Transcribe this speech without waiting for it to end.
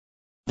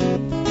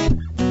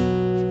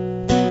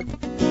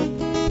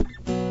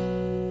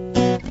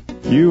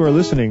You are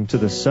listening to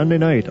the Sunday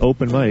Night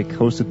Open Mic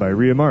hosted by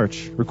Rhea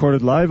March,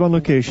 recorded live on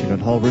location at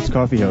Hulbert's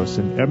Coffee House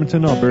in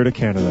Edmonton, Alberta,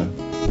 Canada.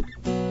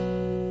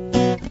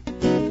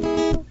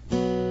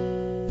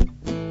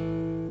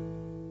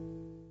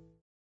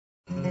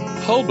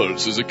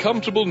 Hulbert's is a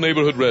comfortable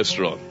neighborhood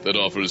restaurant that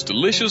offers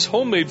delicious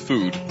homemade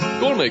food,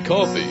 gourmet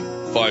coffee,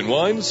 fine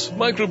wines,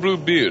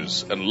 microbrewed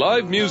beers, and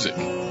live music.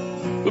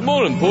 But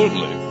more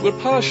importantly,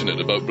 we're passionate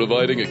about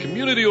providing a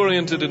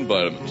community-oriented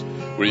environment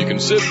where you can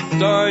sit,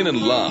 dine,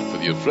 and laugh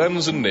with your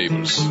friends and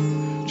neighbors.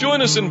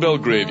 Join us in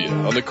Belgravia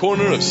on the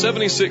corner of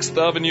 76th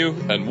Avenue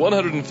and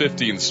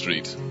 115th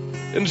Street.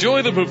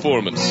 Enjoy the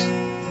performance.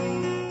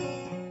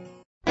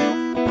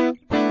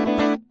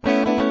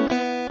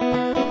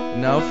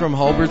 Now from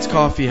Hulbert's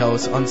Coffee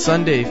House on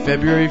Sunday,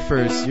 February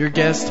 1st, your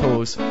guest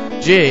host,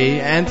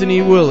 Jay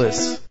Anthony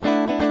Willis.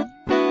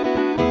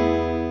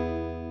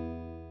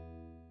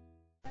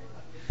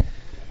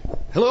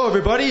 Hello,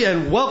 everybody,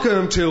 and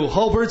welcome to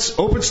Hulbert's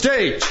Open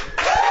Stage.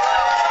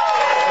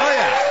 Oh,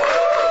 yeah.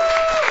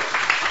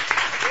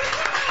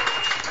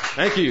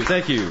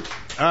 Thank you.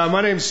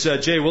 My name's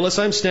Jay Willis.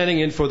 I'm standing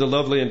in for the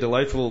lovely and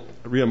delightful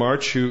Rhea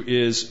March, who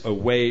is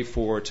away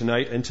for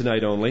tonight and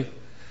tonight only.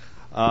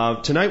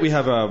 Tonight we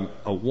have a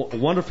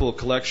wonderful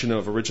collection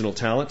of original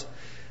talent,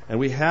 and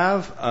we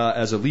have,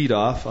 as a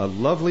lead-off, a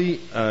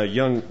lovely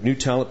young new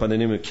talent by the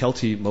name of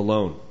Kelty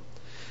Malone.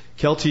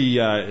 Kelty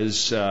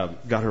has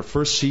got her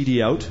first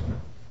CD out.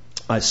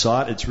 I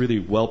saw it. It's really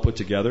well put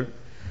together.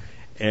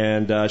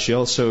 And she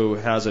also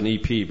has an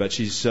EP, but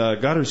she's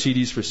got her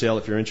CDs for sale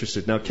if you're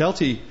interested. Now,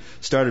 Kelty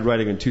started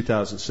writing in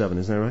 2007,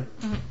 isn't that right?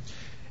 Mm-hmm.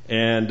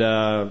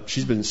 And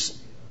she's been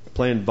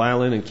playing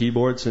violin and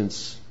keyboard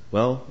since,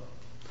 well...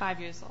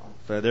 5 years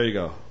old. There you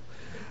go.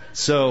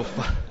 So,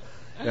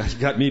 you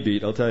got me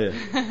beat, I'll tell you.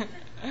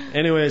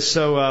 Anyway,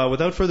 so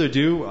without further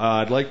ado,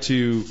 I'd like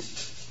to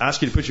ask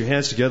you to put your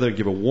hands together and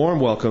give a warm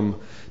welcome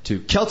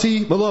to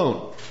Kelty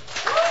Malone.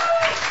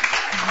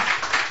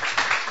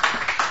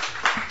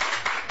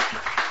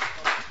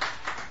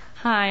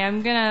 Hi,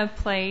 I'm going to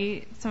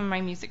play some of my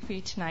music for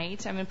you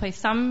tonight. I'm going to play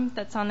some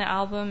that's on the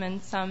album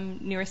and some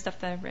newer stuff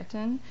that I've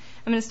written.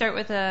 I'm going to start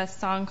with a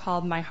song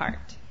called My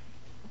Heart.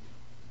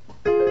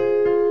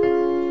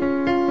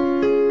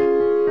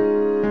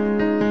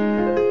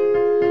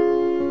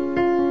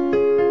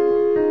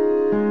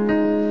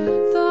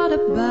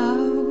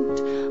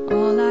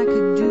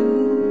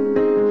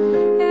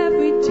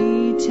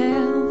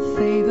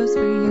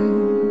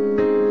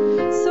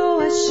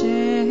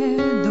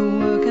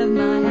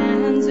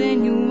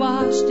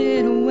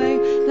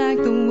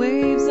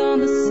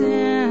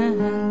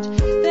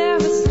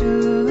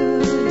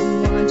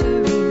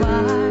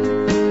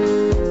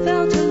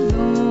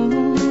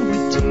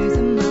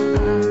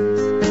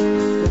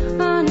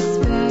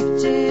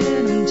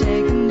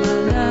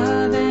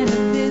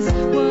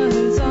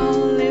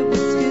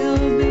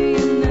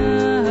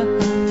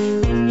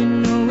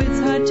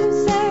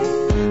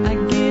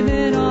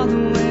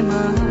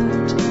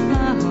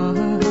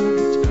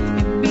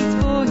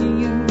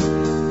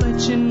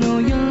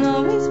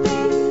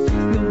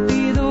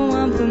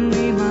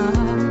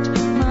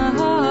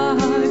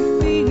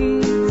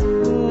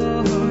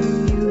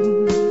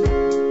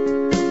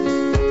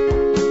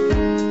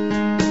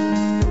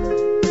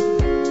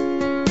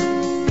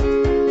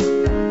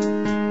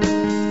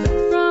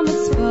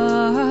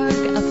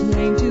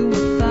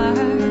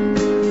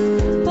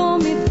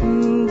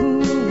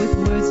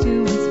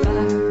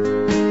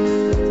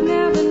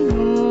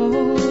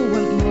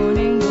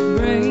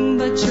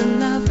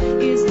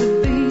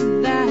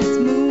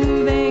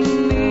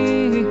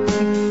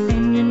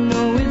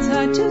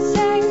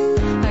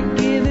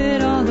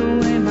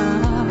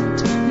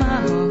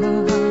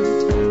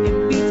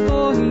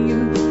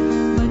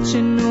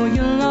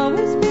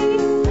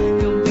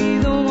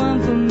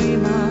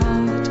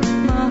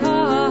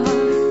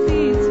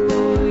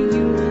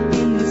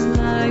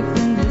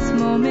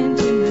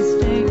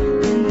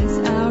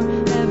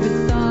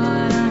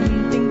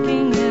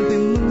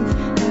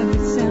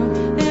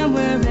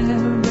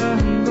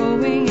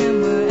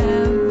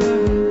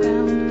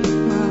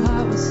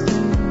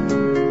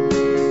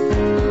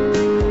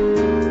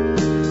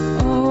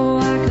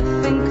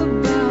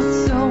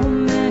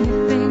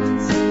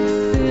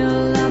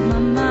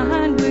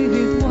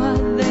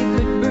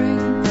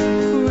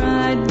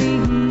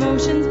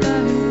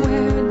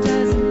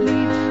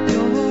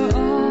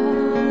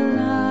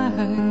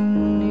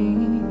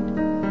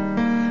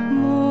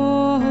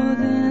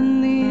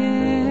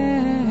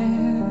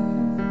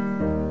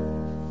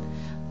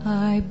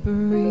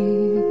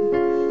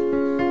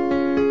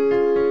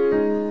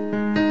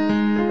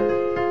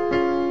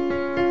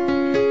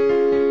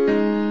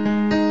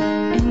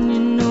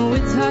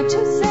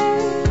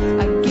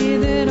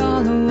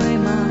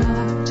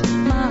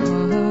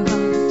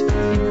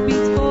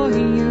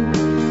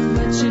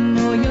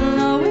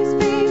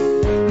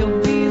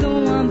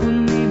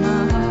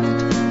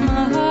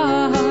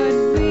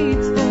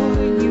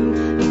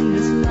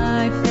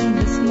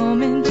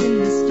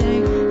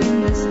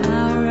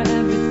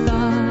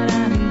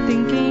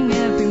 Thinking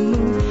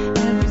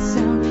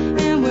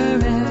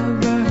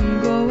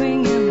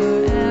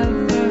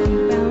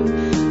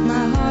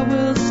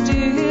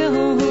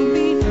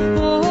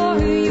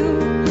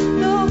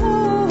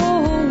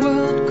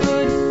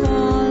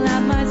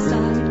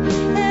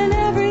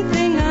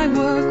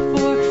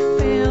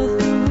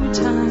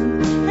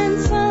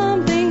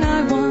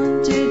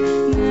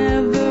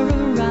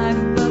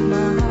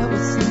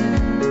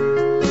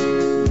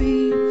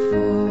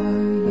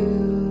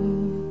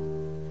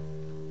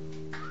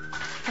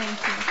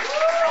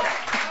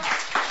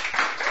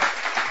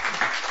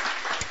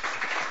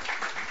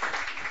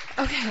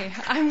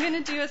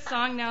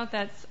song now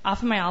that's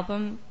off of my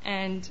album,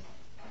 and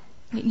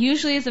it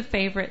usually is a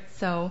favorite,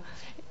 so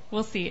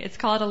we'll see. It's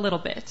called A Little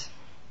Bit.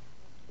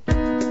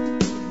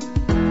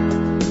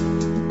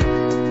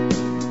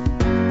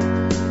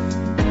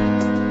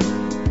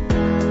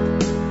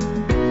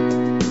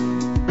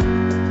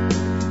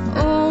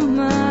 Oh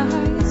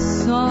my,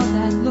 saw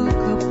that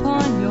look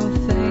upon your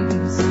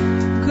face.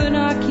 Could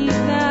not keep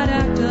that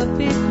act up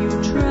if you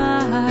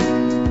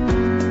tried.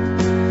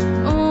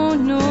 Oh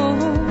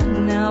no,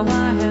 now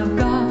I have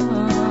got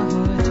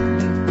you,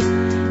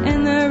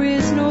 and there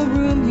is no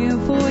room here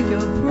for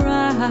your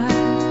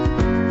pride.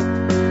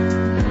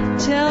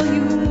 Tell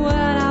you what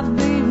I've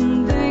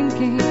been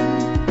thinking.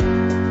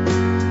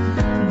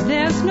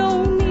 There's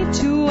no need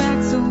to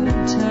act so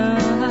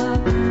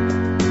tough.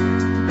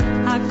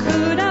 I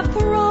could have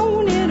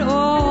thrown it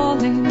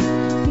all in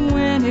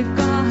when it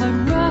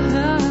got rough.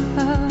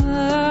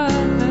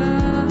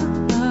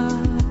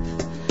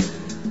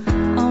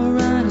 I'll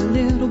run a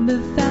little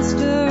bit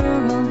faster,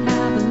 I'll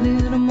have a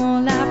little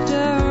more laughter,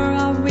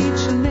 I'll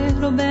reach a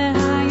little bit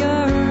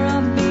higher,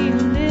 I'll be a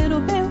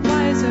little bit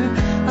wiser,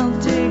 I'll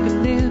dig a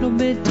little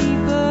bit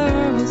deeper,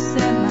 I'll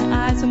set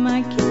my eyes on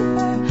my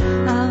keeper,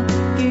 I'll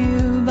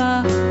give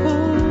a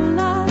whole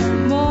lot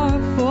more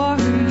for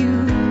you.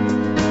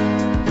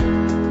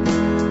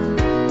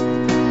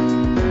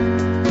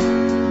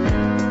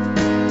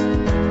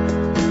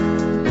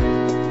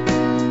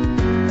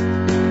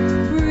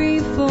 Free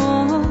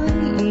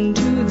falling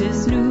into this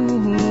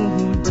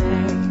new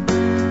day,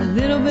 a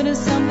little bit of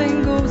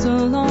something goes a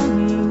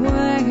long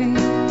way.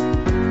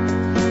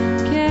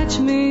 Catch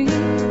me,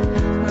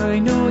 I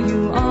know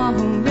you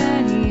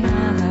already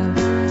have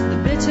the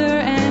bitter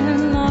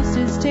and lost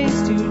its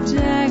taste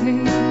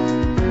today.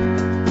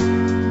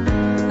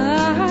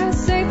 I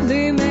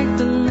safely make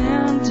the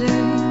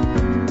landing,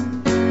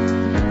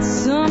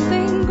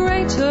 something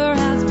greater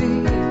has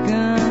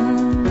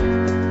begun.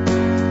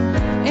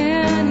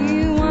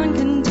 Anyone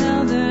can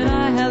tell that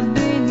I have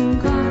been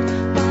caught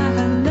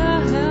by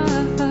love.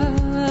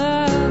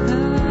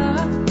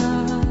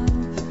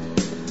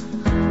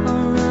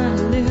 I'll run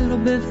a little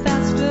bit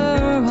faster,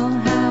 I'll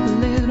have a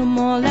little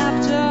more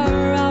laughter,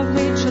 I'll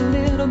reach a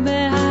little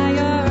bit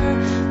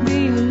higher,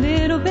 be a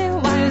little bit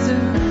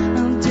wiser,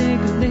 I'll dig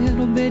a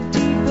little bit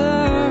deeper,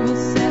 I'll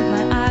set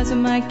my eyes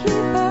on my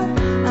keeper,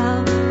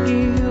 I'll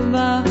give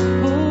a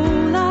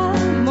whole lot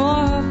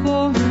more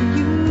for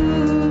you.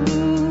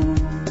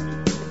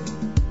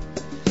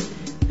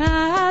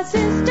 As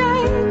this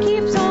day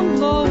keeps on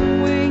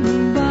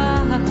blowing by,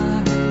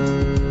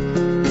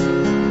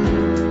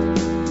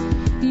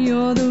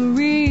 you're the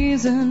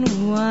reason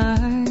why.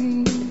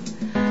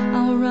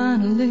 I'll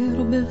run a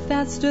little bit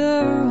faster,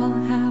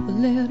 I'll have a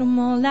little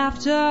more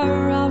laughter,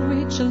 I'll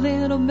reach a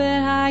little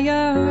bit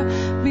higher,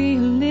 be a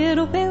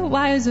little bit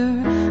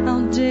wiser,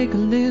 I'll dig a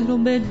little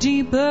bit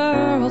deeper,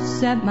 I'll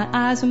set my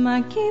eyes on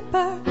my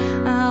keeper,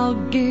 I'll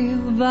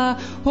give a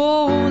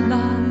whole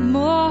lot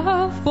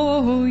more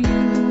for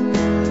you,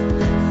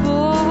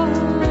 for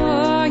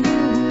you,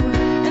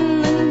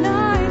 and the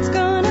night's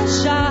gonna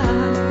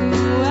shine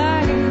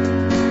away,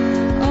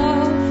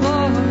 all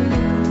for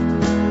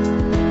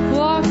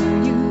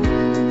you,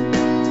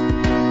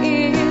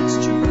 it's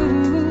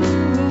true,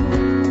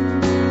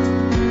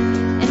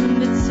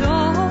 and it's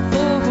all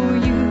for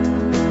you,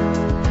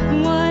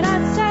 what I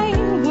say,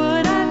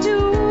 what I do,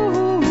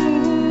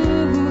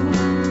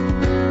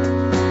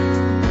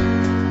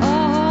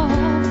 all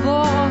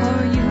for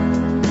you,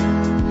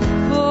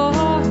 for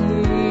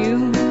you,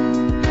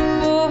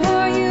 for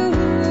you.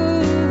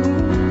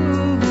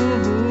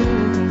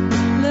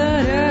 La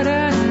da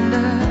da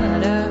da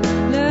da,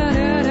 la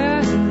da da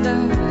da da,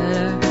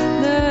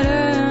 la da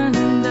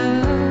da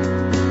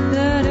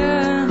da da,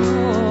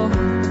 oh,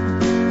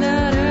 la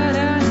da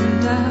da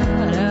da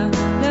da,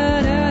 la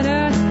da da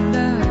da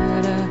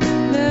da,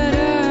 la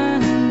da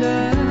da,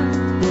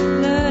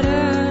 la da,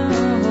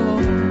 oh,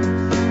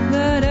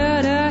 la da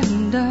da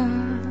da.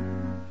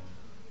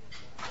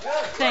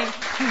 Thank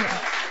you.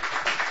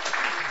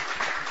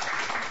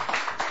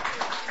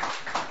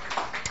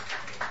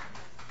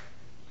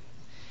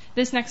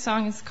 This next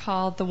song is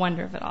called The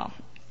Wonder of It All.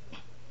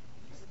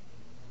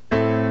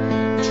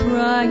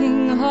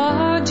 Trying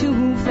hard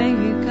to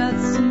fake a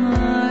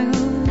smile,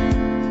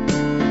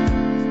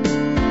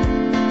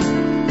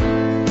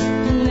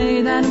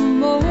 play that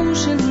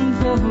emotion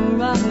for a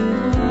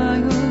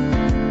while.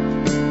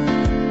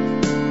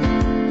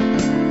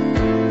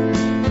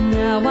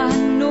 Now I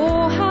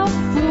know how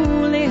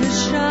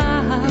foolish I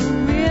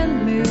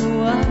really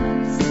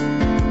was.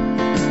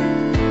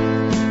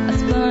 I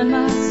spun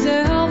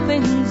myself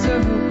in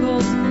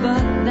circles,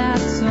 but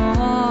that's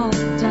all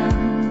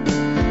done.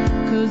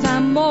 'Cause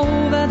I'm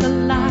over the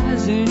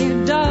lies, and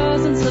it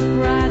doesn't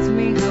surprise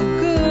me how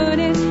good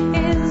it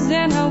is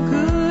and how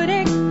good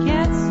it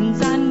gets,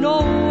 since I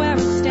know where I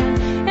stand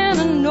and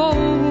I know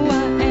who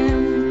I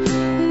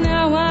am.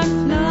 Now I'm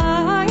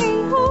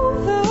flying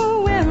over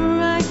where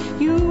I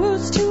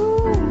used to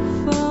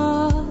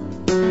fall,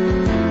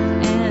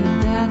 and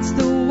that's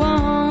the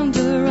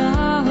wonder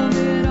of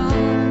it all.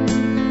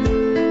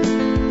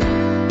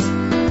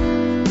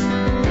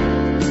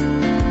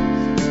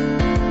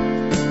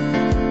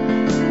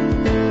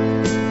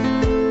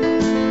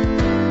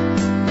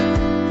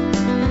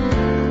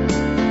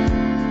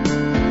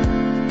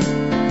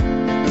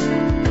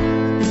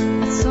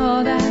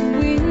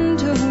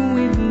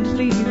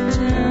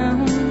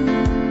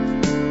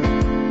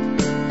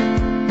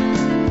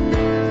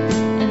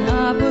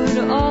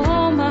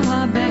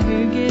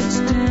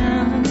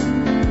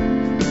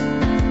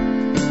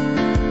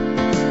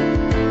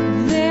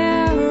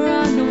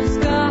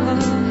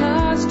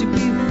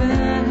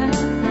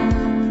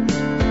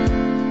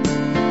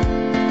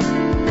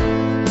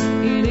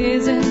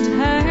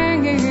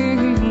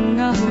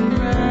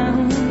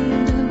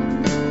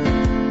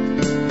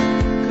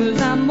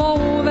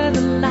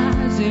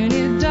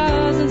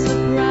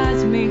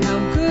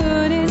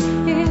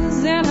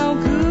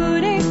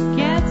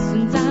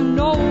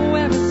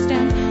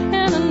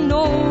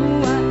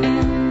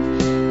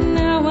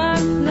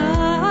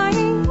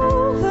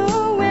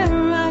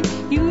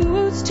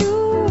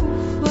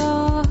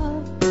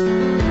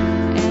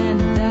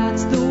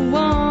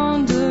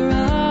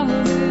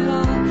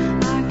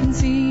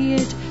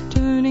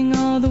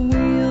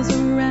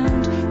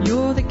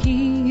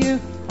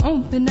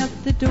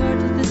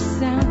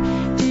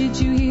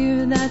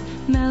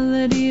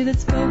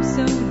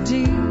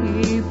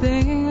 deep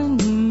in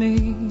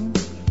me.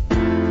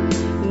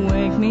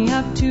 Wake me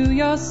up to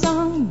your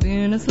song,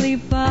 been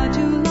asleep far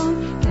too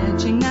long,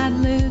 catching that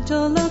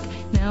little look,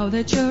 now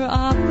that you're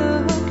off the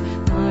hook.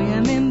 I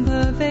am in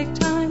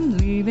perfect time,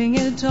 leaving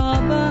it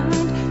all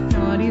behind,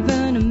 not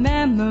even a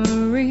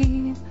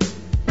memory.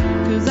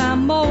 'Cause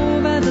I'm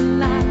over the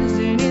lies,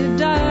 and it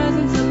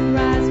doesn't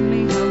surprise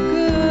me how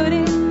good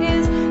it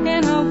is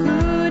and how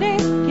good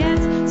it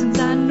gets, since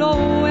I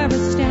know where I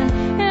stand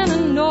and I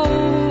know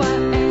who I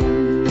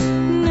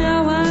am.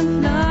 Now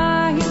I'm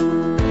flying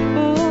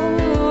over.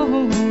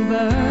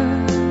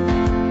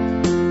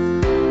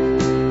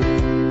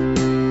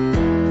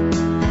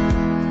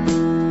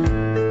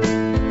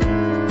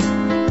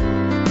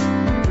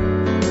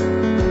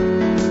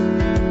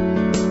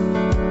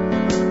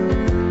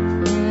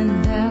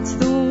 And that's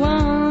the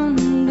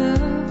wonder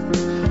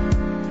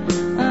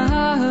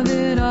of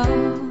it all,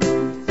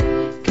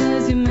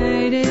 'cause you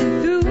made it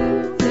through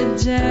the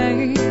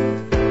day.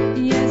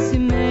 Yes, you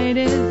made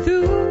it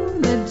through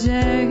the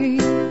day.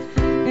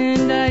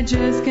 And I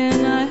just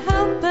cannot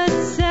help but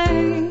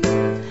say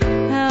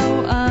how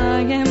I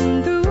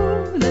am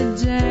through the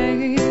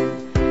day.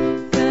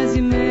 'Cause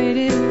you made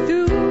it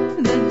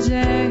through the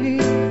day.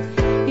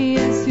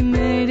 Yes, you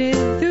made it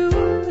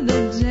through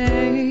the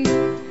day.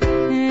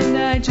 And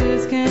I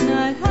just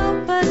cannot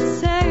help but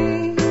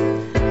say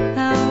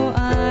how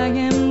I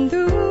am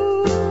through.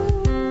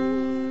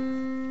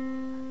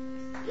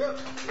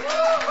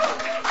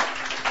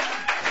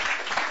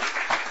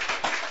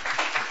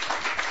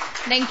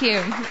 Thank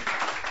you.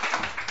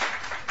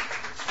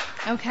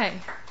 Okay.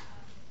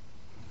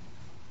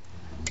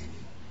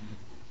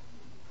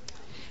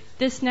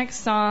 This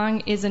next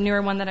song is a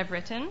newer one that I've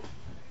written,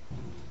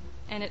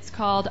 and it's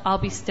called I'll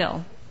Be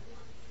Still.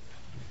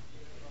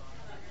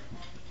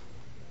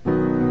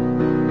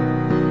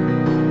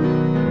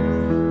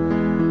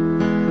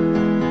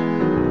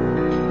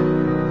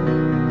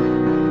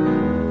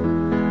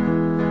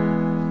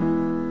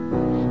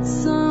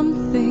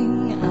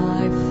 Something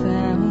I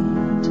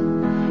found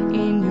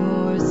in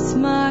your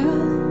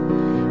smile,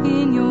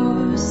 in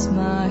your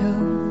smile.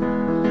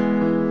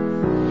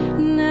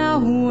 Now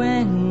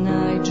when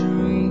I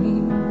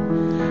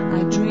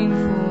dream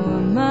for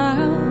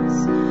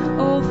miles,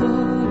 over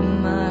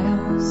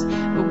miles.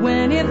 But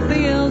when it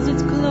feels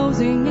it's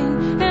closing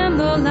in, and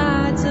the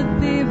lights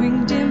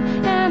appearing dim,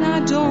 and I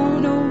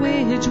don't know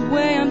which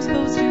way I'm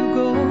supposed to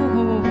go,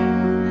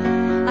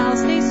 I'll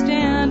stay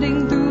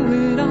standing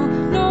through it all.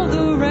 Know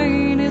the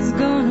rain is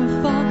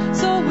gonna fall,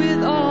 so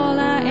with all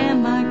I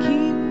am I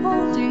keep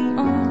holding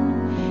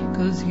on.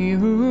 'Cause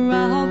here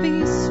I'll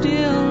be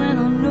still, and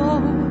I'll know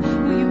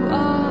who you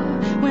are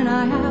when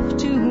I have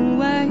to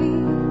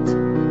wait.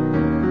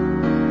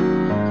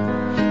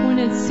 When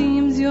it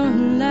seems you're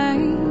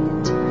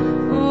late,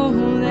 oh,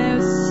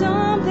 there's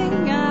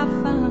something I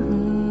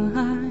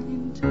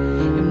find.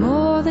 You're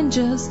more than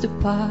just a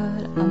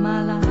part of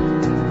my life.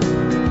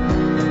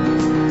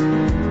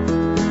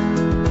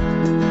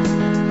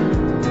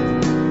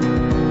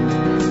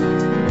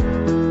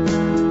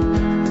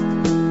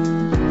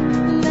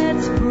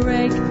 Let's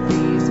break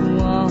these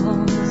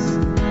walls,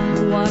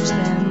 watch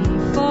them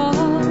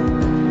fall,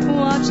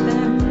 watch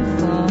them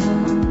fall.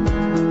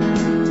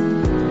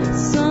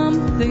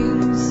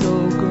 Something so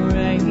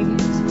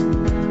great,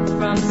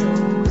 from so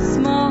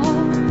small,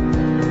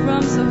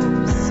 from so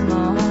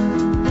small.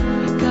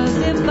 'Cause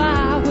if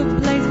I would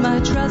place my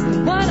trust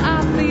in what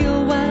I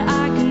feel, what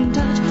I can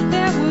touch,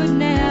 there would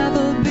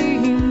never be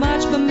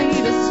much for me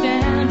to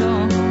stand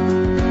on.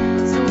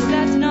 So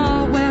that's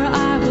not where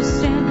I will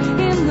stand,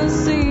 in the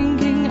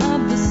sinking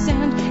of the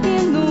sand,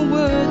 in the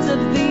words of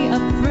the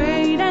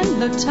afraid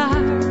and the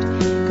tired.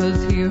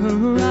 'Cause here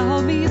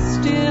I'll be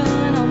still,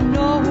 and I'll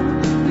know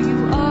who you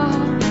are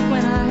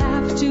when I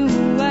have to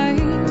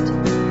wait.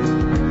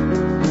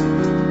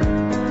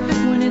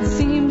 When it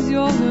seems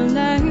you're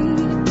late,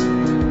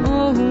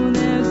 oh,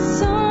 there's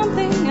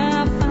something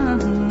I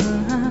find.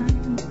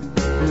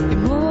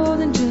 You're more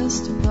than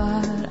just a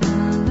part of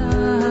my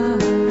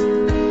life.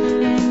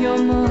 And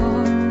you're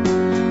more,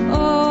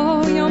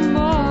 oh, you're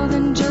more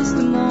than just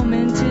a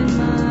moment in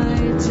my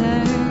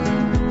day.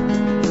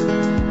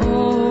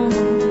 Oh,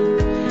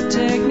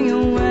 take me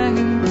away,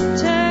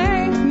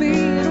 take me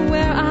to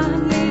where I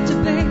need to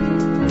be.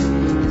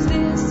 'Cause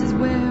this is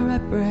where I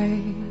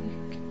break.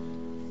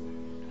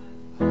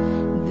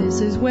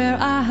 This is where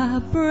I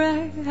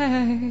break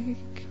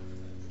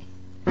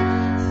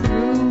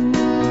through.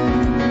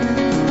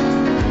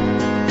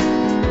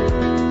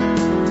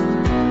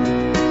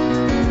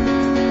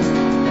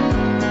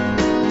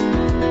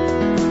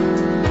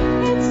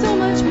 It's so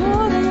much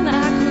more than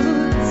I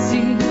could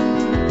see.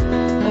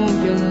 Oh,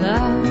 your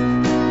love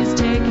is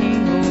taking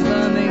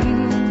over me.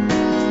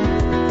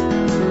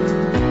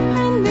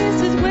 And this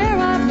is where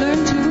I've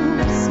learned to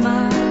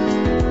smile,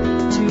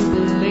 to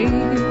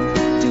believe,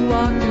 to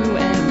walk through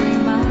every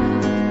mile.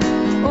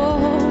 Oh,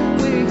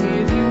 with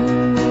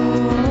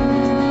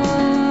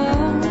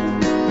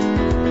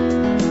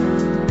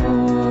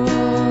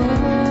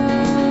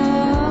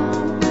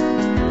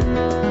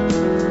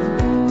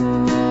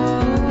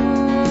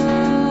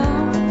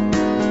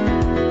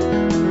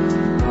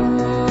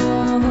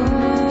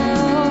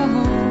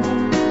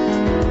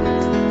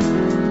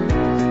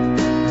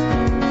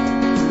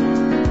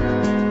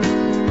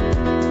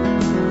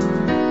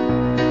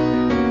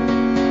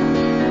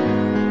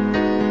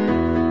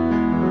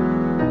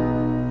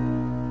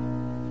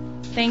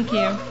Thank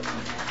you.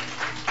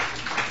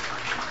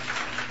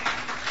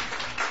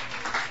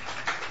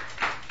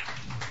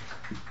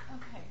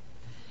 Okay.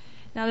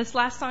 Now this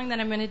last song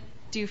that I'm going to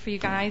do for you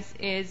guys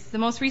is the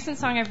most recent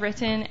song I've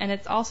written, and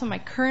it's also my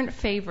current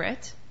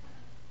favorite,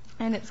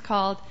 and it's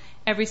called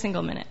Every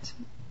Single Minute.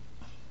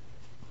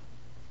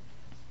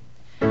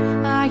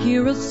 I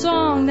hear a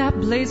song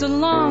that plays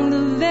along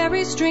the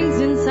very strings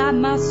inside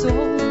my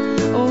soul.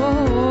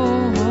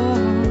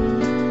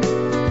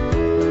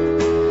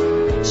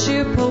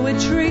 Sheer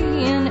poetry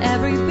in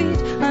every beat.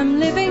 I'm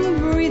living,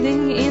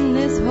 breathing in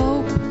this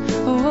hope.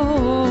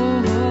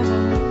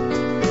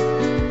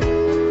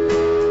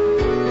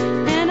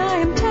 And I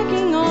am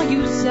taking all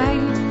you say,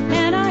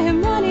 and I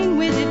am running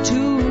with it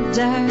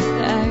today.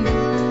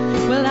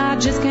 Well, I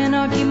just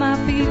cannot keep my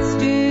feet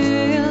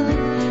still,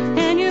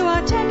 and you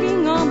are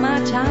taking all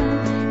my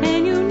time,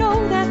 and you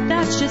know that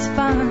that's just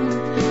fine.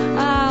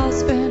 I'll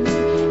spend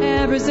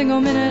every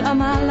single minute of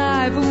my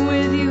life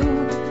with you.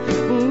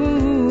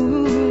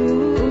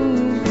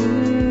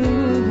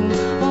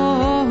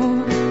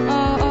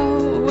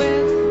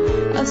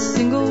 With a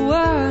single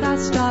word I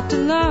stop to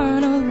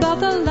learn about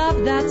the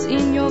love that's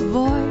in your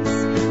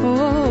voice.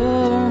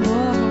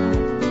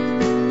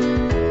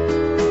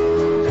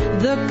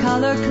 The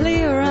color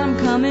clear, I'm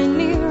coming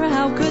near.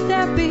 How could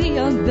there be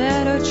a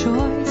better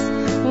choice?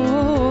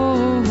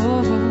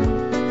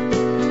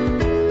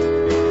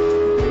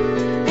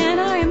 And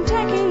I am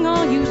taking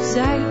all you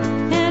say,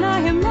 and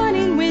I am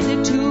running with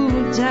it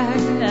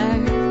today.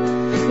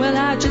 Well,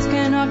 I just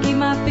cannot keep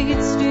my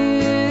feet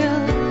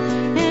still,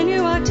 and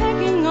you are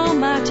taking all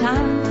my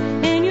time,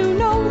 and you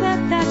know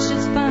that that's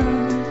just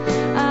fine.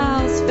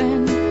 I'll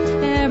spend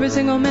every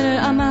single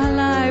minute of my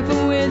life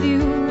with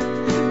you.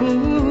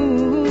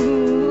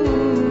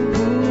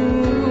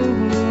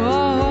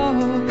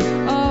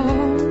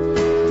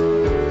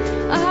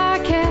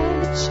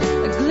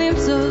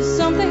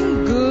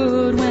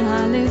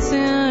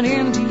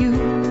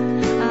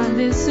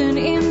 Listen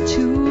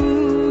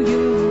into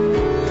you.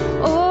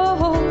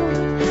 Oh,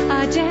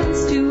 I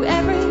dance to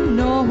every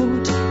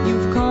note.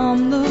 You've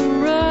calmed the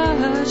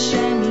rush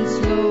and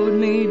slowed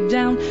me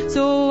down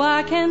so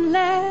I can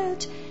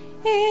let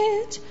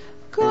it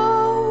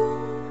go.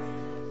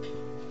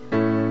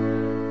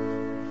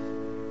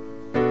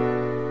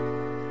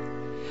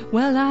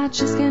 Well, I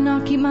just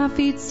cannot keep my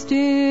feet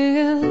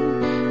still,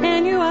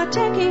 and you are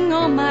taking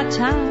all my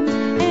time,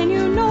 and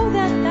you know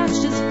that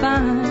that's just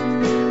fine.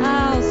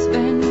 I'll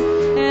spend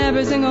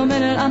every single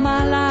minute of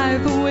my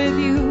life with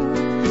you.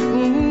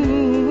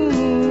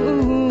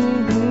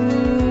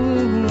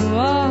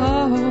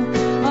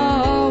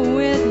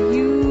 With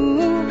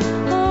you.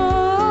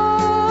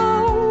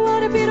 Oh,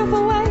 what a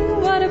beautiful way,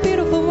 what a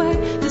beautiful way.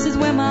 This is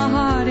where my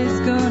heart is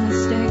gonna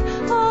stay.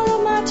 All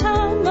of my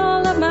time,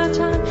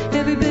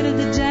 every bit of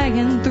the day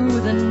and through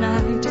the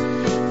night.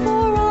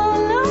 For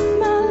all of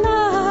my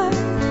life.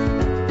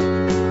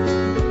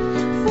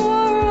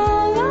 For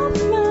all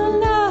of my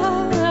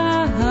life.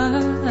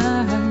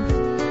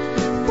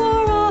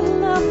 For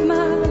all of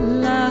my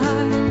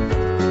life.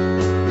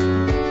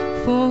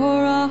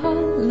 For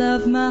all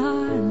of my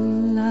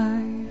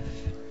life.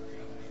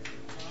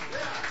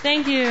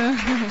 Thank you.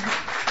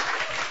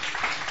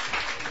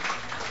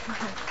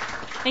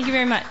 Thank you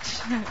very much.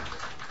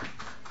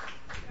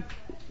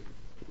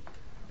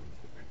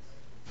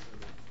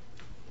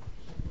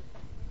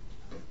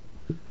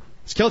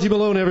 It's Kelty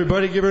Malone,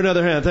 everybody. Give her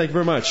another hand. Thank you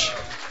very much.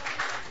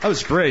 That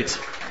was great.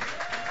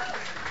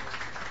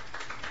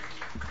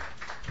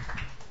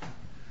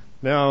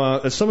 Now,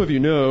 as some of you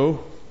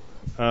know,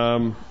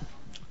 Hulbert's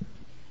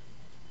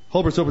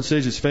Open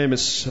Stage is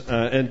famous,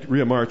 and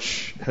Rhea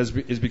March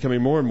is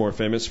becoming more and more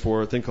famous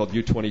for a thing called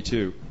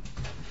U22.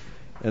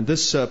 And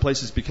this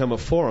place has become a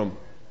forum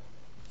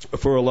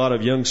for a lot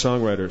of young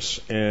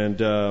songwriters,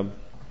 and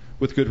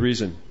with good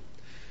reason.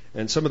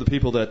 And some of the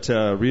people that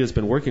Rhea's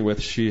been working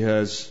with, she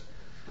has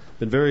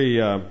been very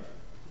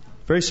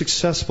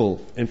successful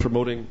in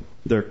promoting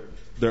their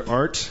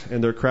art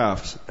and their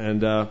craft.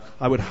 And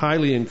I would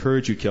highly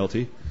encourage you,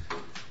 Kelty,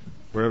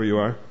 wherever you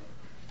are,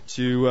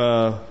 to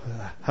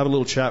have a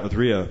little chat with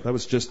Rhea. That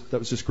was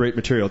just great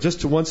material. Just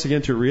to once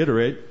again to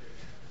reiterate,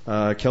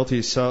 Kelty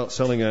is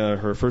selling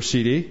her first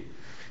CD,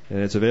 and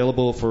it's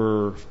available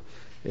for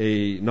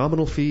a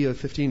nominal fee of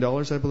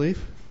 $15, I believe.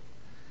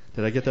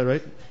 Did I get that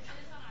right?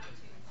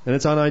 And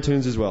it's on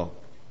iTunes as well.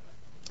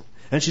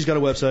 And she's got a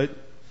website.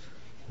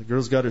 The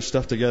girl's got her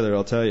stuff together,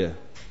 I'll tell you.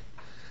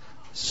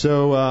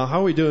 So how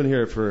are we doing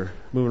here for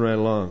moving right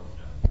along?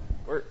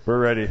 We're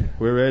ready.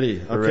 We're ready.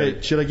 We're Okay,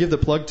 ready. should I give the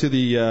plug to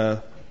the...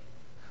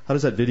 how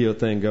does that video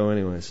thing go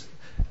anyways?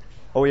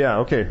 Oh, yeah,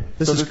 okay.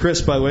 This is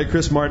Chris, by the way,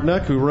 Chris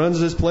Martinuck, who runs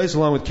this place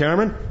along with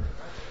Cameron.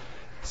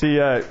 See,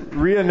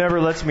 Rhea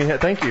never lets me...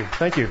 Thank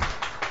you.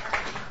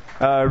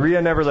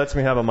 Rhea never lets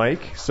me have a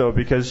mic, so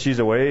because she's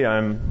away,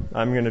 I'm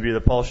going to be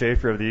the Paul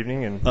Schaefer of the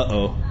evening and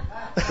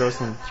throw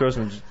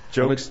some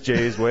jokes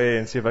Jay's way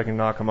and see if I can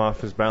knock him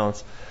off his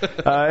balance.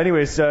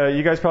 Anyways,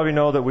 you guys probably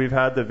know that we've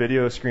had the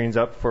video screens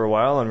up for a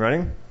while and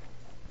running.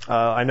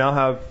 I now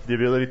have the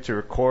ability to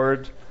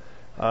record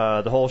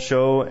the whole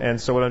show. And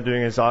so what I'm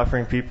doing is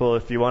offering people,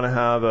 if you want to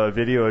have a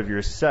video of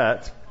your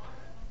set,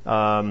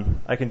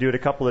 I can do it a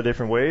couple of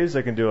different ways.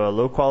 I can do a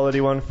low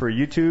quality one for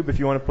YouTube if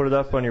you want to put it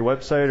up on your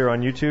website or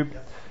on YouTube.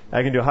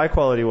 I can do a high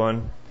quality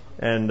one,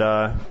 and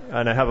I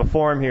have a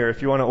form here.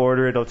 If you want to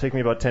order it, it'll take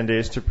me about 10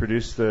 days to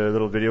produce the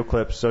little video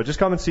clips. So just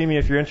come and see me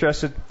if you're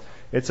interested.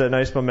 It's a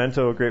nice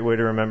memento, a great way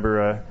to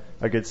remember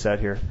a good set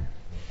here.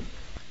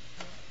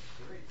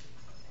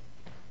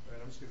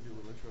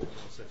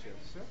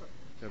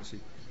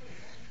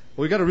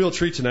 Well, we got a real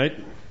treat tonight.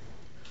 We've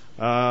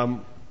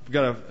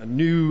got a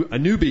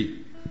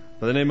newbie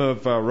by the name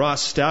of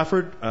Ross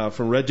Stafford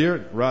from Red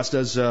Deer. Ross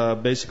does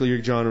basically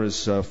your genre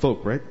is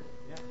folk, right?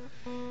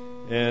 Yeah.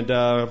 And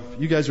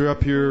you guys are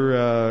up here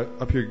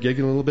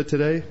gigging a little bit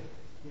today.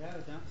 Yeah,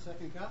 down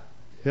second cup.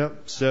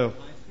 Yep. So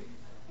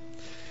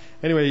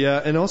anyway,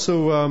 and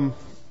also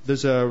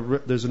there's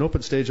an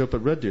open stage up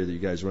at Red Deer that you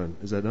guys run.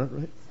 Is that not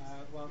right?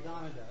 Well,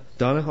 Donna does.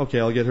 Donna? Okay,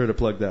 I'll get her to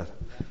plug that.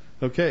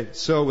 Okay,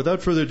 so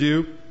without further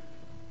ado,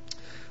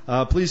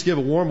 please give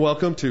a warm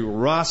welcome to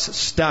Ross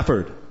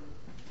Stafford.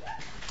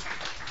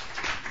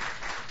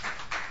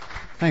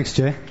 Thanks,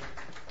 Jay.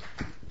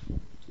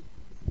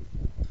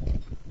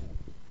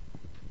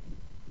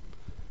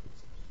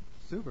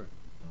 Super.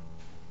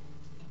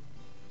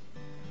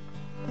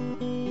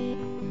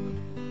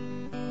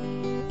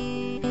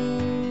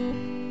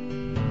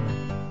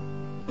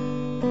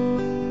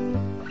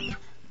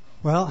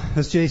 Well,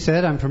 as Jay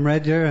said, I'm from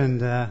Red Deer, and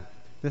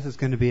this is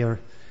going to be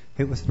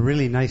it was a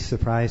really nice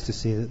surprise to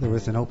see that there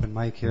was an open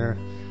mic here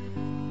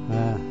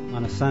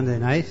on a Sunday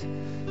night.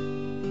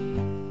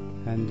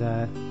 And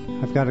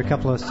I've got a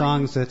couple of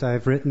songs that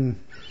I've written,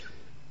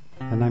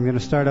 and I'm going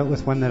to start out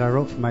with one that I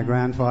wrote for my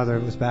grandfather.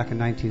 It was back in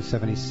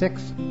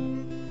 1976.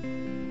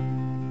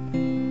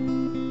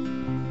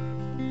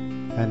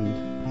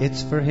 And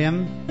it's for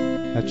him,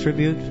 a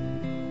tribute.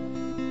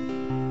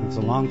 It was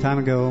a long time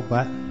ago,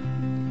 but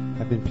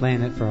I've been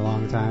playing it for a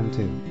long time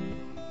too.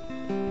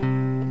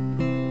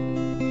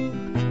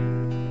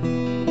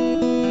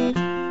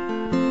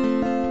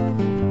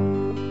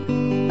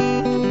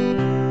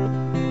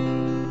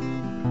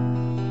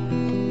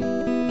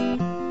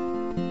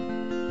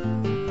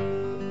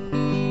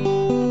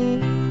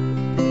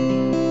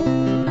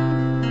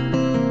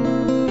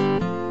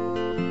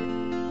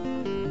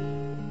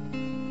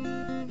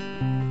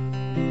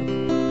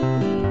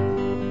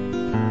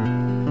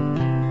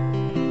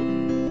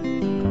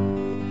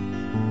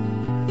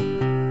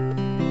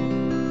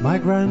 My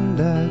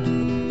granddad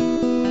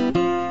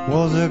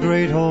was a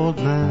great old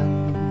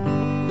man.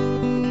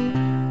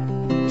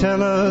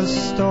 Tell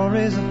us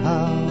stories of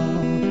how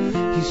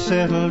he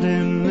settled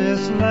in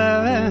this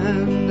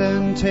land,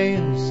 and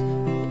tales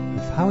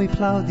of how he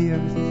plowed the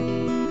earth.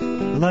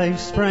 Life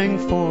sprang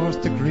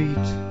forth to greet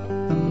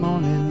the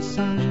morning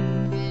sun.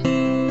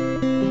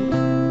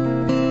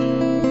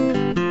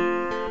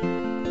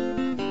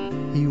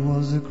 He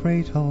was a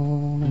great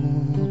old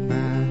man.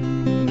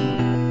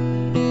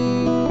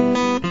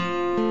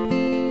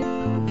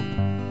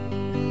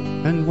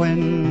 And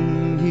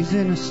when he's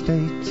in a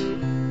state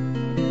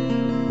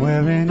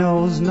where he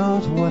knows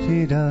not what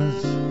he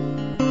does,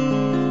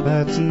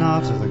 that's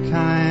not the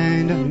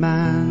kind of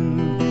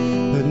man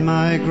that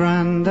my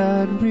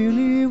granddad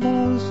really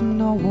was.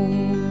 No,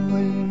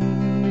 when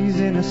he's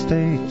in a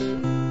state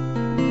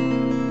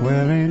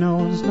where he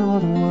knows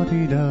not what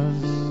he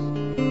does,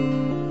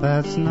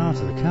 that's not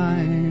the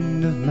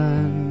kind of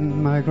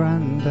man my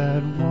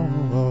granddad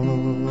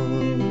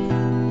was.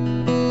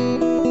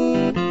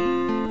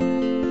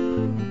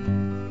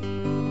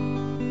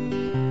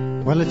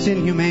 Well, it's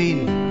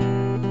inhumane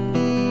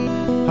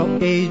how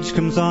age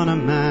comes on a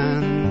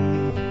man.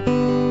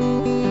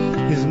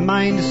 His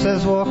mind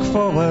says walk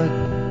forward,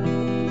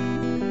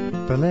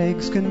 the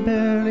legs can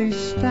barely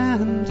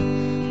stand.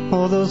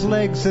 Oh, those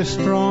legs are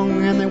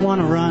strong and they want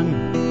to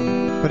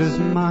run, but his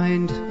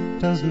mind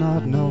does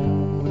not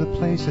know the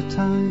place or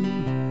time.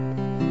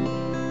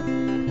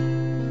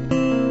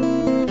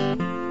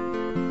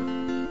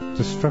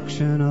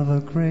 Destruction of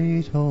a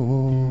great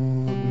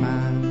old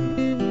man.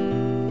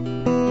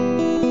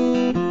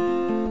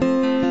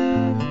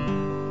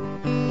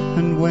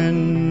 And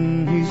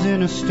when he's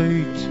in a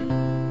state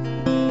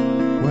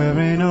where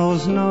he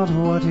knows not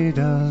what he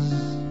does,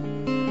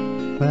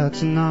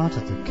 that's not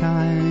the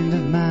kind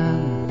of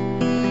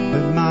man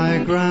that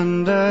my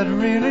granddad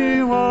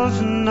really was.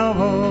 No,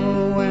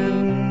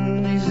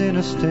 when he's in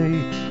a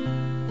state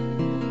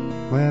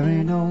where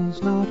he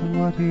knows not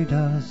what he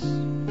does,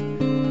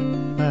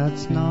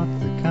 that's not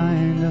the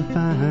kind of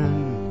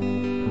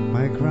man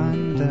my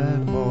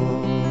granddad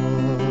was.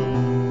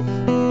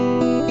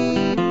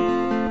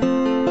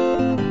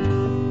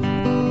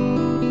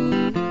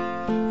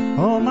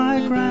 Oh, my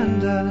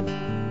granddad,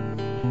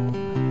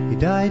 he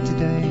died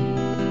today.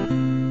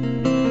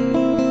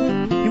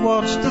 He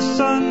watched the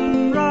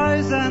sun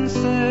rise and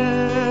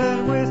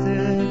set, with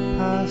it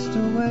passed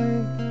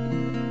away.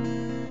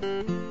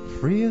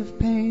 Free of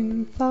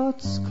pain,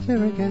 thoughts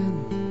clear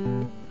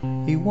again,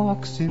 he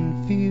walks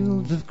in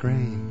fields of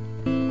grain.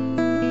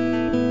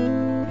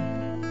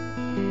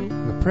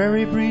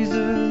 Prairie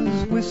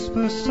breezes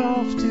whisper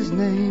soft his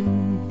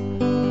name,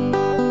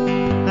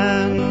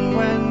 and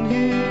when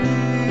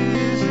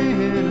he's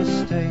in a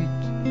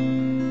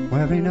state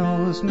where he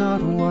knows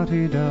not what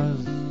he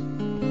does,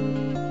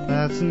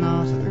 that's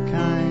not the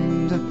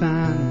kind of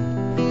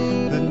man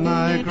that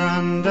my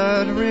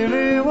granddad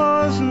really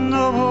was.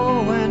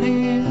 No, when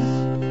he's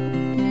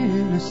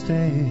in a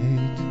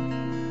state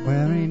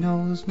where he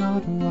knows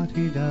not what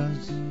he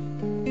does,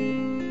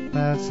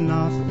 that's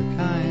not the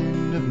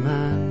kind of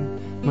man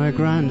my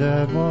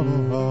granddad was.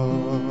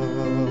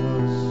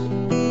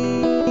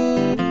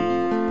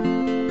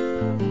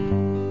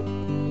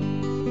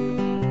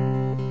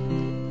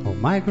 Oh,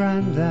 my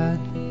granddad,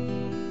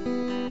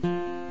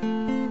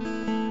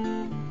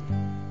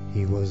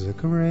 he was a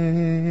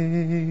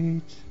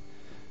great,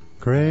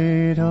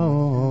 great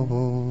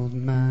old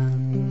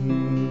man.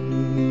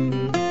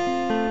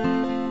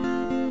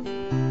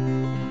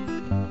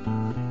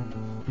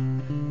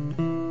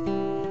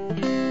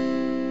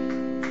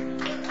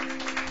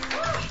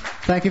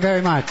 Thank you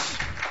very much.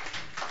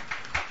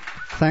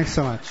 Thanks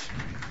so much.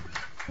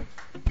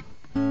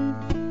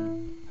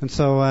 And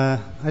so I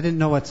didn't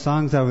know what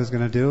songs I was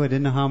going to do. I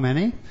didn't know how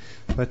many.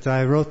 But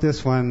I wrote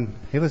this one.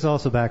 It was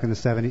also back in the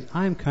 70s.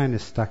 I'm kind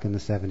of stuck in the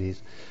 70s.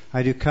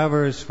 I do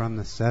covers from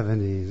the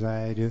 70s.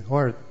 I do,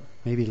 or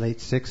maybe late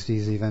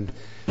 60s even.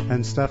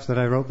 And stuff that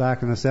I wrote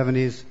back in the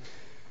 70s.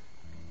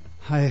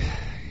 I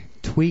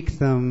tweaked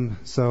them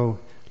so,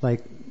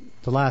 like,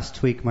 the last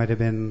tweak might have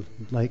been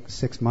like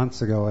 6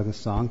 months ago of this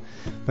song,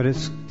 but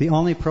it's the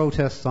only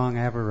protest song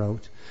I ever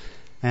wrote,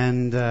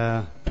 and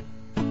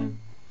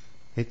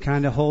it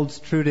kind of holds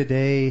true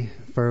today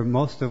for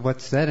most of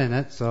what's said in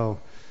it. So,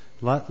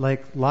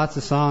 like lots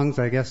of songs,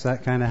 I guess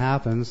that kind of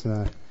happens.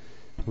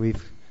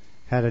 We've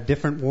had a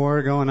different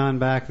war going on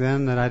back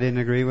then that I didn't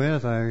agree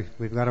with.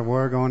 We've got a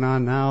war going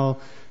on now.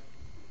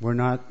 We're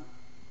not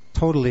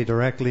totally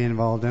directly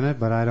involved in it,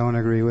 but I don't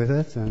agree with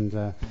it,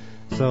 and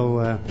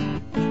so.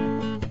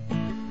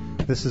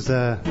 This is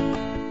I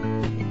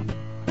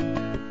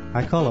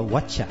call it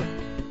Whatcha.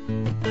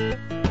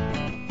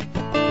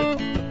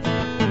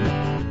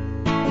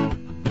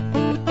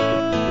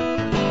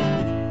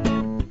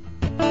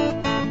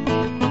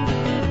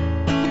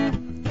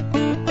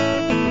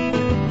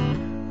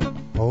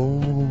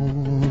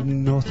 Oh,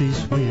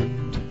 northeast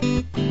wind,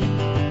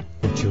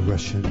 what you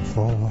rushing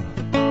for?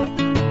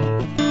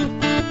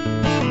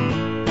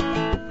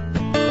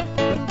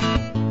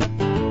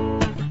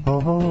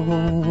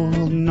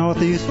 Oh,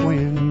 northeast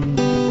wind,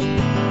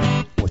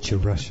 what you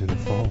rushing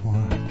for?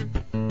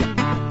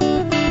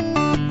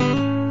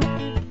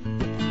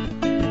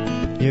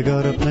 You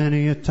got a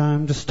plenty of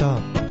time to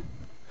stop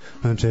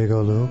and take a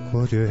look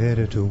what you're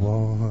headed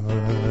toward.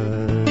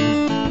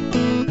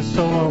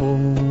 So, oh,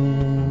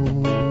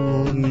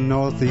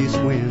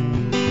 northeast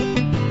wind,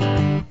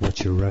 what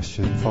you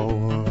rushing for?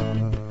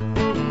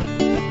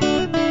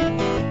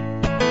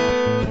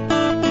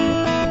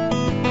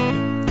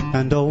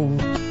 And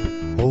old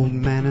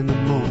man in the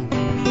moon,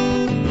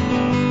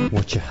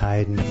 what you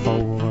hiding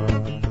for?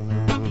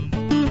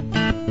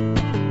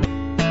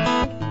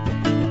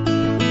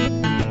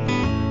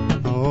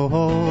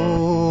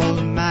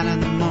 Old man in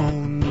the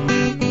moon,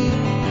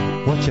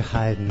 what you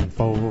hiding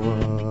for?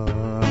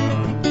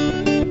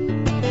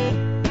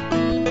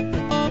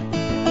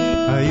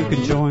 You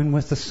can join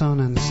with the sun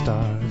and the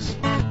stars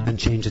and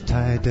change the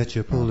tide that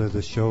you pull to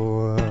the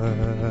shore.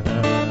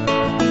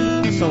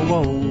 So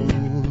old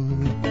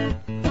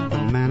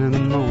man in the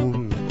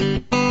moon,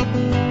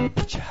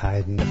 what you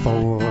hiding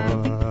for?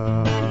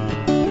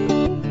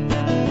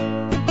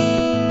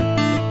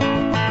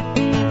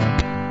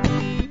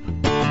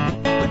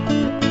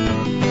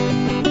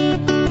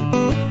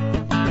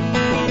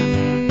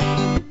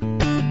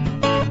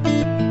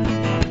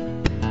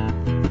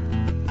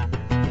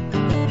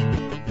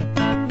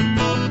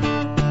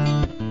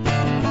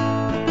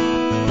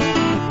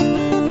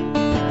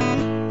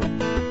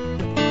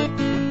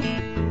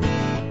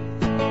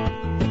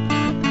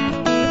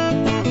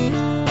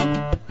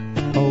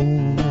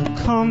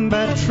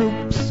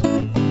 Troops, oh,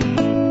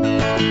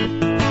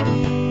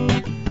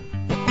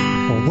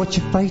 what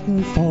you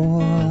fighting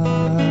for?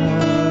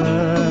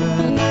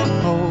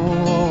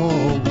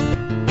 Oh,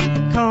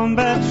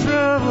 combat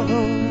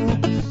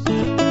troops,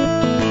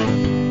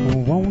 oh,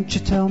 won't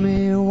you tell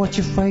me what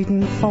you're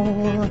fighting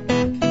for?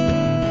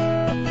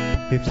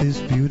 If this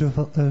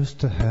beautiful earth's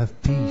to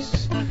have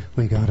peace,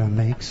 we gotta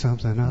make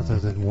something other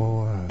than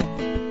war.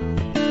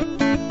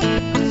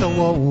 So,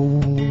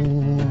 oh,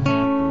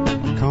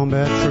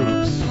 combat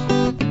troops,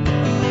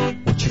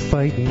 what you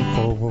fighting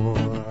for?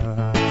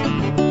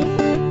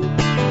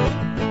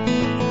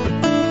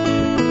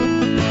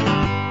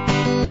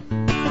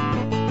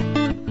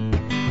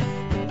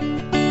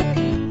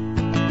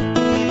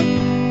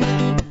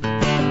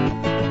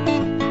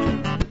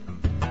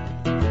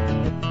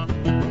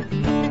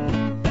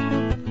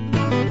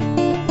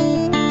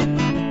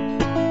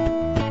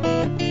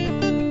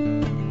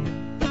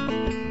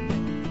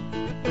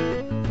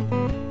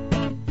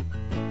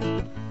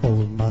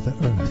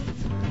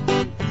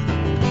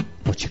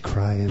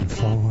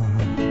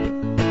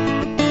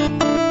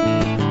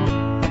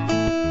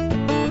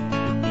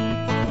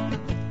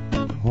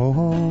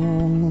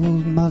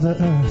 Old Mother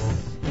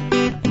Earth,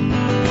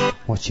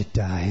 what you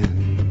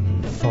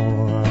dying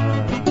for?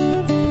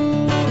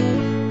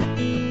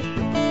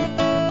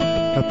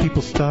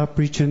 People stop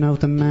reaching out,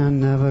 the man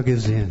never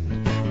gives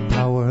in.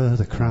 Power of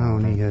the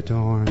crown he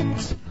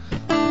adorns.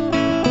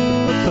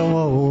 So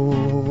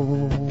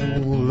old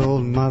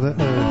Mother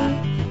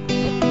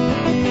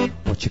Earth,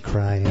 what you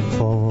crying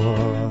for?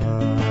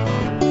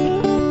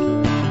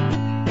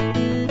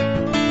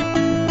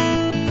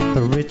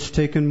 The rich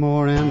taking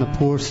more and the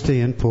poor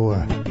staying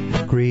poor.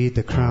 Greed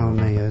the crown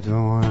they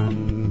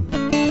adorn.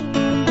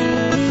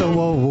 So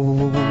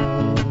old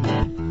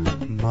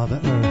Mother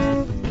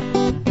Earth,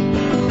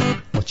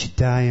 what you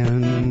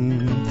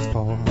dying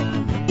for?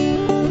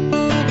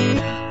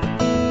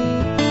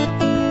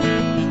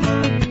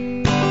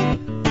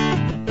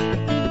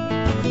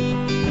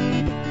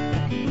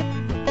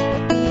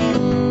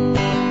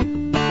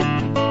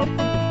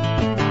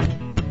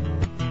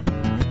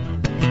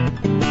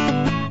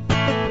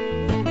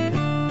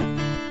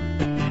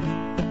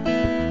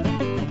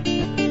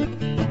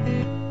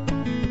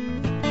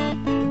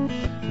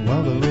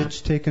 Well, the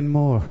rich taking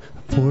more,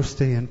 poor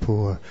staying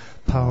poor.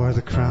 Power of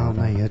the crown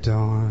they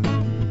adorn.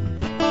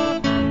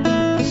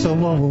 So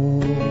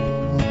old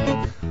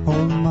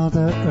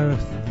Mother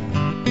Earth,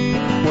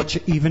 what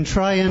you even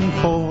trying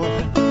for?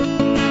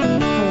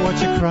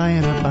 What you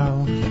crying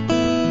about?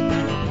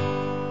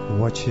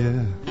 What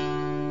you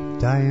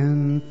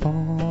dying for?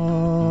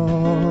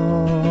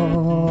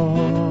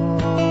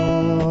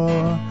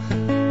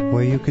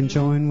 Where you can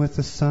join with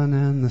the sun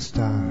and the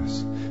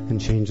stars and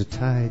change the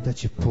tide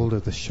that you pull to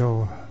the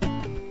shore.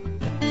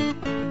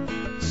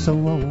 So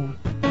old,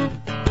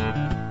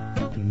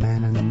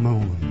 man in the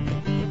moon,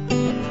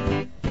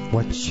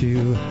 what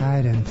you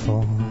hiding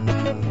for?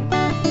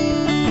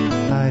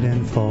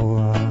 Hiding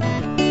for,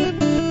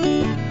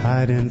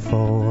 hiding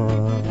for.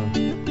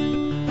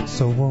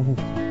 So old,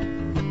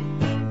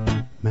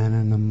 man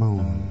in the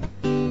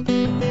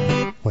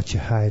moon, what you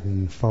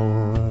hiding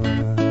for?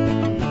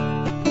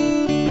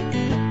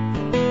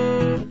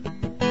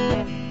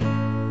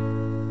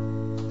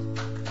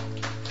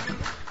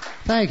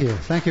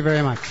 Thank you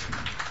very much.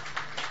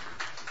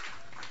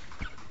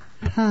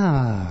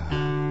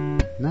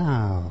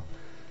 Now,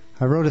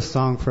 I wrote a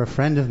song for a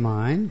friend of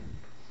mine.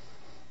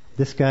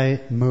 This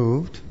guy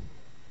moved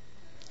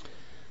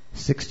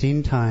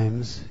 16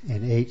 times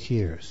in 8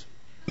 years.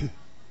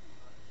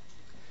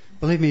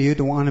 Believe me, you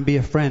don't want to be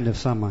a friend of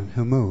someone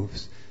who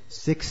moves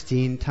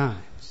 16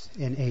 times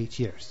in 8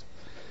 years.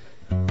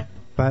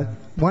 But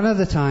one of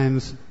the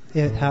times,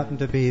 it happened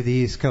to be the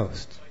East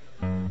Coast.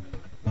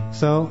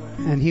 So,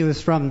 and he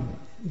was from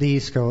the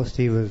East Coast.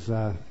 He was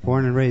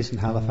born and raised in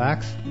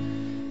Halifax.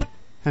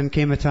 And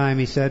came a time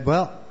he said,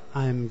 well,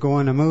 I'm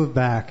going to move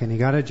back. And he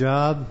got a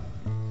job,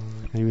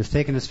 and he was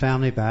taking his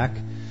family back.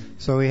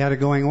 So he had a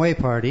going away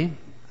party,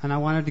 and I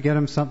wanted to get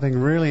him something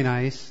really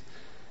nice,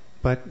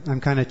 but I'm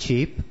kind of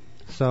cheap.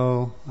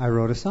 So I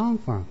wrote a song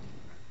for him.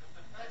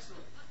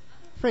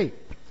 Free.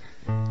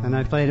 And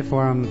I played it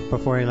for him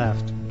before he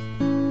left.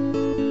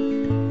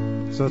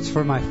 So it's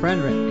for my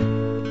friend Rick.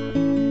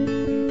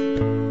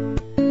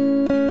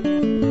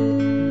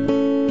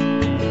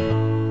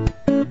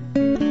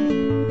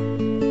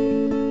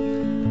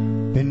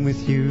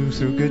 With you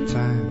through good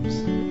times,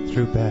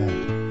 through bad.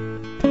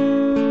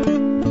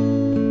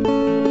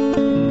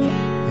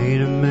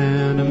 Ain't a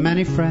man of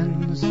many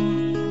friends,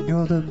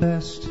 you're the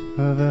best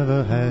I've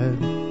ever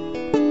had.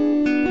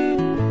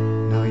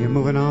 Now you're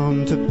moving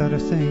on to better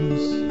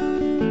things,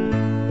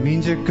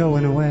 means you're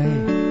going away.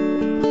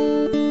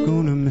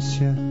 Gonna miss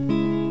you,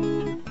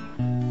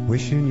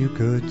 wishing you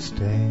could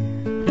stay.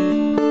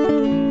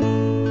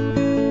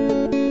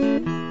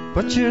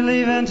 But you're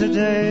leaving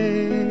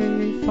today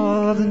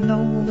for the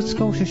Nova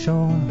Scotia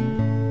shore.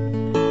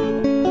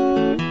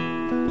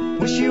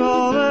 Wish you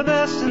all the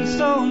best and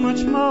so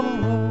much more.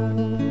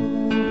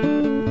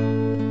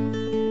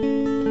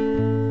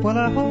 Well,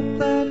 I hope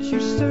that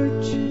your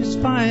search is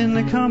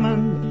finally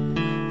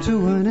coming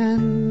to an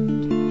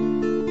end.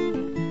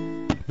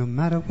 No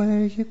matter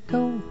where you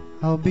go,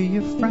 I'll be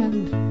your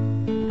friend.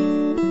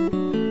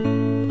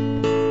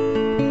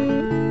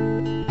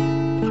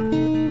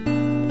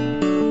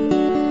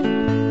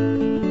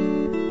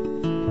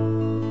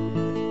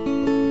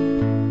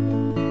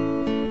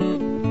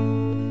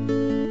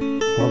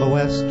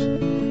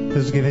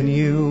 Has given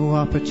you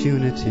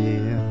opportunity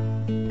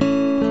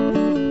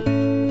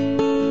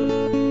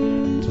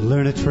to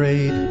learn a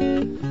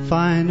trade,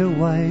 find a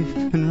wife,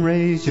 and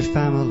raise your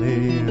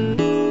family.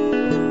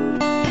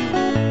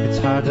 It's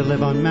hard to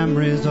live on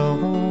memories,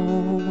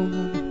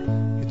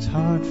 oh, it's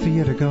hard for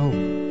you to go,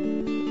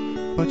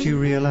 but you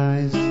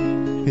realize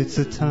it's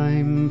a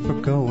time for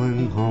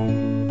going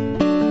home.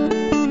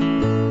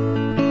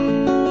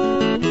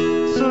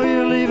 So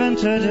you're leaving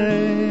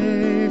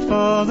today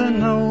for the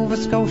Nova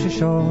Scotia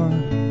shore.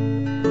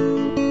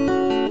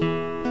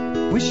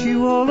 Wish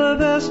you all the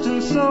best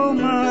and so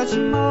much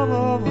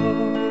more.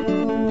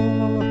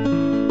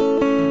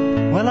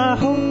 Well, I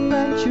hope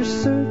that your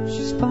search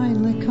is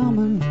finally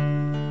coming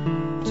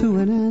to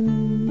an end.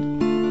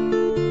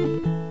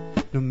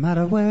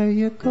 matter where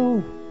you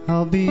go,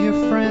 I'll be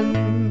your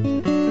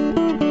friend.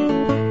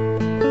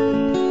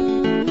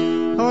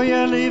 Oh,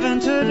 you're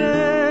leaving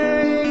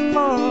today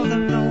for the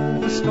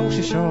Nova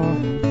Scotia shore,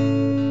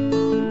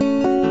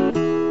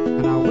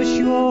 and I wish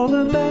you all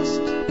the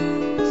best,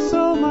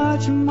 so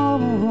much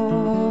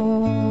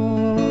more.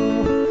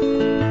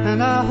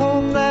 And I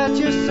hope that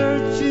your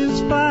search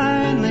is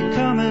finally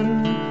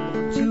coming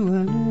to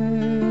an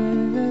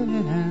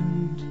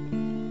end.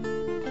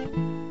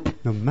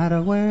 No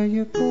matter where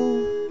you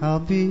go, I'll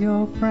be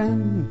your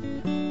friend.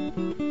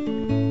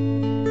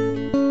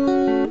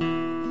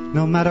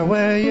 No matter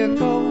where you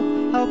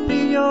go, I'll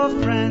be your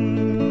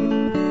friend.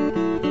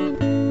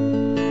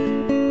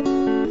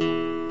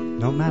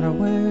 No matter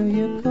where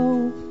you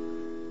go,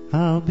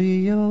 I'll be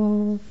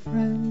your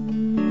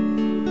friend.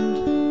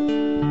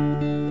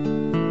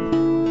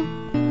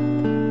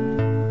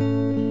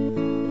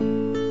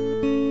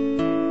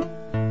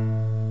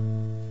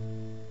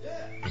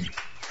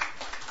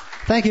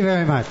 Thank you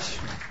very much.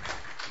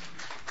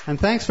 And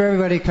thanks for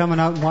everybody coming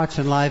out and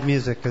watching live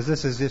music, because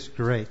this is just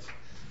great.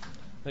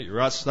 Thank you,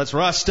 Ross. That's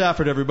Ross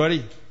Stafford,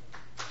 everybody.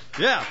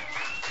 Yeah.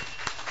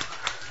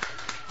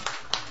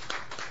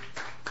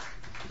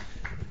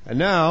 And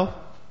now,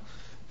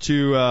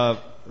 to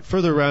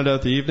further round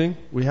out the evening,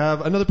 we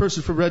have another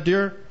person from Red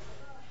Deer,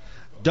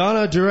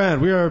 Donna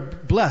Duran. We are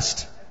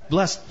blessed,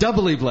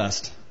 doubly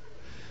blessed.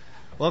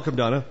 Welcome,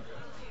 Donna.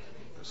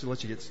 Just to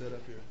let you get set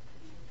up here.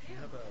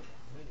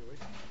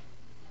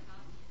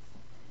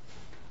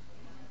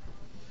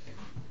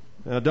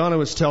 Now, Donna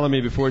was telling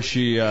me before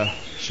she went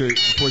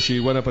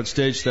up on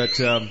stage that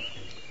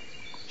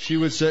she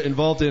was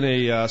involved in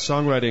a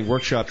songwriting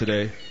workshop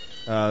today.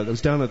 That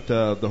was down at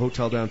the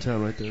hotel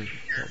downtown, right there.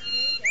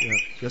 Yeah,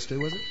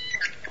 yesterday was it?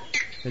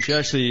 And she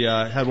actually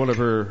had one of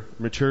her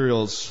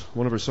materials,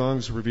 one of her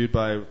songs reviewed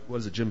by, what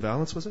is it, Jim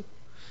Valance, was it?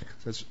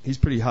 So he's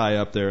pretty high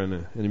up there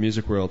in the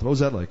music world. What was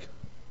that like? It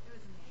was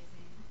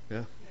amazing. Yeah?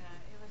 Yeah,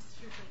 it was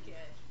really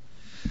good.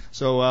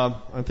 So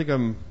I think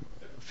I'm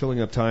filling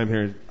up time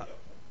here.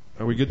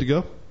 Are we good to go?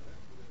 Nope,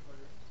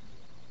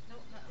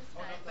 not this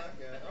time.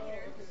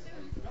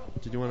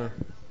 Did you want to?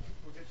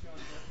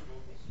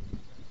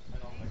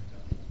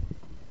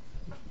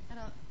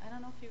 I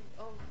don't know if you.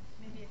 Oh,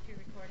 maybe if you're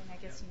recording, I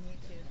guess you need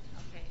to.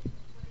 Okay.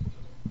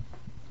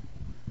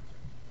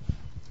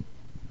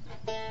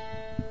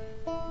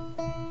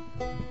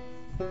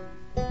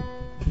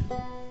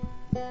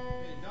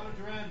 Hey, Donna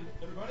Duran,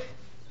 everybody.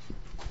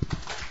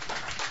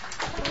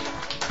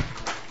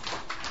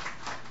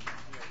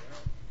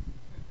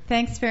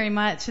 Thanks very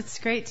much. It's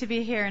great to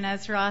be here, and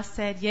as Ross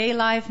said, yay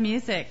live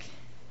music.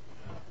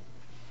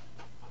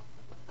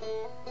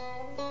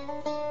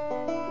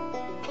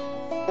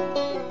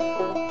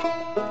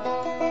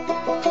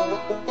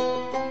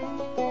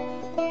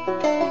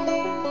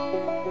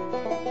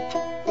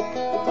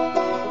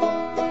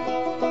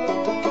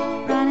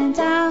 Running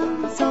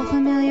down so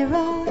familiar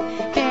road,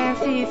 bare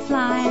feet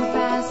flying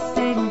fast as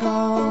they can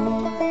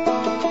go.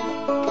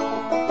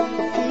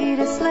 Feet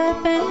are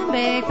slipping,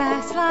 big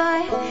backs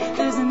fly,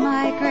 losing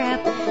my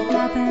grip,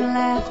 nothing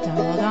left to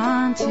hold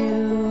on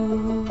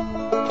to.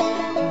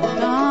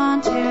 Hold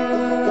on to.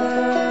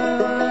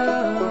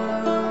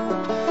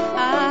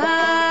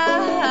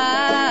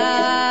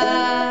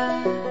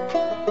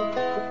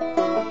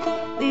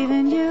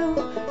 Leaving you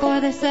for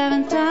the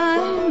 7th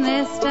time,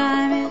 this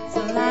time it's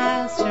the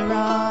last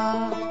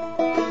hurrah.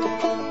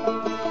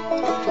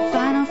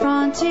 Final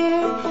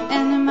frontier,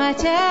 end of my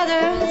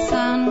tether, the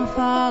sun will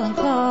fall and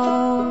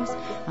close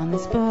on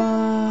this book.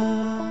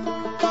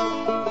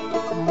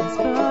 On this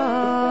book.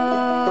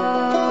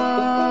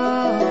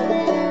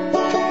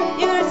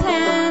 You're as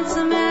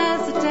handsome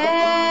as the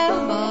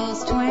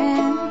devil's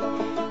twin.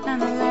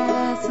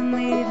 Nonetheless, I'm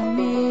leaving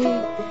me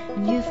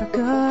and you for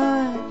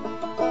good.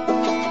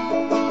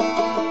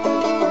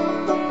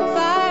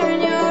 Fire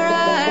in your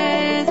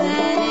eyes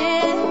and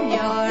in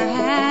your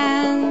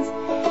hands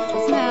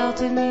has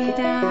melted me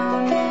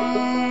down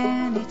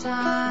many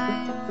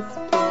times.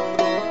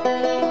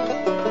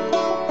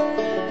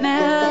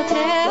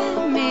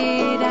 Melted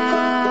me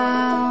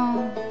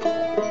down.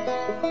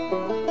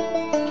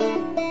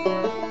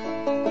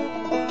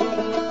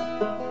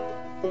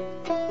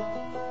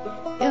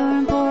 Your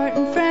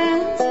important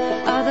friends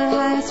of the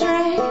highest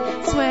rank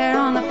swear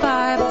on the fire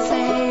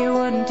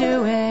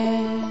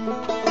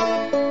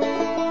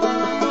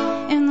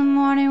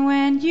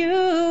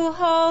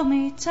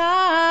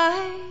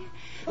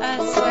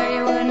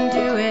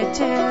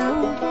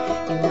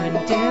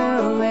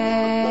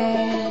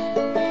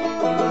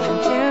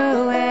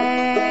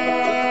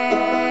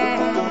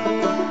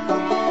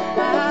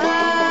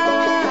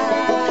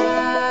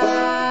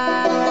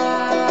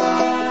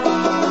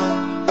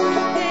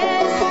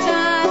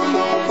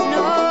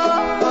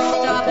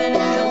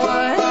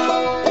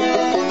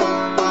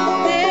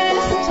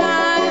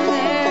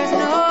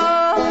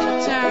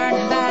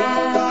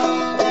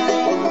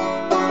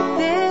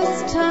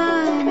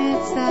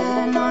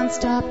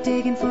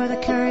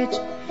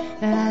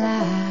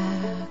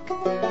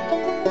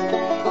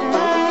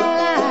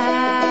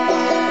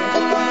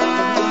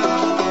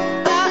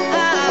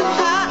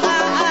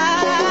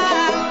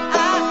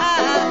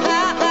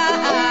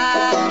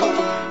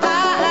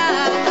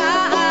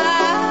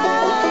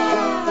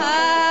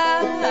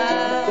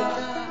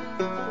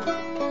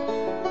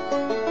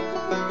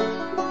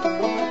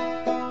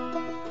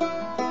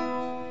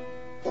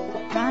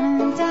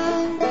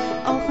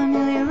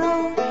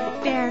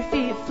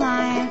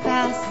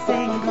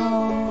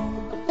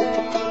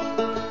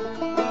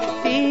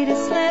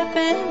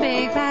slipping,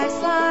 big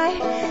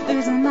backslide,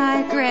 losing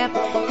my grip,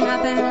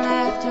 nothing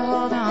left to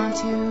hold on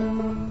to.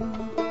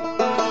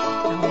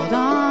 Hold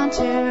on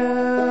to.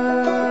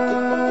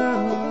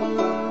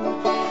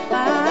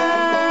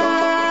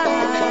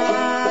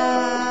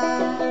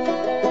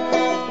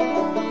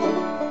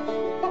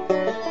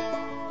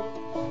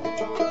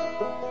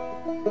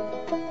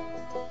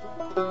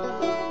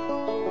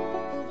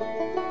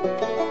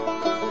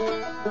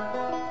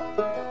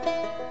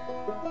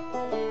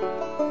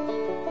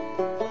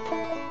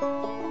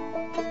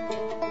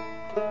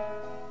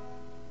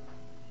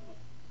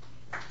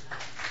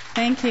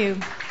 Thank you.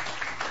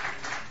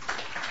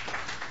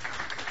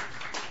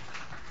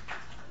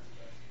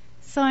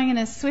 So I'm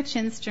going to switch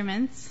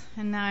instruments,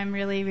 and now I'm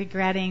really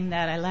regretting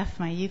that I left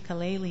my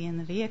ukulele in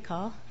the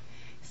vehicle,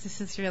 because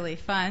this is really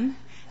fun.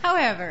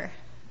 However,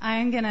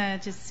 I'm going to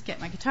just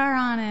get my guitar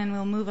on, and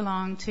we'll move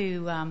along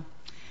to, I'm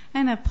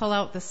going to pull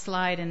out the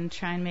slide and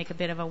try and make a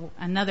bit of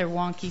another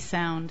wonky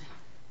sound.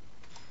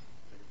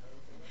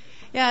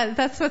 Yeah,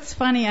 that's what's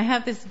funny. I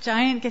have this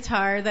giant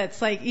guitar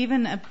that's like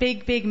even a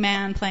big, big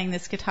man playing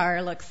this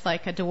guitar looks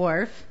like a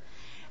dwarf.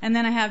 And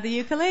then I have the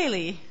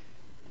ukulele.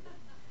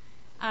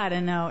 I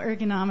don't know.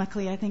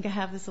 Ergonomically, I think I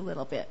have this a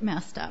little bit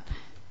messed up.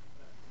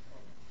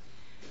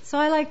 So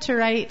I like to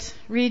write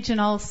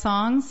regional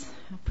songs,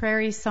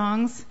 prairie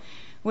songs,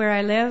 where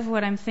I live,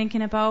 what I'm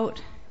thinking about.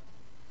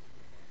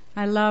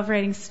 I love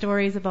writing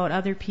stories about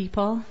other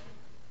people.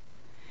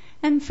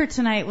 And for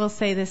tonight, we'll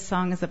say this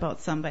song is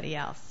about somebody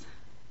else.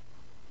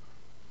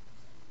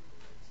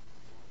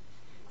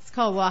 It's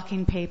called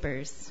Walking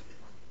Papers.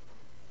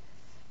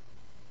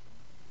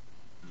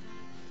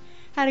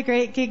 Had a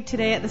great gig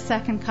today at the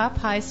Second Cup,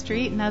 High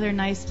Street, another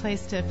nice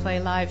place to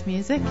play live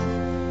music.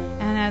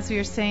 And as we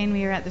were saying,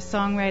 we were at the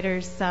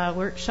Songwriters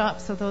Workshop,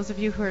 so those of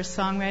you who are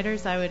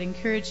songwriters, I would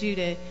encourage you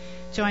to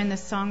join the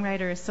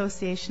Songwriter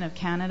Association of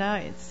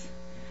Canada. It's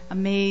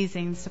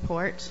amazing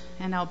support,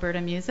 and Alberta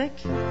Music.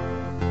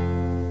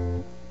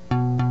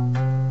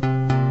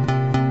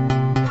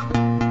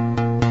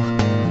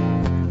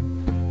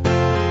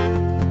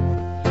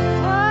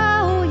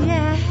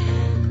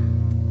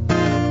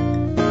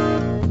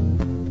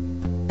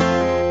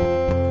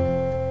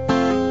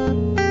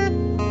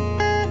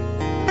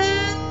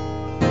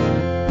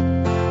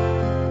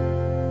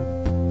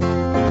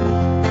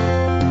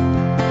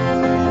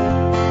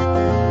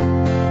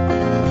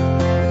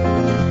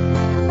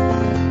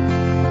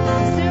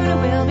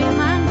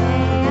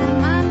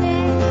 Monday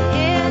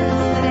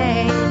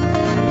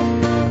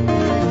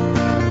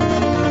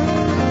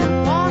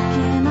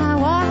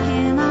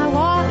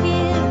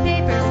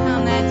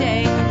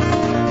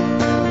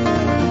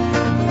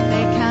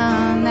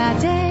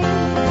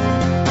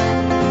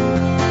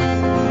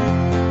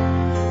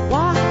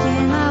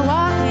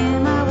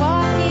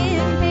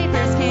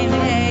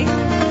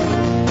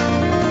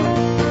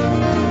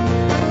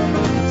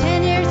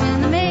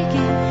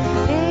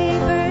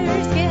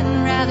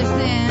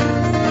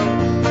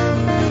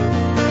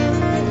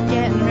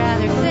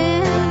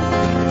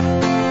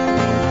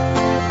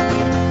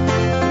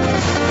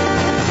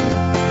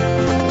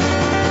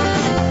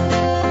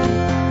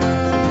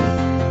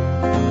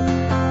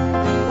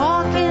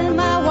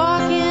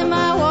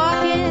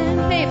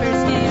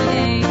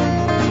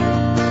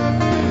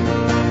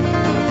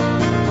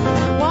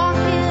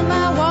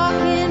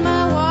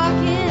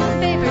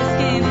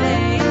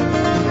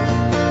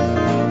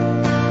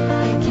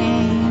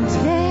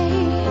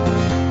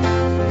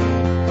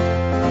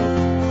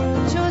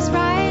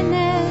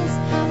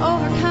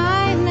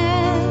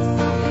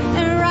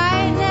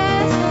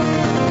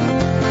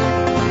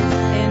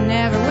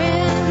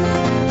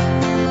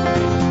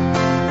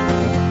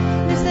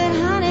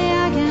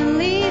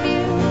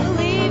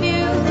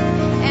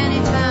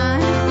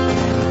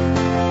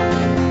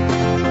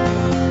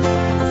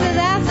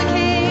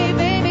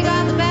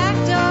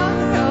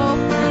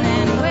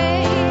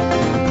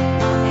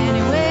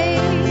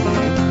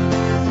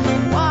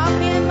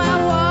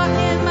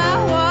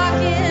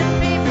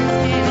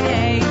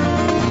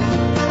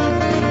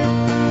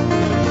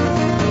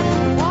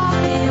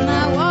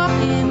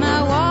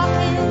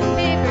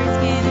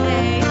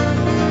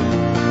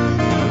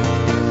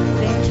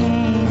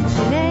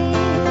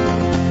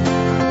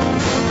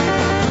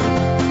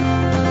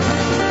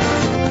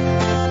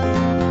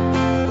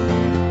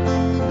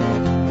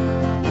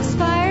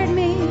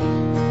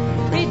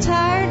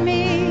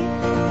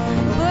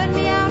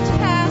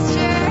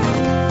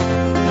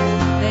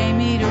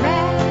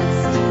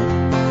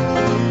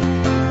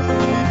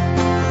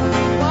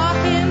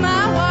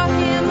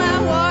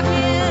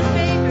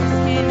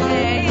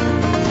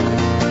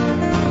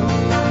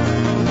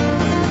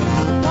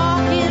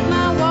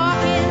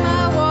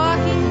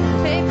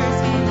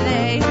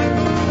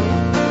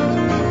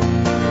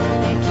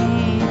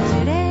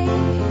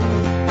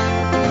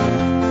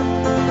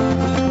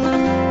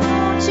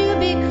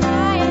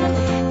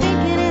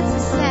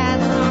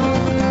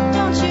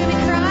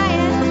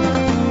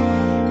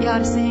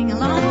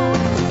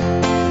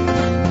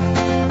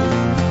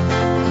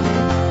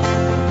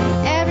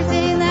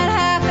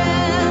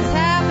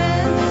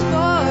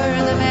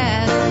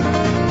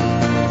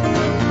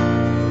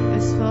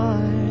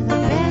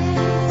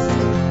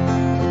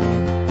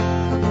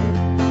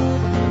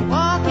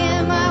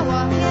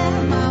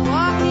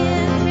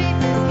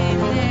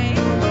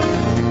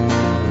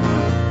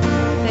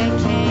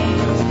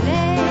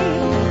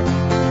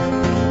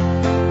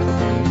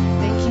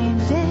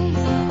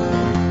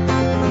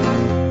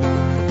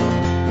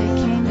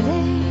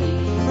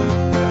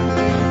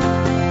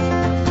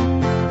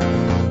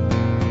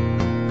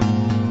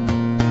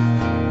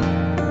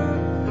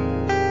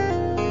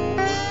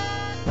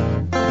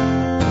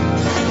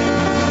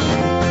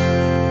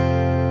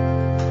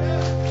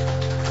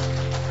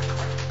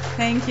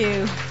Thank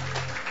you.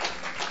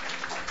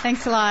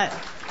 Thanks a lot.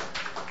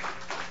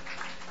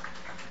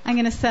 I'm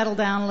going to settle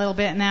down a little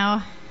bit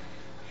now.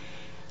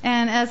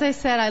 And as I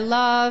said, I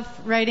love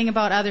writing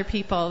about other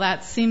people.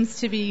 That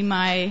seems to be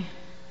my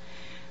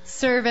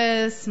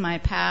service, my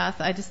path.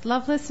 I just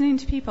love listening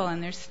to people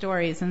and their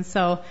stories. And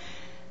so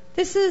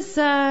this is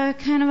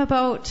kind of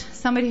about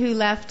somebody who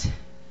left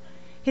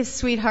his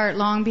sweetheart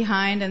long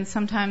behind and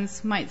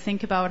sometimes might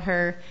think about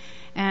her,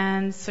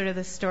 and sort of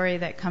the story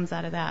that comes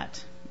out of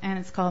that. And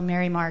it's called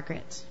Mary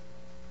Margaret.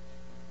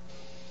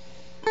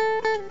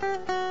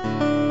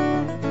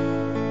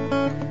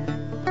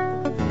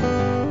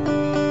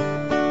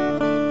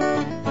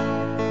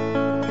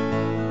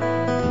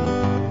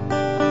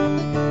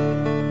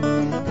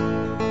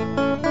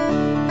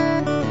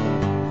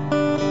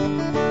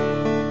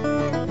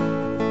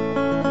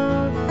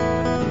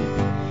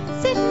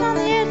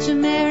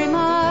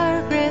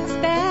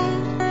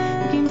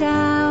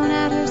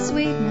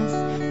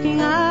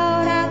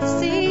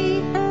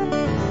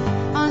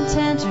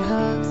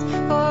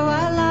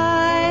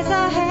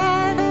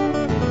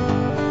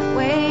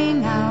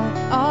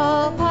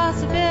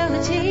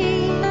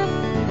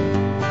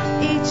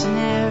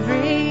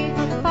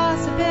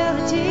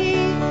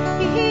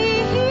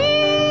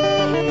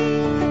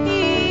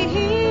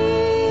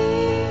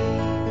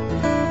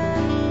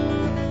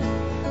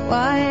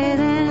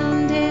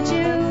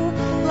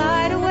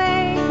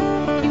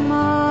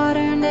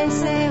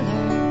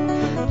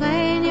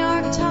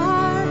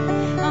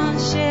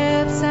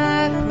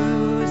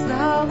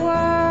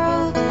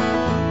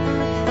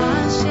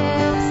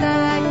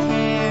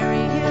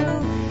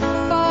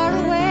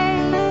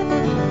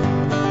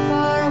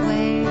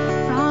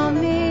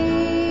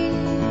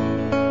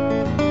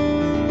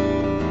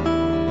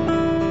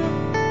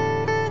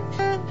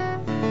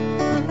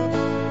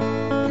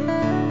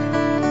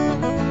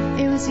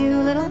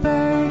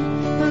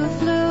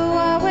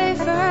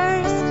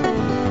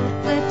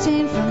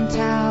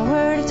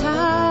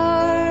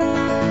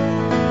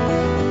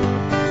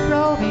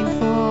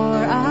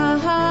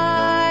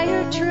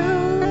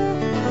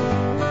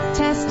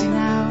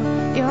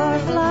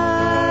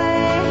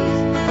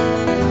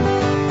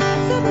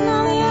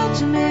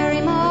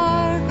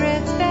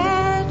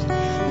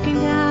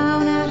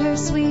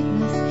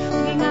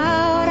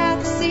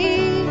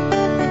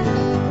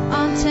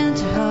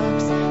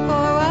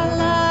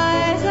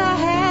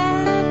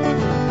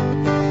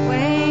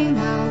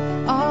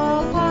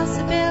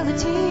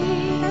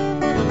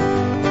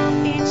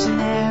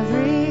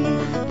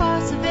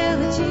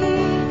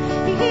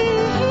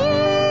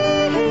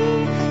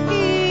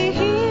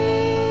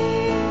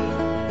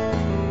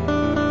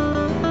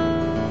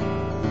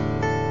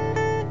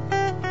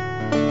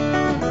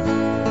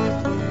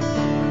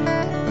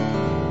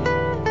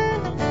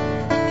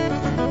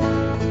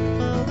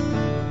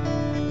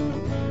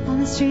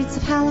 Streets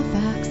of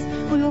Halifax,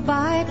 we will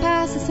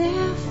bypass as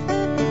if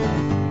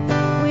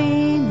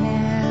we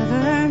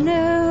never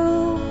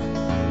knew,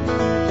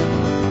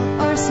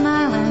 or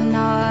smile and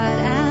nod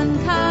and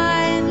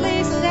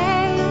kindly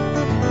say,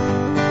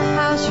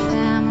 how's your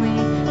family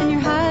and your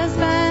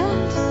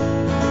husband?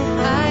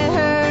 I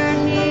heard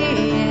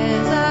he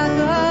is a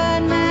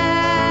good man.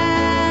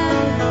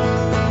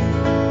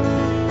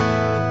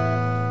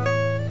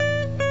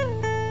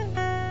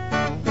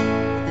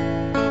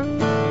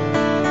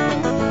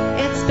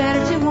 It's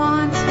better to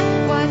want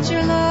what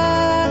you're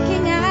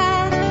looking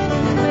at,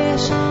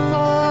 wish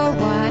for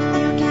what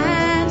you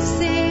can't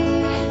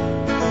see.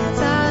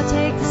 So I'll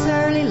take this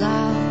early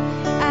love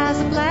as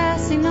a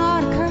blessing,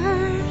 not a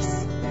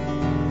curse,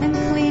 and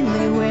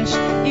cleanly wish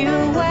you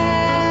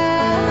well.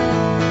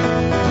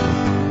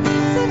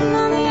 Sitting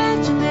on the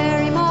edge of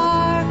Mary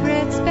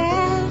Margaret's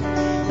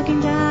bed,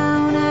 looking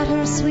down at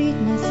her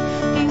sweetness,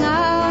 looking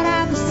out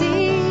at the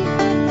sea,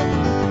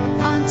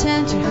 on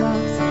tender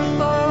hooks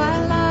for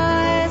what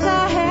lies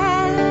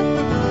ahead,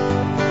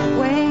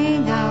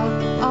 weighing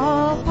out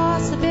all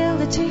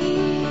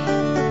possibility,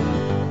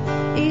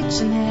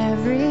 each and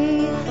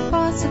every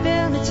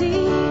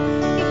possibility.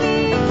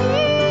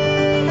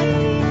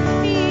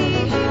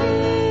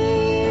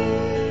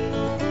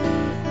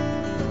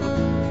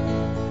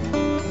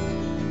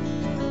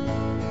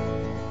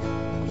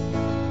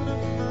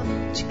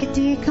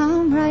 Chickadee,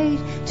 come right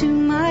to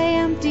my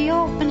empty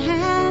open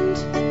hand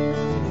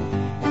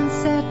and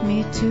set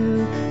me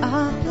to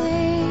a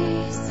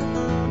place,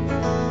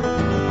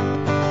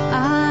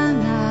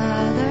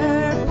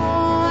 another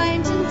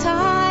point in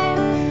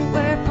time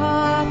where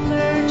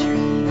poplar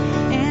tree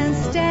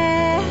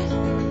instead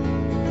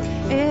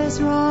is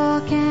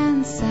rock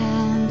and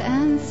sand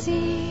and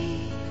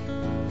sea,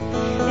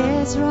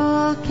 is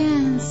rock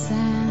and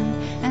sand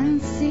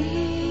and sea.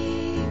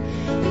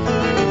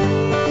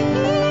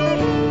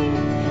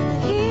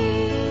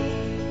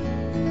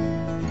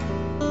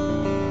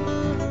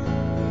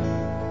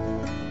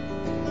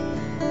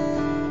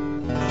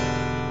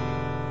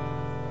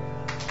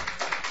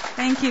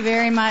 Thank you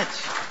very much.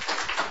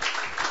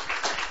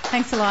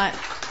 Thanks a lot.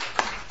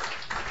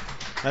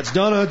 That's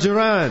Donna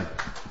Duran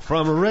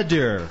from Red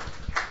Deer.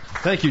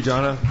 Thank you,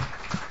 Donna.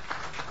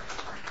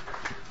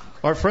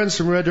 Our friends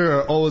from Red Deer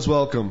are always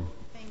welcome.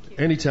 Thank you.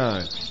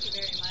 Anytime. Thank you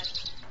very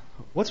much.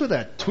 What's with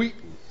that tweet?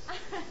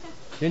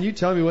 Can you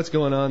tell me what's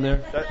going on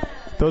there?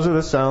 Those are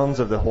the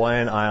sounds of the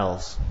Hawaiian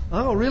Isles.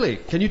 Oh, really?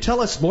 Can you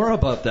tell us more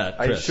about that,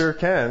 Chris? I sure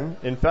can.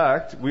 In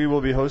fact, we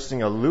will be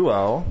hosting a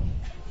luau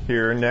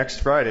here next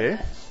Friday.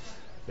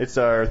 It's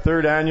our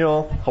third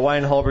annual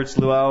Hawaiian Hulbert's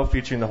Luau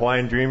featuring the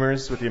Hawaiian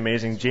Dreamers with the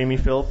amazing Jamie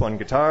Philp on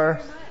guitar,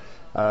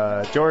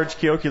 George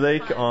Keoki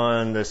Lake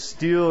on the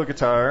steel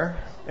guitar,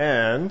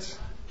 and,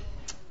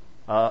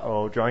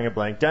 drawing a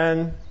blank,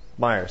 Gary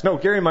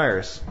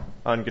Myers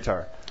on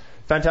guitar.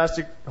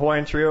 Fantastic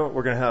Hawaiian trio.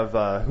 We're going to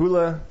have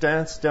hula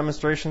dance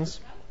demonstrations.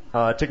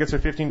 Tickets are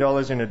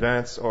 $15 in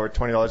advance or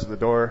 $20 at the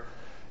door.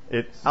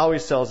 It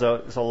always sells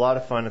out. It's a lot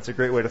of fun. It's a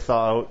great way to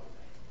thaw out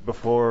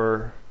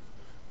before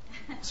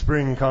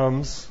spring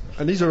comes.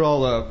 And these are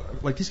all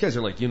these guys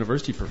are like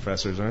university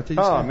professors, aren't they?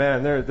 Oh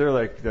man, they're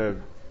like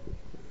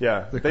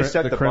they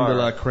set the creme bar. de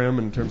la creme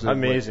in terms of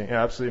amazing,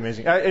 absolutely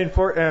amazing.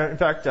 In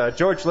fact,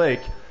 George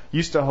Lake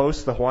used to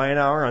host the Hawaiian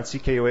Hour on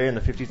CKUA in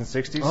the 50s and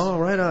 60s. Oh,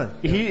 right on.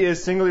 He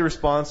is singly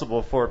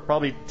responsible for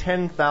probably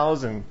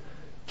 10,000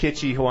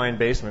 kitschy Hawaiian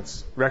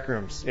basements, rec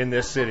rooms in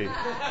this city,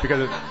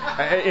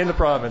 in the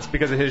province,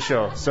 because of his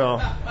show.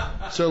 So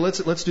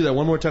let's do that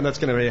one more time. That's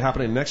going to be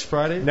happening next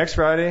Friday. Next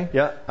Friday,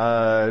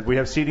 yeah. We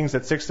have seatings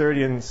at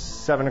 6:30 and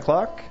 7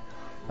 o'clock,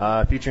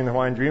 featuring the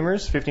Hawaiian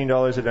Dreamers.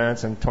 $15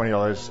 advance and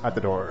 $20 at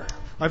the door.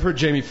 I've heard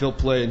Jamie Philp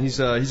play, and he's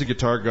a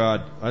guitar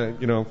god. I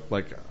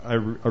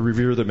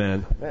revere the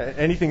man.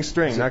 Anything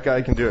string, that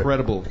guy can do it.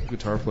 Incredible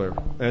guitar player,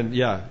 and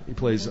he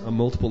plays a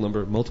multiple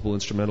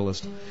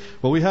instrumentalist.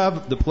 Well, we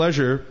have the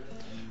pleasure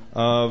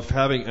of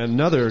having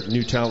another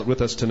new talent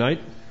with us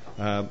tonight,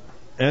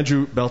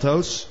 Andrew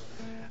Belthouse.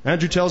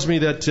 Andrew tells me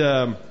that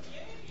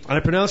I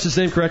pronounced his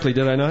name correctly,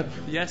 did I not?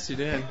 Yes, you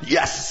did.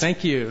 Yes.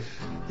 Thank you.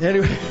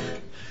 Anyway,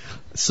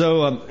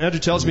 so Andrew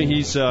tells me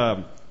he's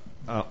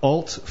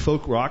alt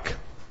folk rock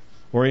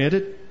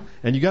oriented,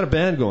 and you got a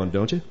band going,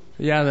 don't you?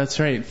 Yeah, that's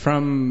right.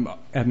 From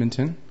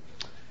Edmonton.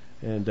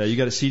 And you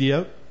got a CD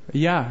out?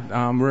 Yeah,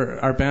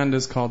 our band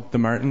is called the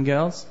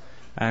Martingales,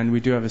 and we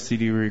do have a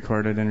CD we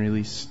recorded and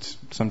released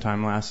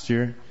sometime last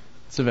year.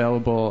 It's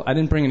available. I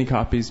didn't bring any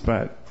copies,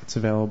 but it's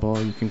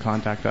available. You can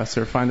contact us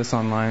or find us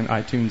online,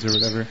 iTunes or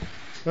whatever.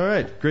 All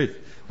right, great.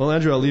 Well,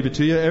 Andrew, I'll leave it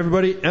to you.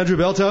 Everybody, Andrew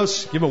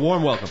Belthouse, give him a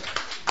warm welcome.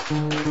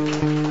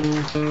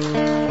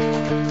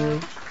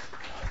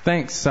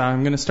 Thanks.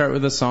 I'm going to start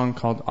with a song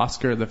called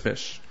Oscar the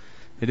Fish.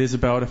 It is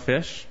about a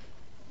fish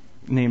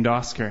named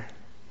Oscar.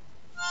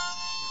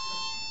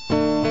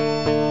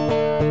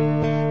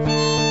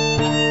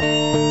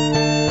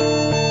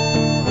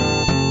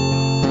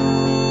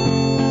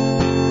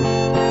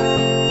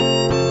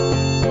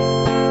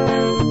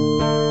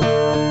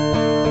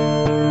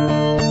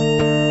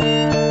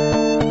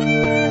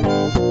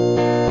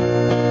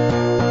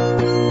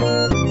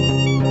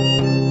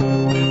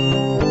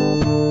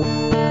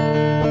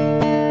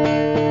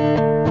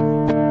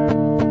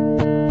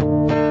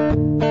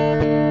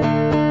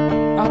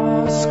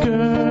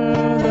 Oscar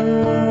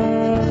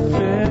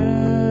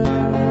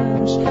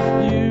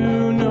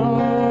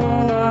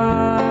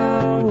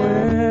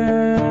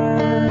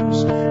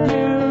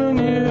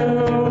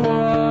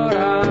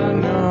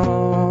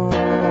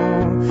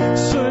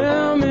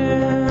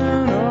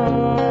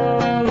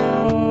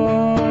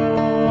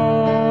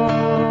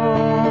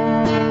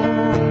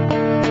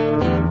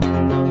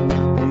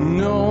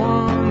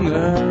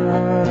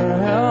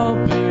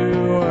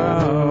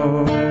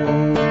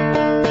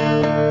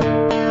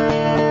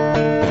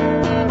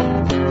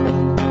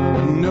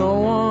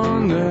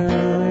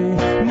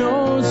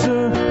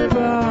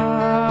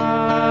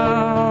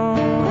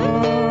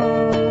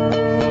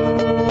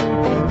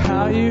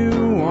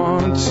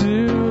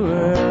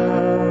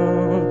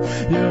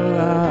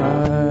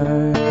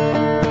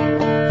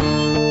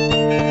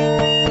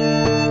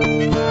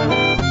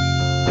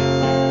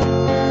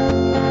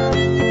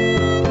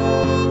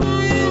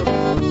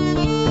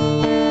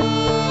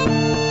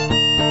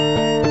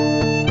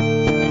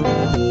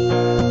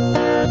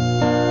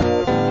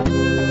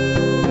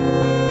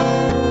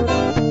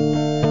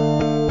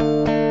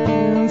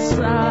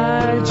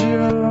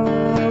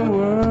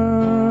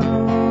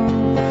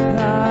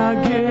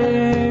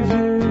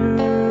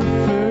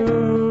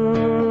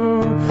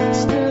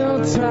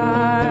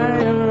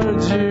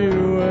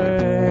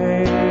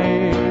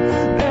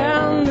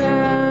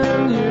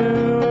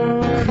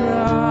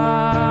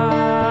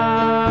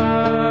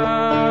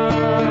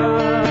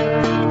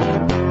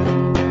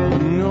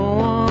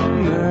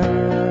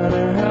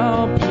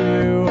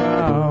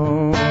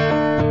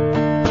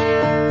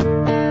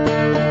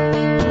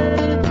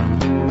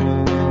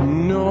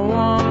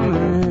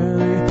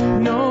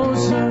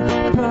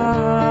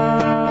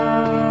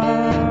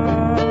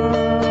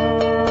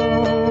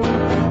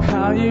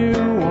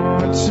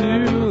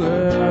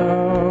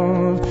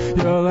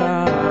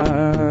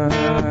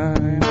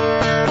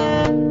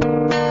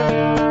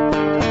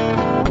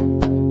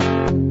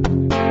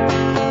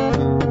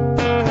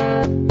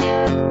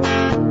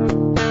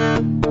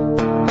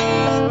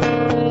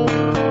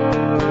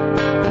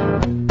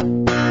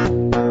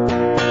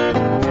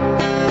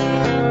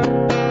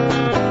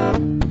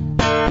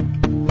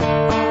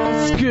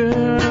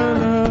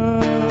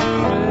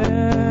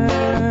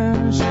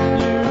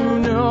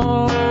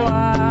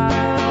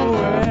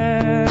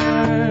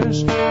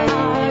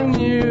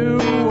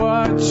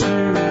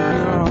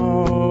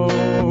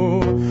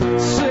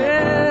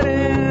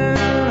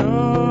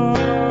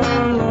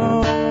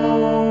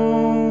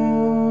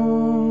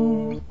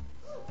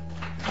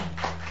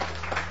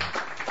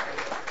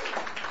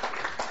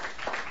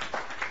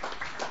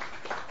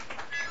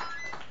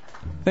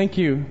thank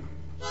you.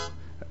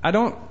 I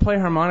don't play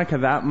harmonica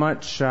that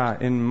much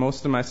in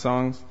most of my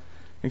songs,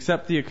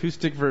 except the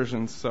acoustic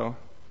versions, so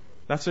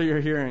that's what you're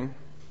hearing.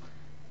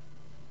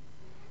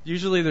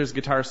 Usually there's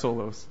guitar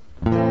solos.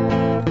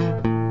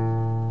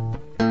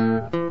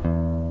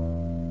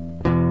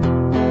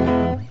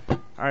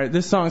 Alright,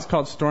 this song is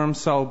called Storm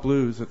Cell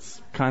Blues. It's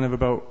kind of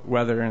about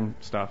weather and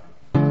stuff.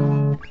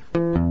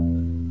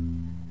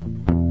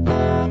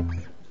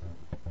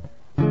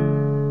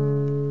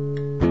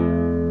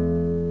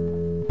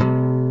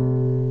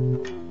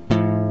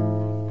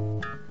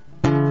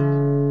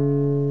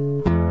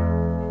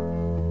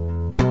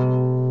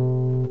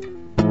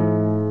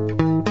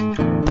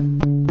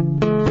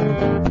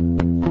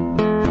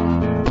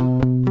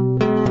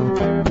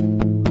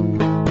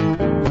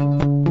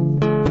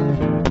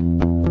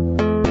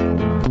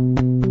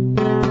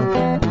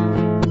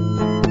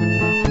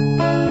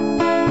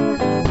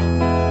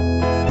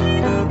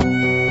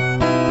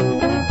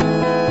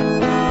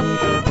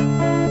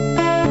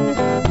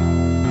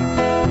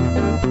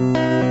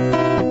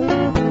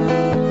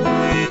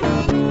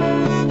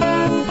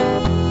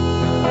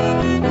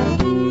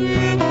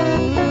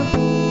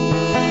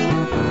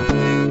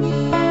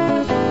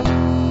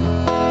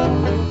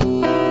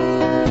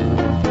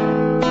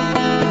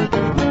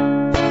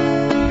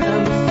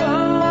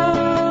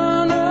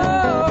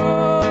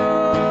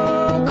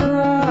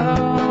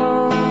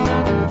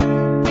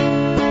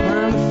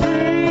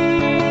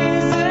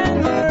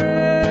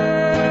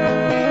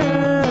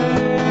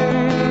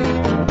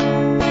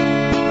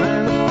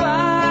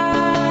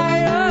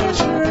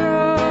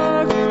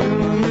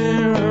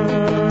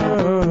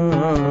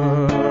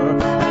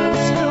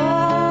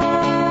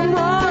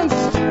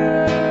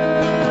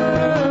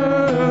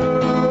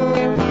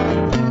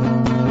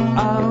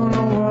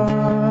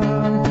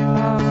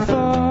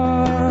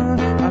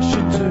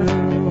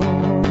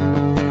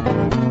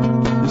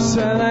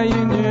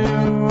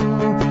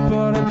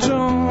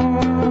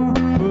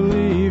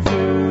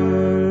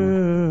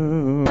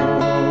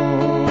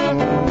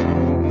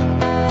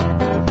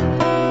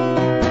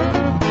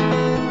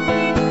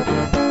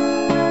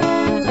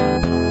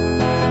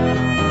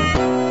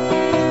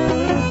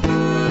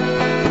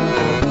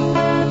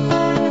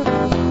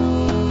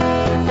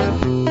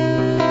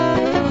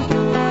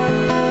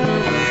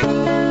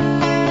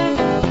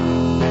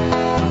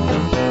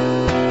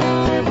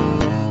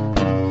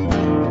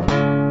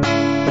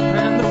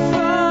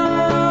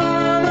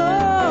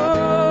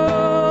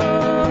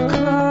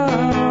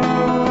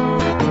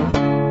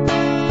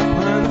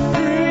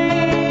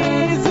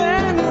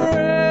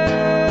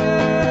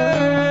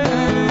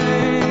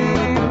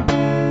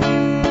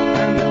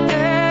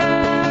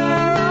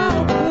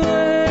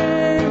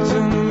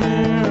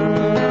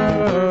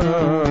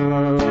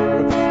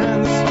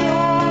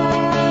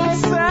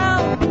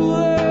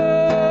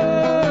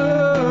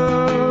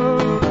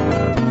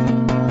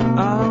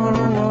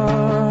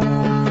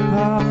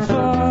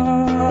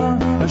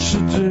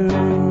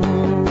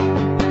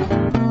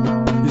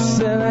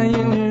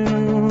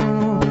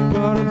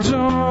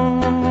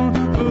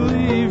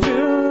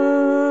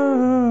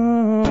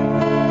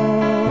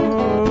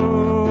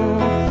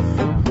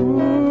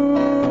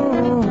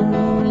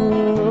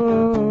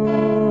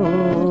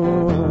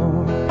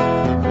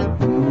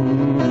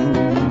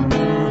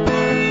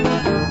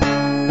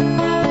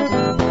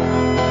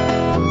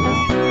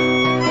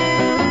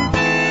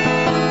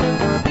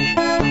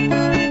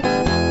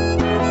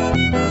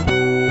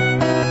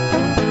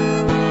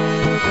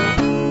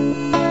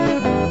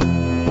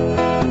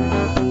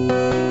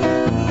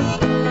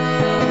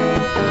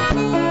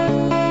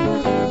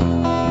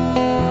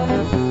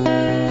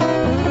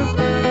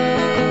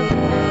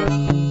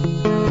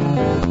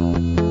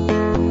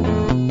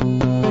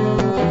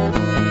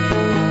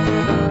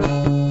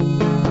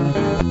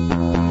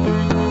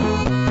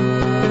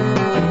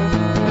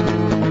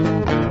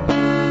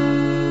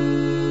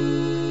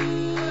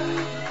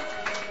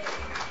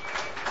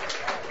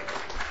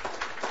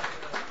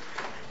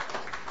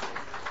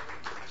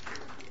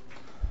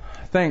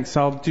 Thanks.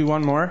 I'll do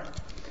one more.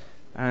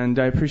 And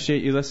I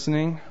appreciate you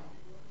listening.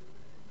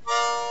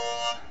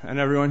 And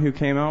everyone who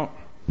came out.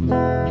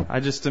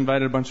 I just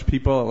invited a bunch of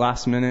people at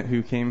last minute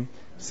who came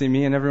to see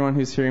me, and everyone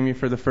who's hearing me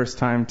for the first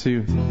time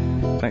too.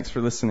 Thanks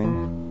for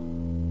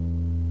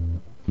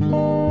listening.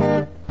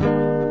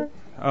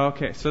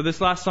 Okay, so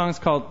this last song is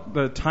called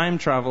the Time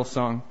Travel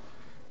Song.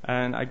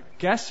 And I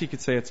guess you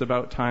could say it's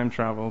about time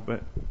travel,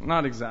 but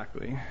not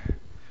exactly.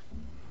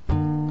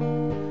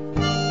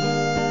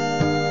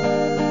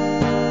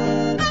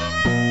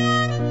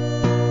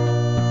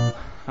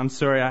 I'm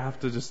sorry, I have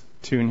to just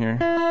tune here.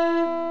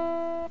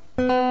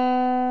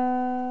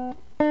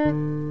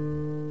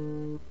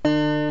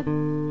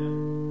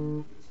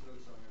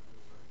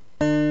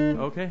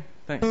 Okay,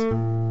 thanks.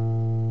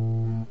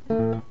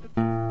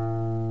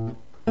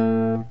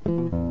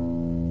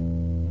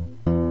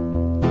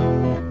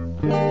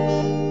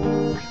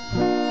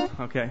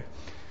 Okay.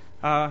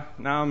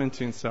 Now I'm in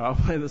tune, so I'll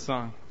play the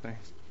song.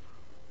 Thanks.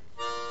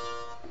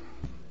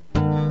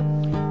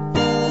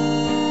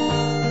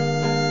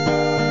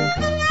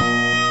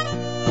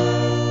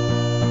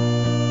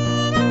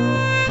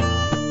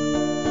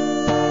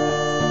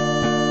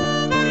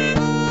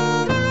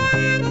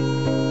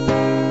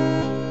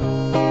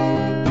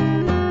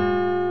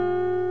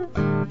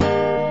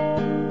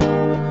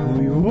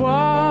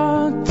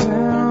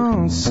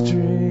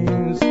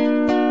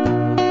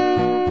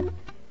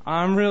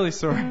 I'm really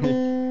sorry.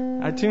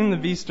 I tuned the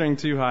B string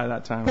too high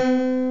that time.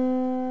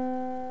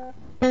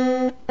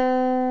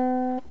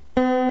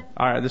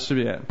 Alright, this should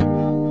be it.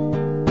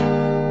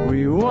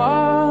 We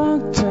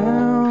walk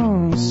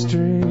down the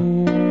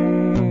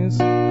streets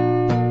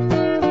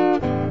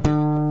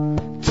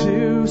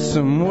to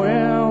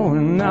somewhere we're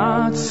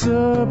not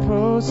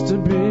supposed to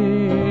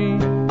be.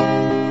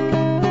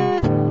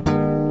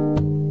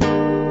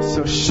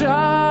 So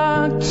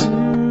shocked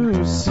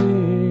to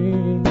see.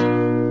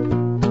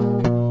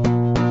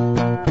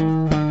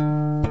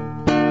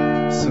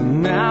 So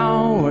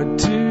now what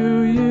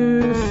do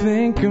you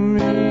think of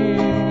me?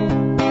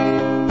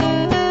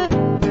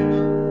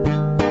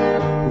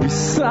 We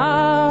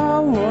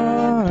saw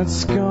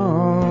what's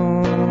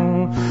gone.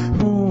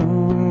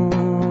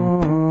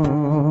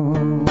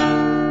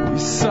 We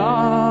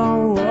saw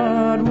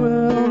what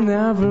will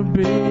never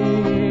be.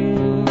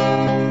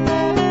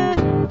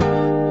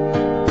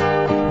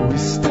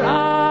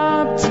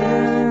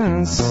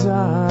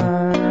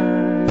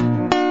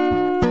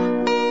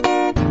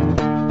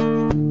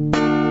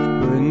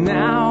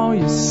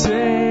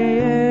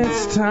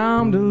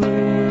 Time to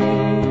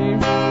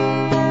leave.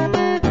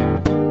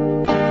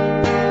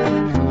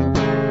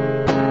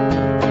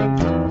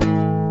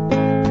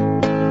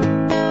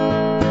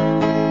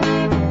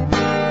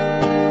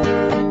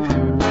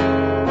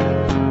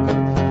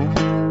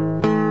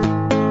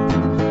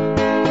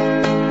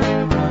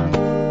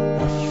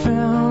 I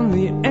found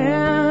the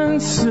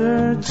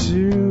answer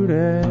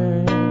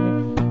today.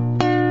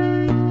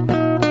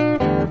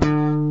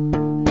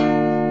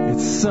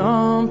 It's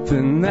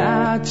something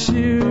that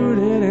you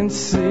didn't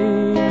see.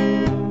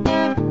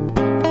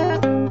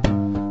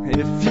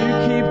 If you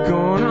keep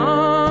going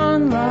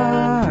on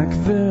like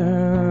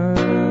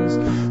this,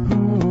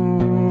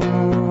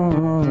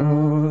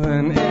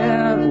 then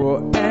it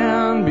will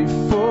end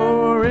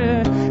before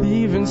it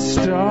even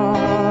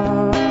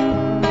starts.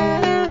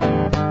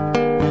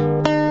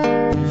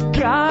 You've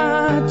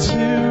got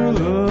to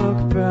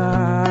look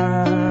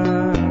back.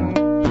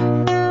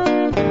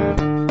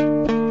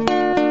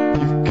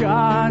 You've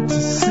got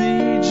to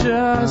see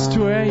just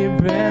where you've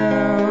been.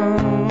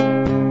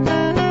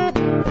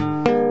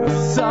 I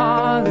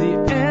saw the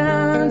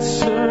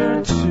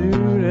answer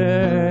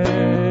today.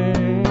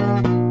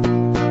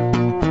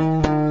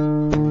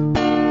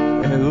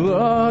 It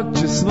looked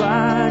just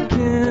like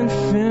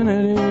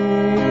infinity.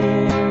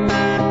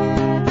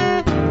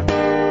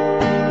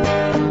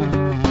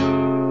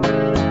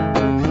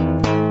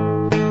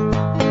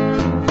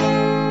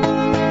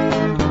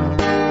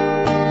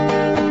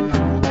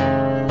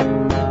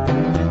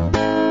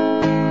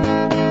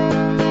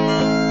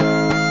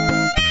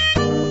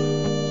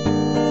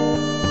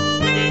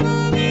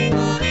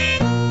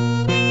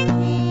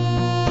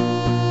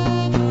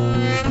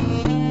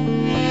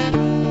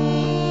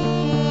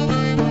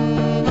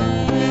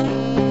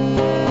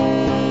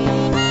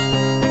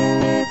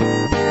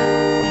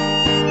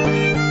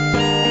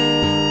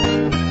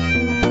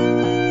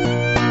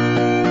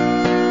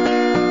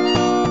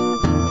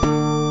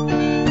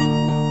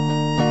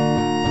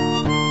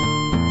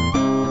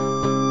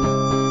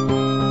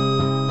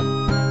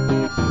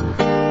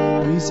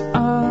 These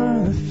are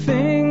the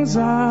things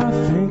I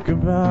think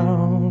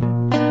about,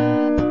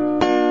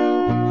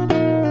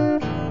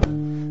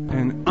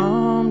 and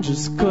I'm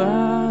just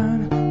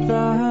glad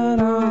that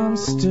I'm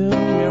still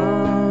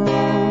young.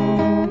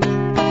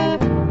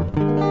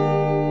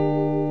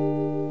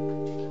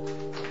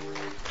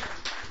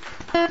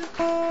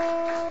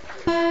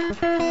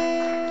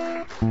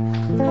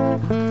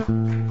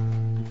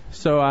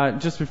 So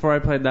just before I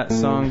played that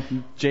song,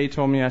 Jay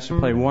told me I should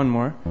play one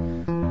more.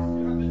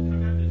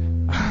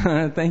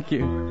 Thank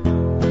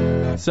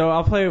you. So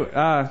I'll play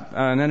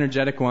an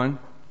energetic one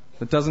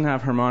that doesn't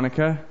have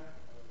harmonica.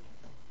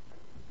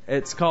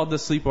 It's called The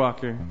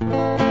Sleepwalker.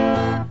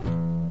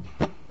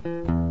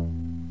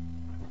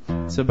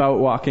 It's about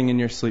walking in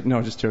your sleep.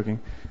 No, just joking.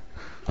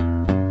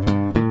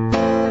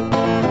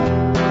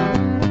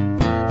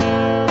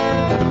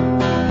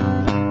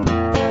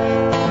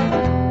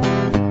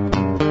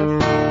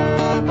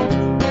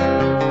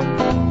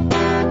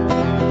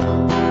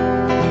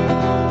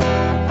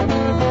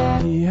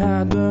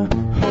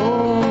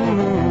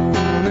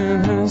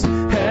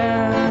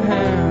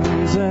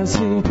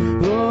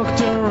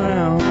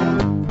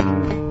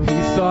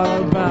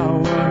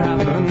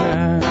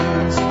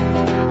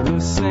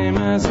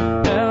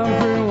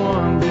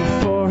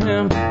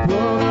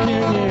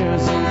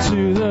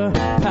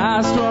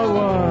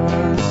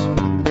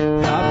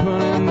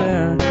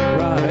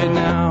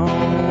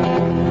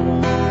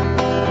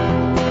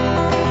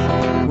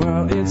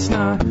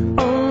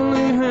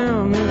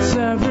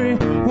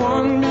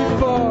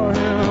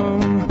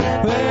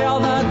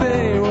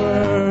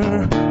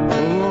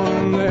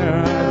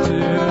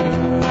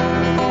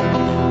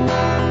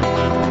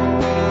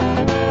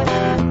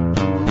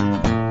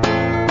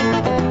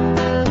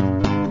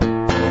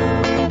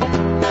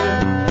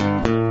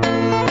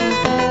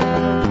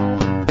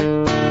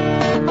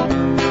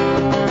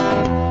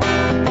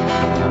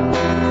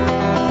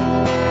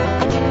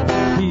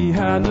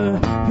 The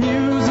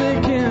music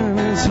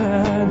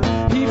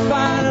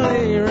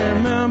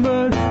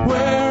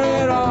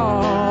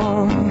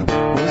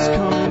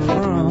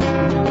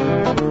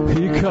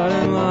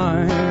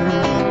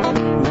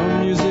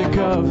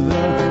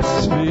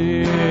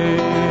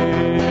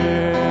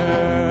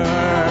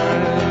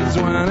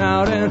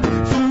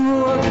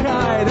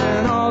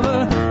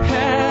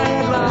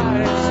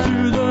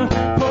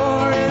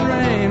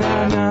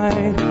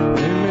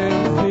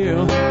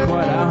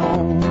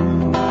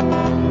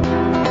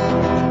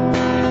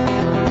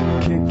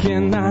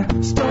walking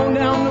that stone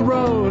down the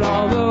road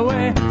all the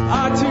way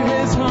out to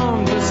his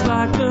home, just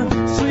like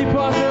the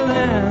sleepwalker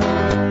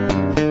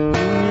land.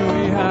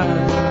 We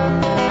had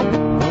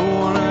no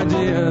one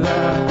idea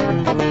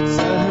that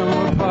set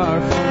him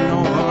apart from no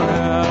one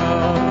else.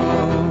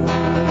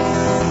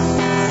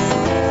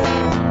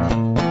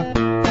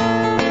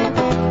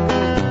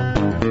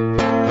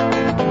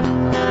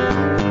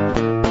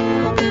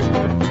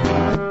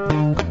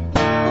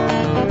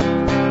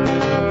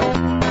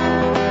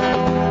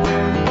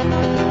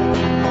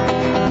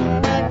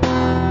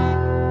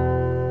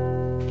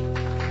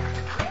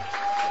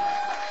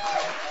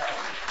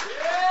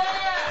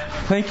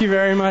 Thank you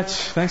very much.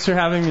 Thanks for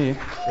having me.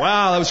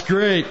 Wow, that was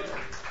great.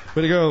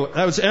 Way to go.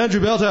 That was Andrew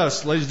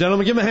Belthouse. Ladies and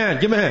gentlemen, give him a hand.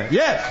 Give him a hand.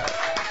 Yeah.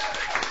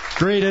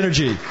 Great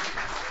energy.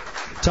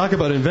 Talk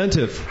about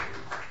inventive.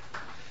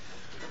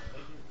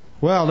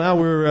 Well, now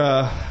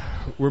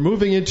we're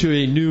moving into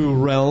a new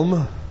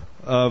realm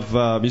of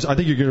music. I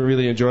think you're going to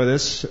really enjoy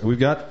this. We've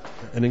got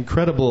an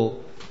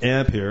incredible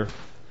amp here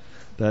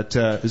that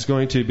is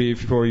going to be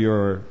for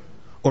your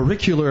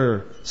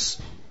auricular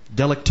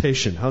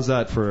delectation. How's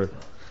that for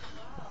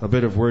a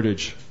bit of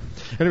wordage?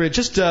 Anyway,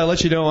 just to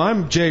let you know,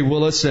 I'm Jay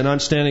Willis, and I'm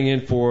standing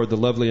in for the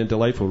lovely and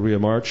delightful Rhea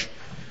March,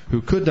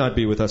 who could not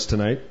be with us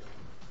tonight.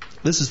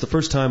 This is the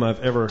first time I've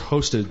ever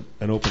hosted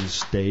an open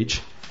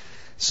stage.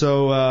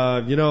 So,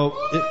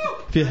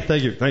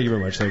 thank you very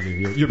much. Thank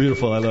you. You're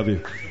beautiful. I love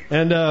you.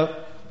 And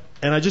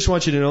I just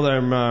want you to know that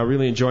I'm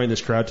really enjoying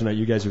this crowd tonight.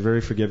 You guys are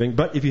very forgiving.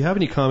 But if you have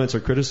any comments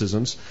or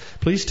criticisms,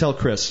 please tell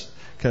Chris,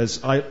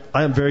 because I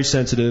am very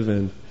sensitive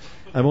and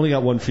I've only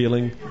got one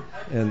feeling.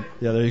 And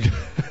yeah, there you go.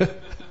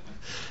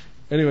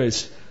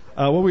 Anyways,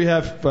 what we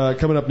have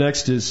coming up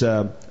next is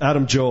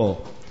Adam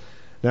Joel.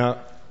 Now,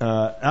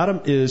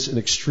 Adam is an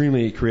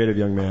extremely creative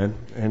young man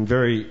and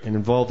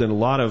involved in a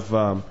lot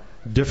of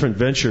different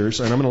ventures.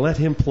 And I'm going to let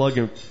him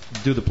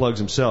do the plugs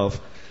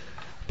himself.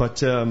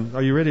 But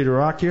are you ready to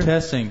rock here?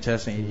 Testing.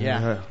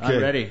 Yeah, okay.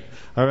 I'm ready.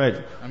 All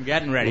right. I'm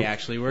getting ready,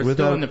 actually. We're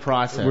still in the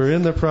process. We're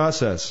in the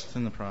process. It's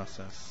in the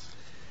process.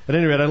 At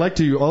any rate, I'd like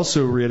to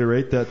also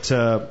reiterate that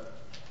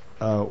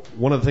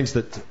one of the things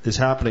that is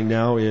happening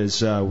now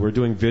is we're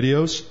doing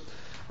videos,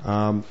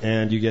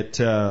 and you get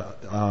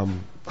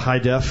high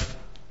def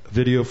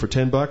video for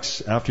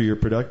 $10 after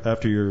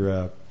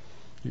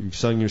you've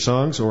sung your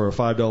songs, or a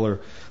 $5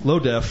 low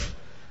def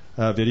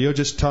video.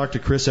 Just talk to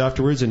Chris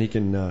afterwards, and he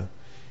can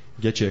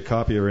get you a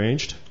copy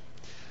arranged.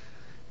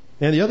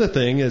 And the other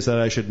thing is that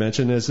I should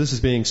mention is this is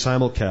being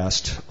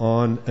simulcast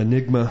on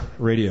Enigma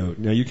Radio.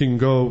 Now you can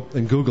go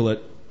and Google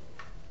it.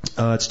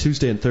 It's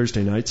Tuesday and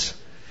Thursday nights.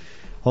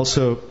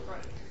 Also,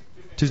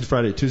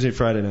 Tuesday and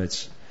Friday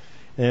nights.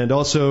 And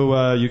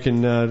also, you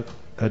can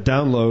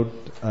download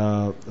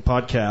the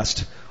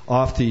podcast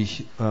off the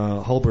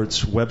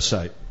Hulbert's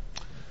website.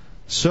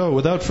 So,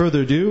 without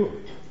further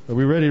ado, are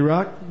we ready to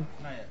rock?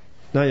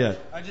 Not yet.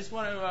 I just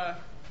want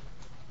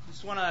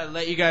to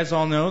let you guys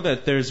all know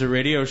that there's a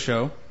radio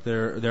show.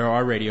 There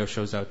are radio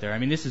shows out there. I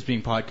mean, this is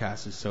being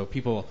podcasted, so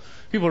people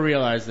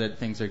realize that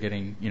things are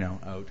getting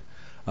out.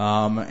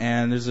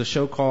 And there's a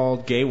show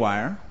called Gay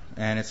Wire,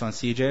 and it's on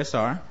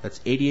CJSR. That's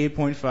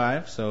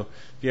 88.5. So if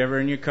you're ever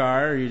in your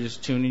car or you're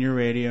just tuning your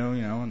radio,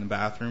 in the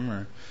bathroom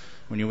or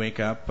when you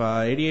wake up,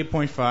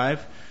 88.5.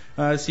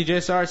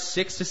 CJSR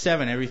 6 to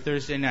 7 every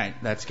Thursday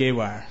night. That's Gay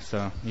Wire.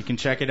 So you can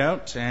check it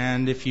out.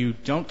 And if you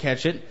don't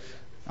catch it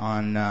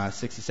on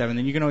 6 to 7,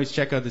 then you can always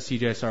check out the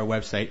CJSR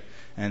website,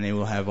 and they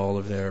will have all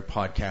of their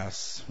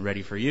podcasts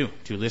ready for you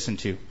to listen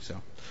to.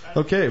 So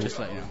okay. Just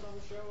let you know.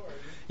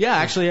 Yeah,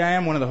 actually, I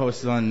am one of the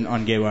hosts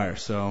on Gay Wire,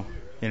 so,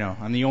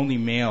 I'm the only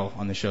male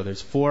on the show.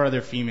 There's 4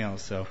 other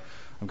females, so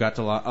I've got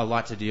a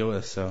lot to deal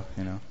with, so,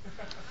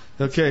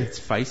 Okay. It's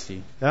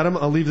feisty. Adam,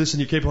 I'll leave this in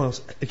your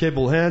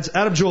capable hands.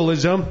 Adam Joel,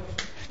 ladies and gentlemen.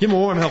 Give him a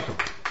warm welcome.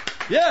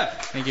 Yeah.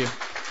 Thank you.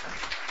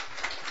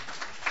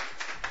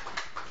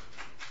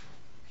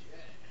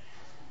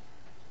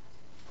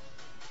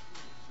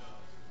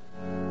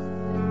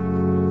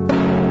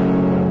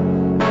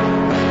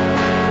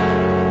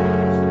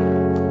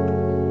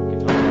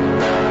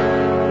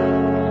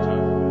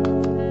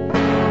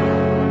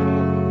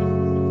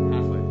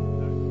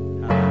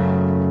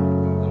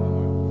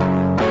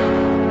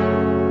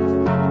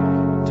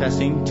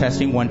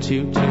 Testing 1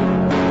 2 2.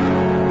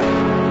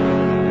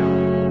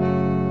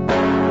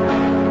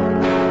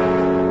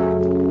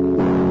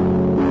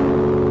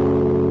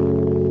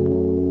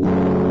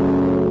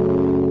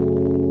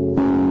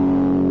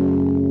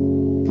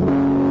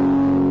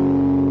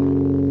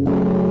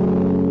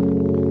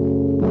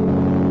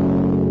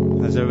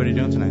 How's everybody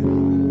doing tonight?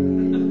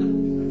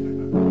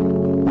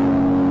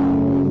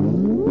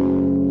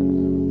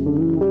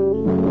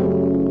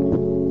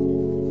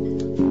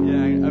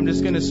 Yeah, I'm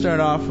just gonna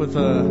start off with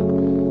a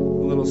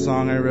little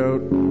song I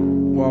wrote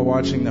while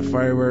watching the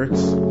fireworks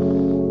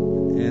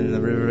in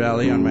the river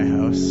valley on my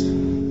house.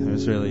 It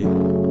was really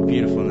a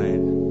beautiful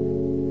night.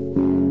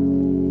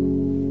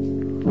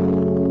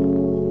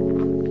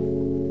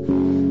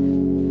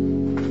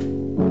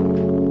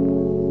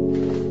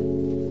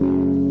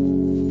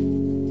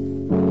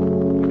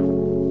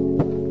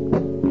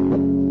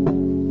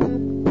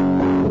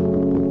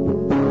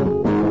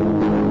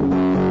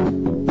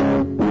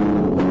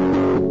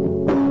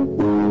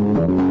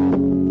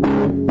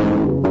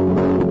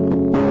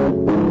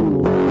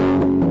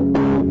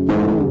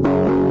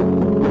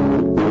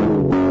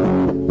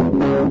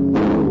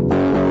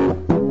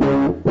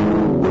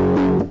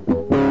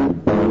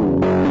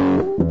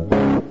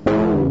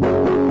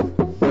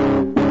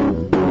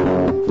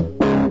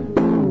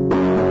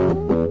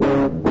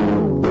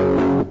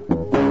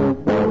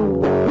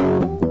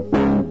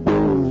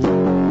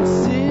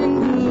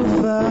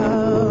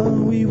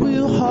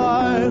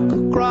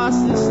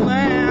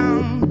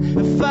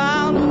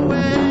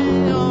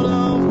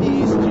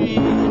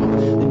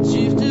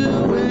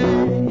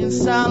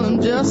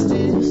 and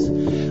justice.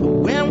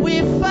 When we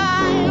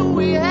fight,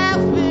 we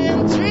have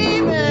been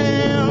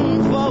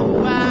dreaming for a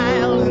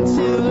while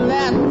until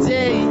that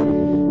day.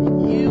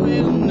 You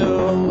will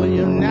know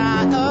you're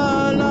not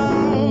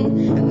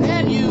alone, and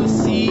then you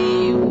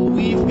see who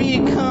we've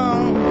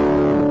become.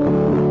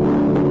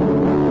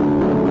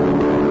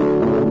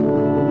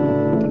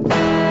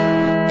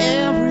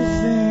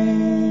 Everything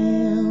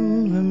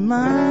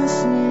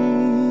reminds me.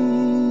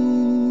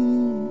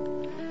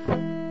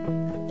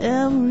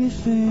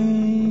 Everything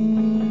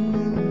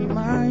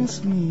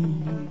reminds me.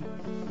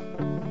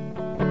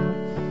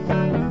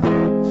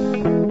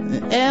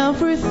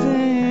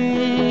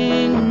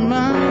 Everything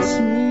reminds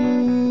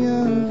me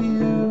of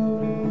you.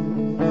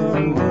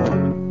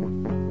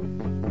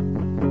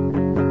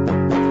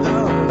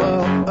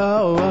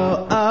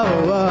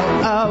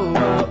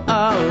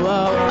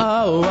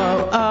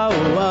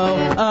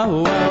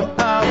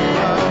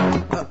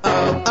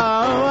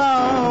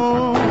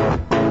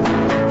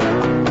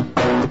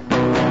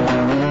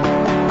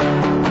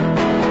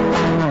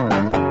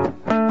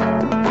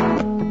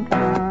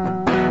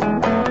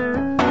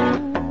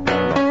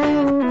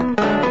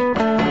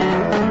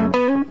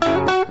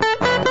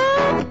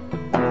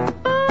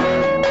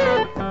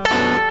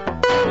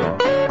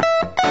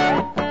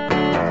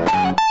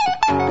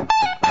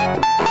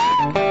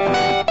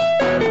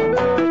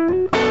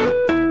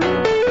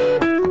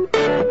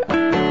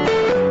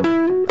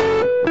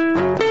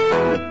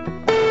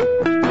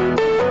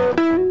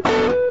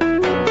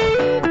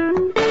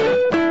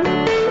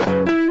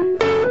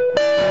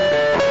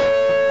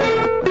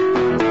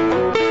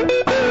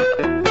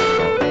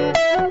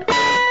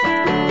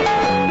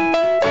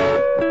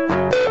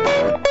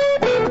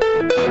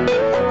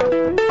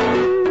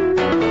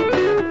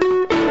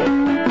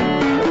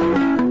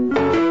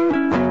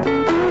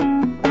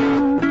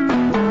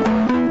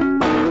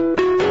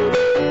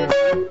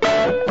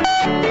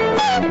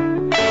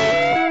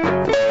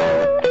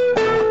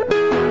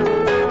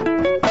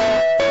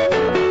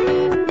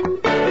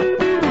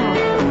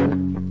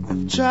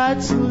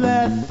 Tried to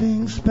let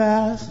things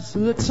pass, so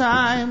the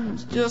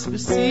time's just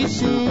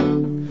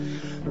beseeching.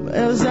 But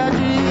as I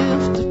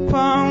drift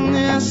upon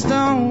this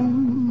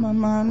stone, my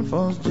mind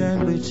falls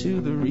gently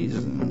to the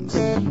reasons.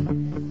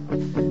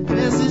 And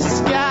as the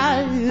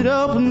sky it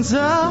opens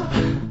up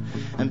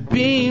and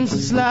beams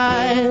its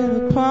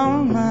light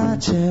upon my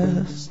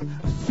chest,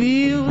 I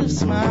feel a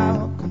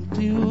smile come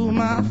to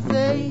my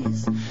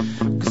face,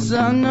 'cause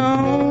I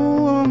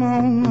know I'm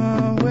on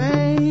my way.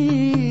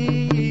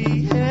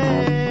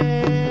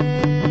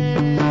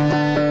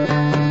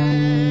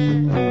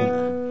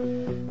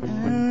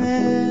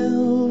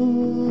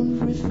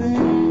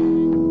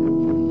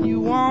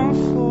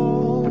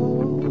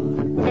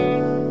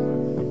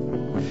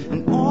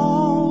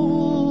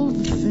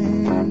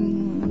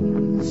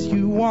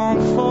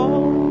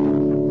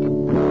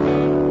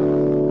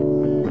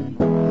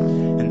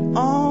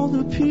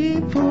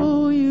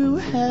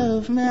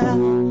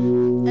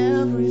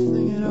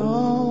 Everything at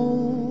all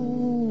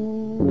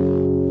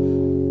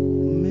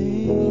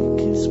make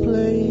its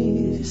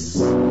place,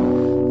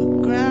 the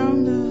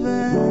ground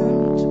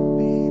event to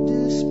be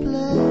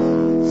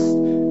displaced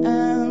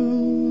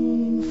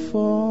and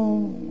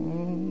fall.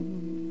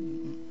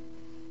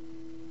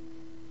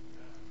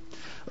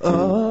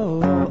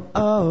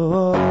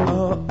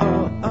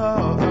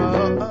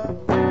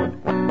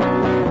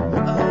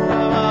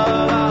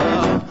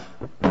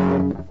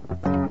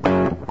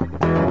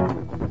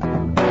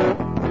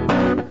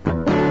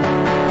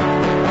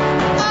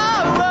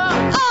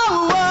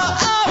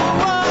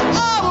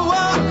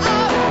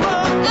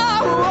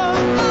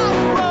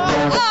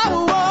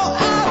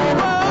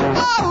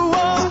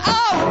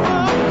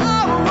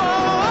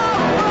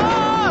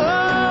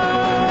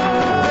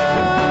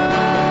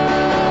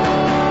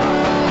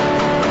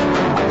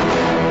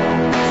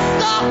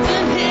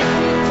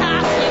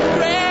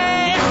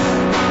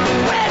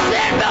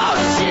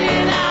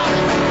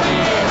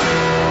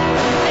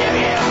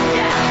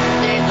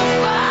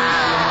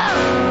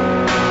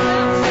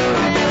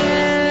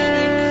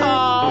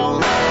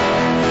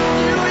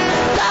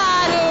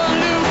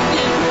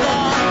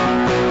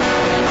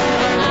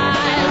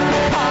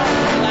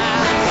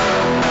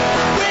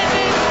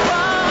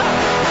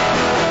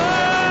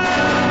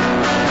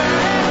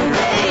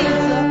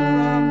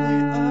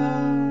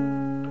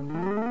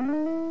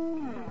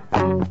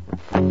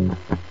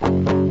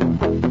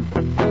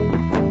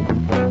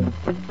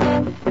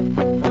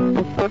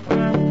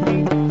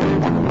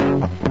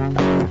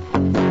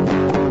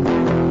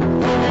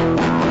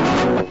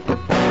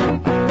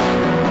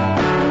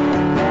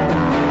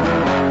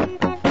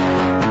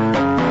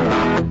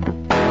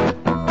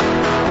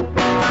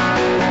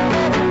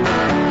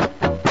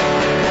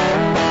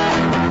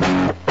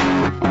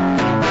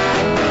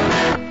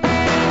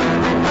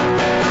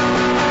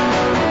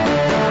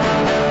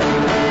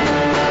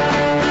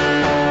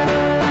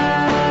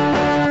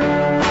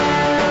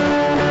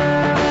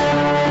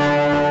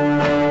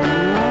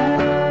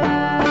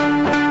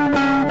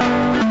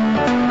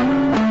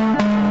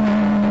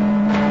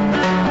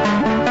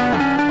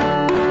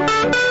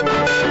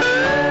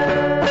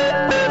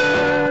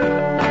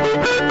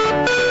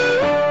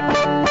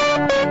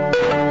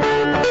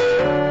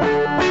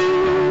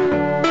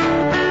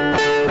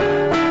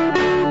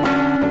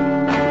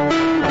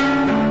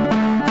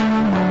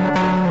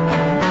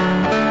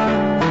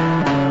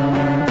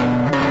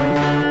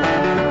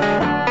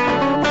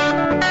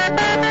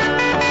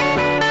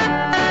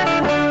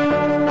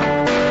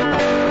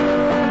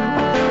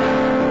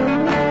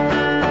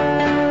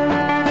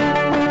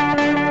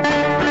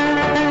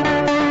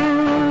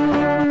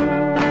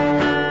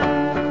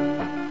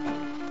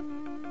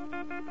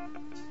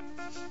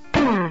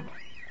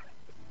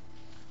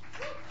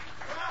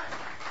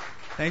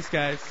 Thanks,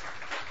 guys.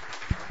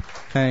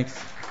 Thanks.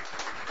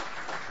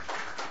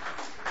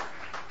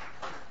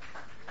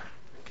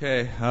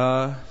 Okay,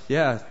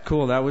 yeah,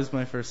 cool. That was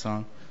my first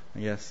song, I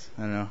guess.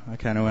 I don't know. I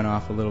kind of went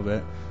off a little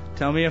bit.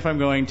 Tell me if I'm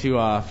going too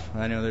off.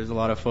 I know there's a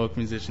lot of folk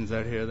musicians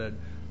out here that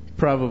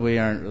probably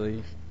aren't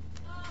really.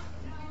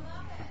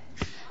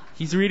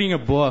 He's reading a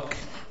book.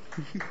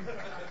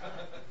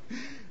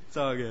 It's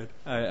all good.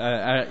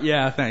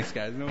 Yeah, thanks,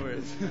 guys. No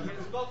worries.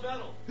 It's about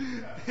metal.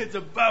 It's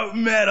about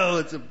metal.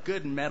 It's a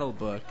good metal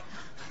book.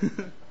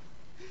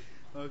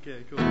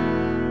 Okay, cool.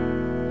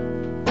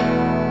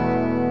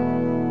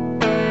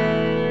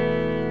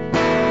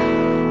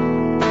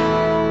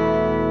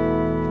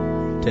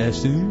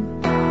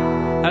 Testing.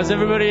 How's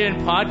everybody in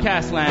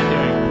podcast land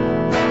doing?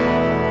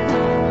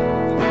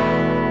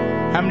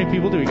 How many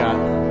people do we got?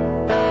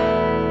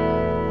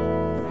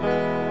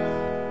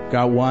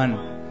 Got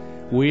one.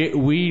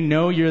 We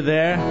know you're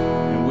there,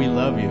 and we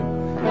love you.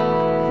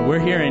 We're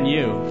hearing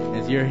you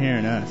as you're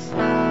hearing us.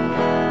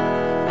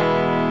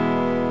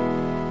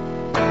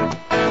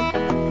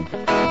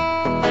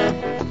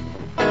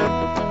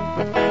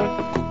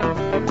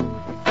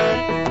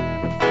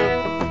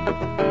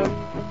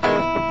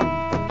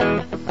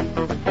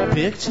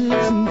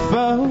 Pictures and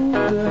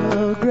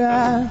photographs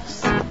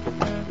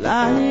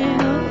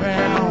lying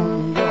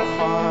around your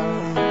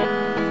heart,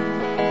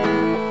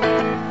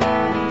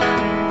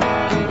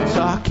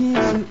 talking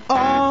to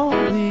all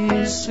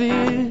these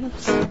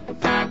spheres,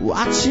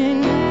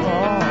 watching you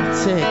all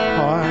take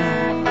part.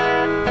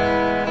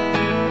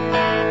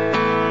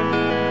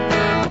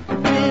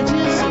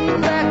 Bridges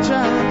and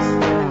backdrops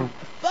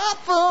far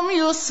from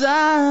your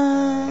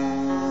side.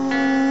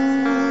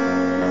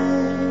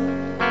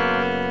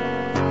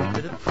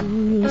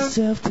 Pull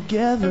yourself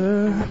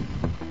together.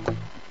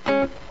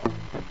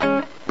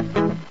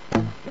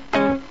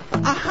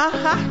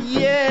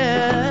 Yeah.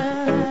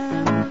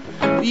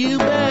 You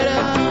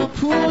better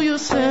pull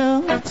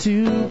yourself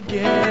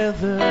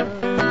together.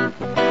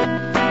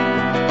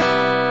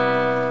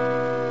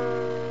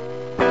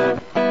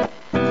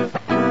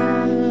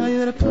 You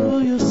better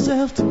pull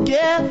yourself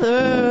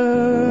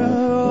together.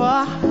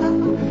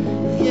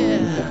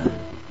 Yeah.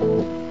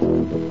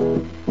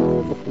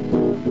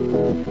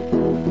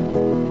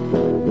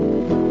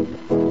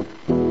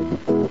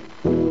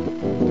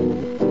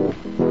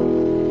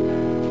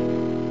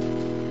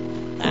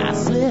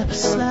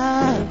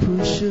 Slide,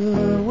 push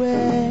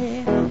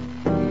away.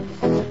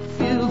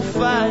 Feel the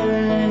fire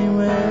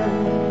anyway.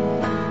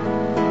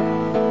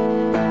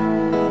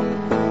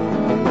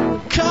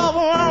 Come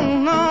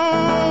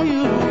on,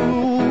 you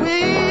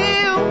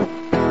will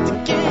to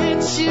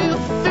get you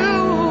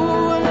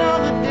through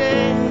another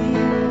day.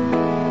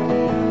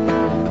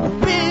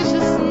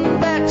 Bridges and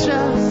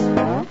backdrops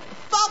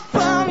fall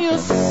from your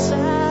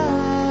side,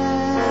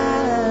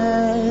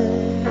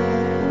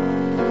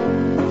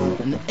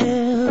 and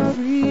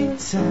every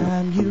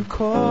time you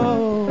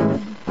call,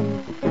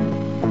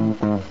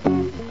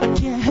 I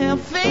can't help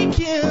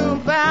thinking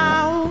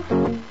about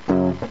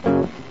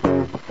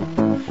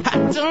I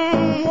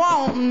don't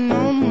want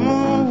no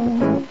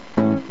more.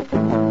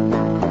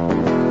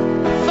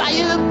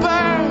 Fire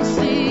burns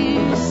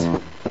these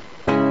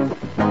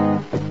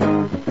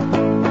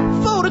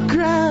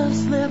photographs.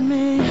 Let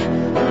me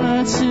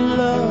learn to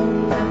love.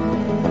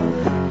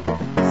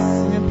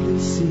 Simply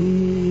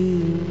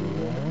see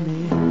me.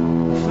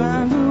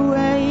 Find a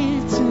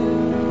way to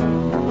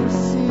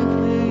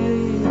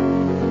simply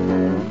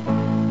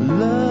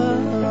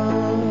love,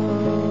 love,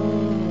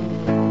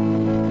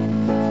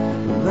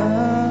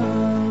 love.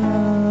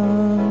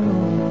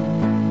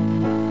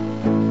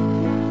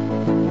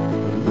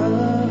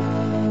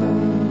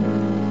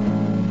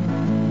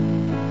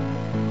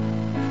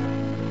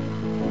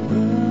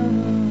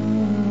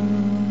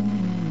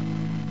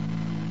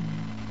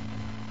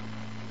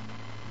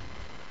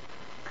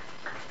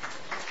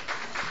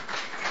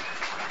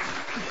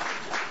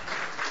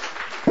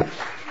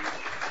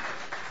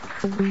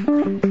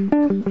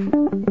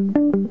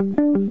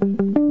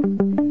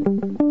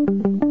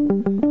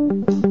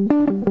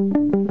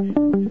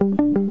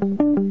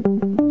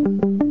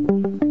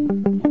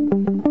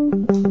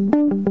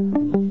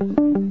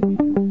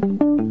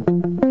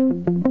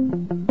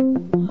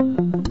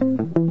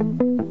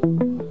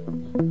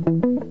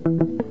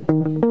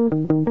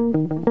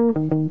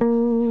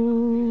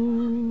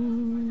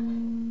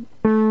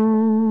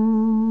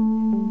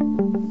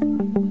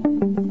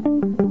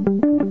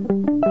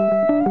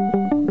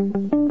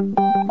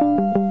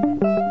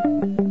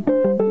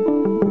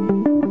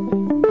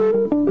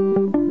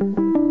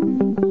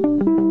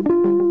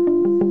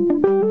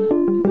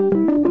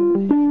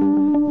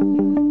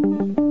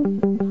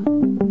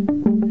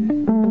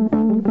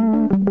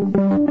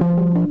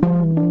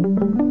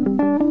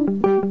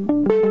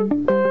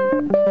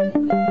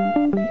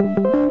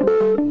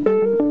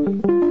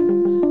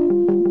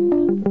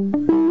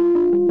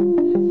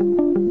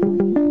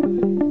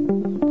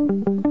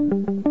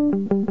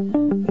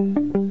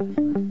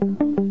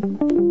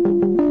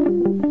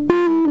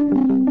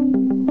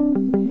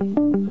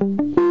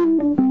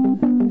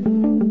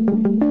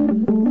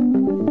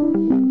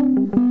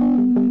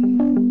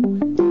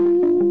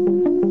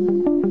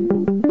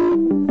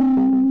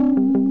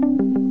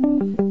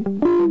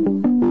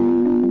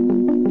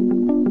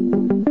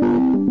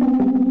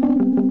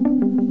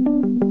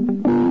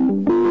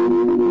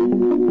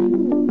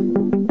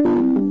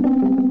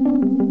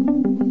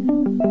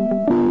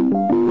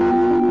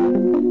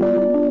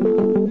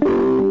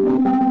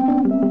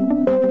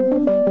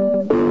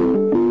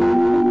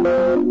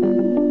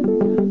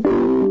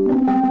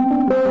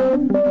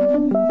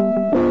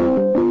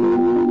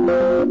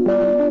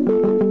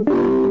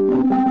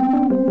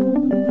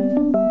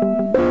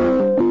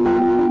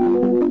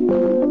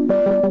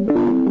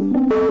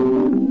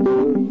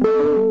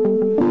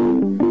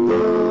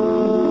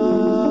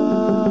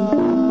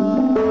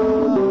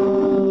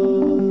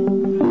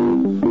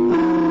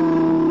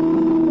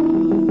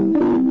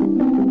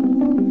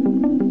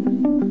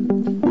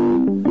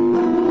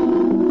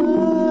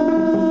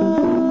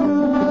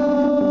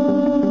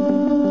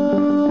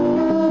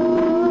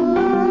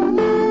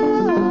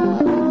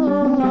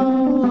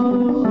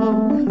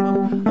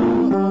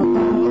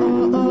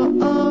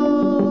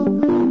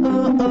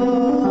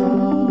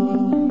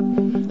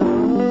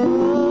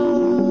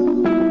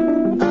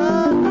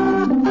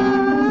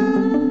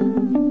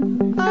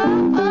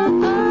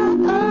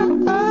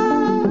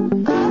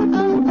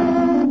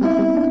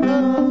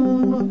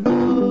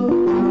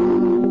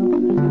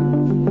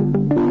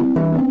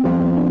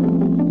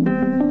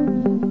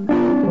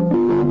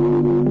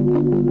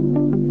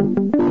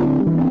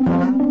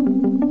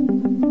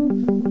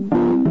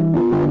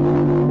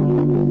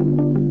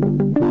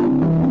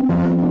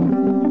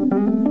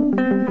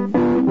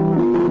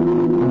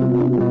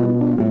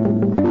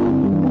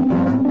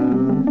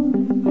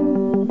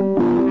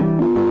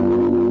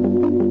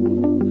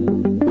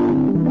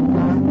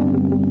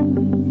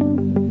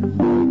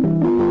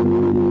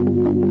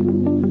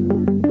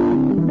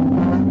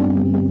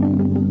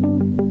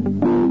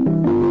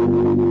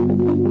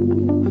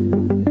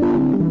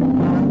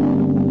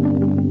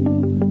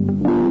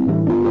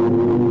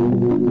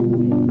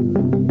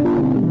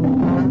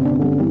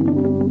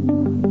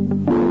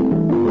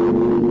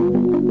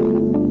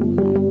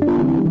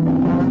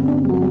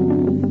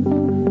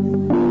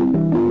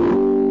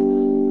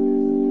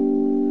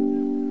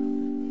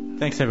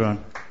 Thanks,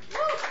 everyone.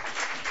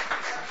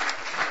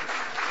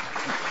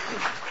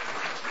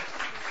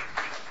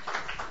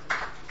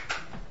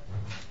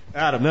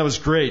 Adam, that was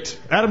great.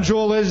 Adam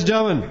Joel, ladies and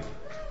gentlemen.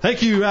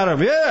 Thank you,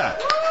 Adam. Yeah.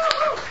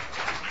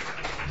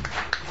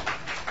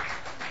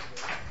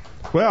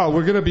 Well,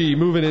 we're going to be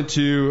moving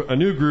into a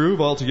new groove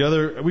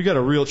altogether. We got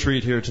a real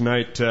treat here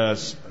tonight. A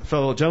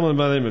fellow gentleman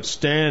by the name of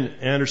Stan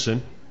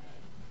Anderson.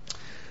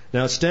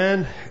 Now,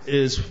 Stan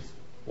is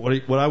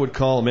what I would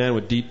call a man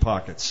with deep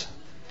pockets.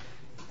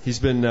 He's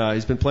been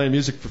playing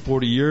music for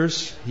 40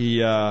 years.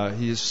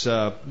 He's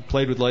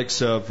played with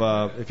likes of,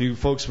 if you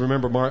folks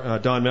remember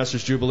Don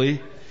Messer's Jubilee,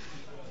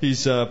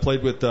 he's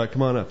played with,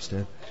 come on up,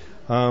 Stan.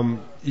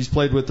 He's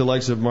played with the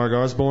likes of Mark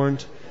Osborne,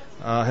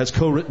 has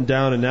co-written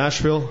down in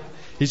Nashville.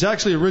 He's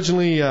actually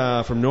originally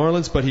from New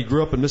Orleans, but he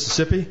grew up in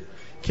Mississippi,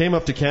 came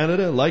up to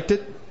Canada, liked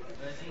it.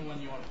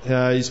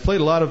 He's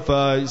played a lot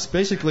of, he's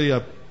basically,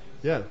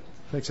 yeah,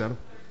 thanks, Adam.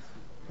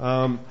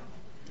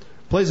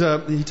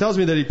 He tells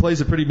me that he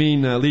plays a pretty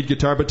mean lead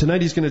guitar, but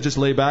tonight he's going to just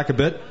lay back a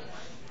bit,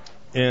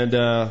 and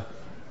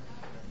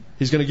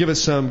he's going to give us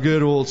some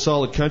good old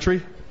solid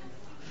country.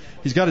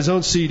 He's got his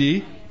own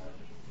CD,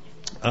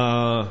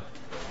 and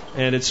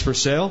it's for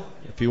sale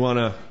if you want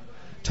to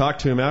talk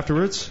to him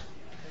afterwards.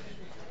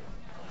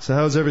 So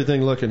how's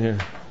everything looking here?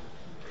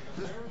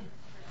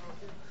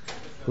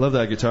 Love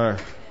that guitar.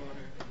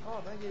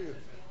 Oh, thank you.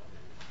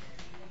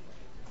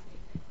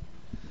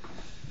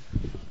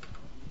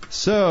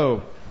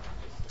 So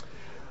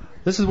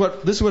this is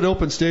what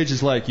open stage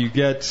is like. You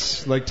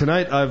get, like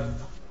tonight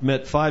I've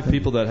met 5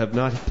 people that have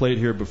not played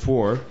here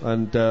before,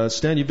 and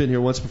Stan, you've been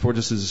here once before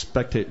just as a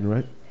spectating,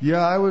 right?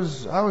 Yeah, I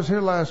was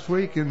here last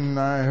week and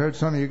I heard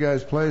some of you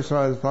guys play, so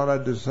I thought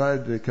I'd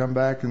decide to come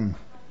back and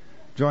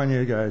join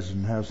you guys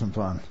and have some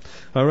fun.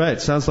 All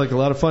right, sounds like a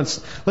lot of fun.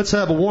 Let's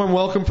have a warm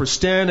welcome for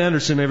Stan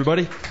Anderson,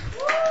 everybody.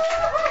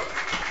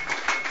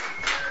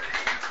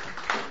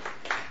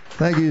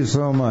 Thank you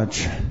so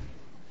much.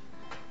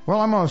 Well,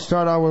 I'm going to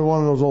start out with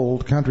one of those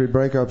old country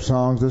breakup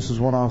songs. This is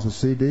one off the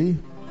CD.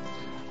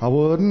 I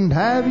wouldn't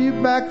have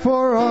you back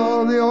for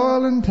all the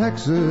oil in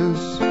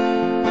Texas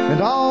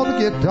and all the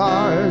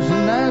guitars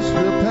in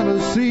Nashville,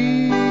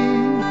 Tennessee.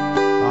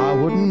 I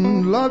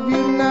wouldn't love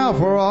you now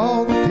for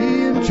all the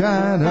tea in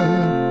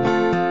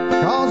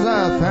China, 'cause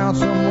I found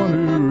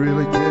someone who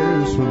really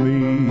cares for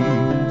me.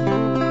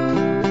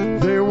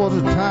 There was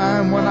a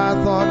time when I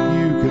thought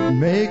you could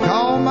make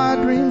all my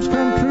dreams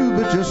come true,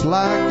 but just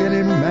like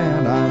any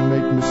man, I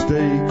make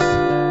mistakes.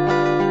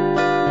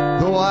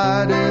 Though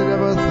I did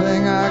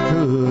everything I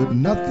could,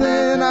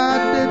 nothing I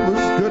did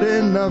was good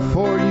enough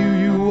for you,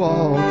 you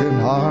walking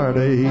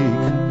heartache.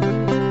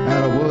 And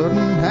I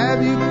wouldn't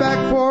have you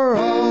back for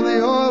all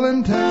the oil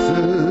in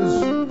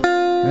Texas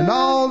and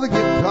all the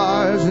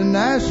guitars in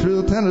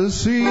Nashville,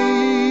 Tennessee.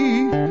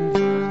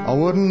 I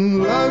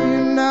wouldn't love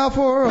you now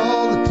for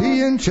all the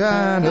tea in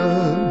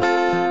China,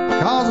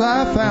 'cause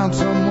I found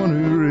someone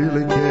who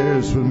really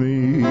cares for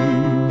me.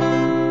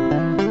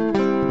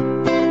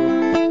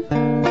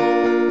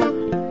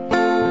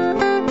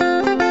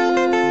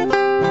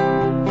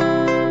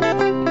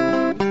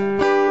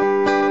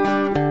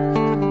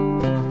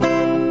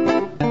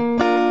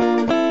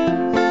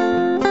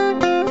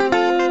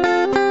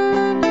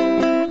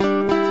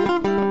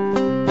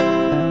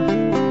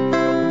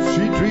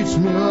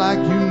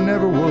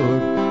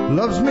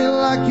 Loves me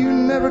like you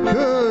never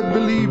could.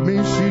 Believe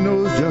me, she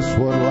knows just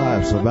what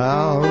life's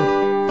about.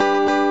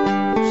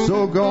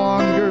 So go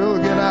on, girl,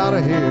 get out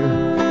of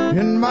here.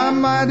 In my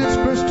mind it's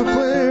crystal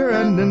clear,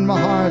 and in my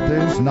heart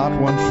there's not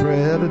one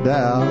shred of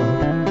doubt.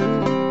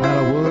 And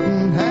I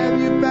wouldn't have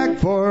you back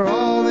for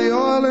all the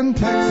oil in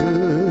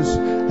Texas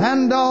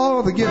and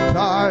all the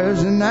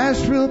guitars in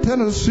Nashville,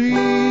 Tennessee.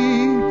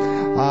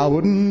 I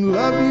wouldn't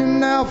love you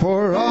now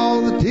for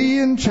all the tea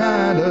in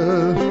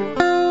China,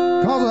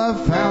 'cause I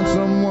found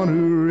someone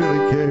who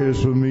really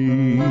cares for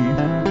me.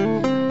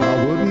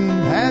 I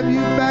wouldn't have you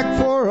back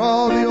for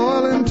all the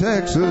oil in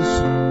Texas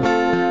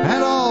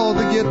and all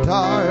the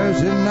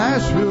guitars in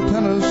Nashville,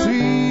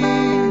 Tennessee.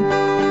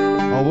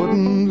 I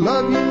wouldn't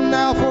love you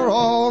now for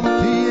all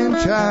the tea in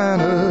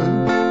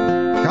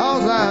China,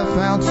 'cause I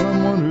found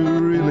someone who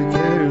really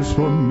cares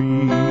for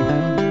me.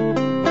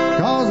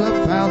 'Cause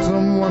I found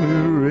someone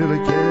who really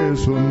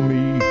cares for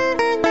me.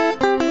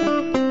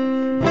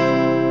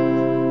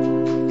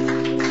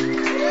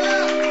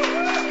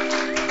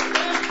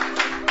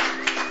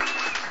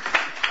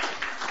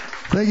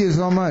 Thank you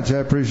so much. I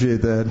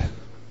appreciate that.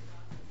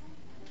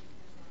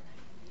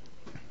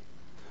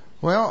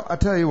 Well, I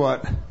tell you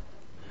what.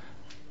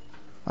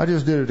 I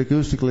just did it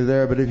acoustically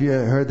there, but if you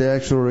heard the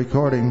actual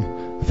recording,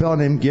 a fellow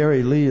named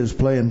Gary Lee is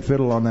playing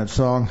fiddle on that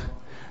song.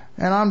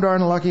 And I'm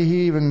darn lucky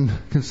he even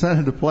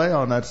consented to play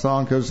on that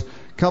song, because a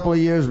couple of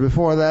years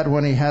before that,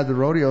 when he had the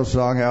rodeo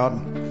song out,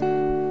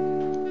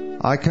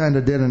 I kind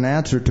of did an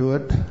answer to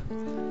it.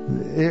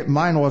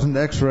 Mine wasn't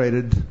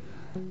X-rated.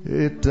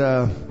 It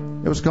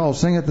was called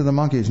Sing It to the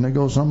Monkeys, and it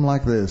goes something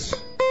like this.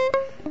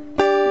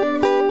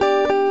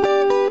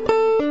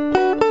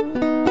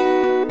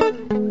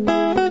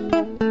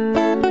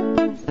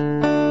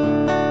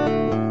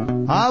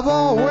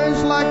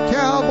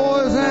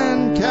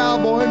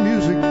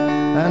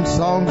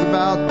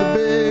 about the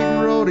big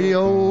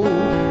rodeo.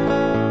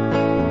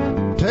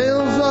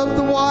 Tales of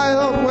the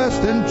Wild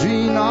West and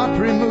Gene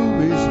Autry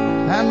movies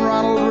and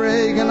Ronald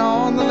Reagan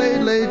on the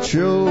Late Late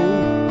Show.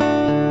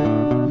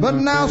 But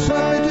now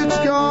some midget's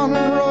gone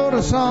and wrote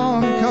a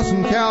song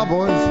cussing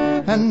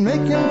cowboys and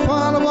making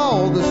fun of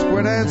all the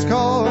square dance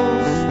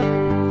calls.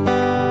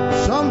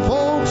 Some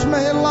folks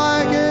may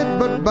like it,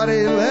 but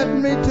buddy, let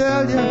me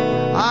tell you,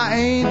 I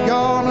ain't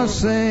gonna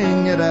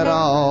sing it at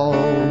all.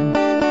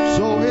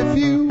 So if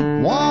you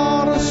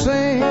wanna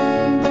sing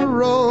the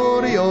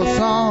rodeo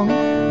song,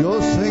 go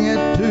sing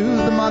it to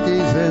the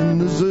monkeys in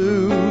the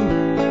zoo.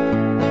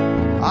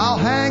 I'll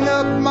hang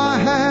up my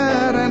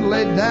hat and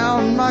lay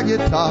down my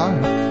guitar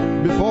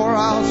before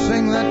I'll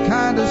sing that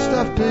kind of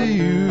stuff to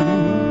you.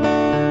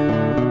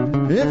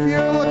 If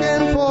you're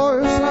looking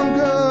for some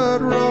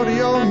good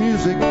rodeo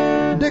music,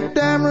 Dick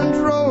Dameron's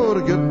wrote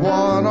a good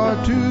one or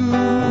two.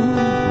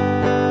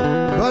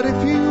 But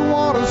if you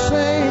want to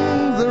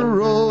sing the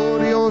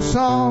rodeo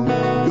song,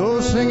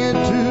 go sing it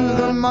to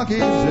the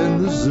monkeys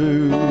in the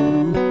zoo.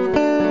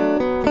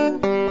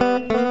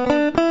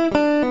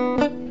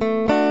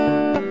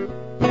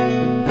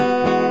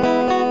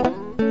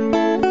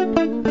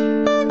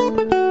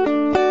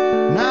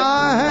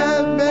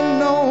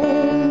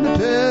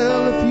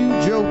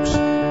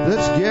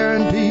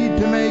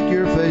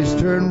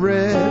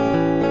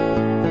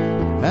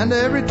 And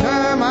every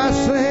time I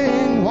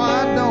sing,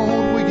 why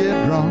don't we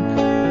get drunk?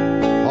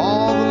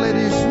 All the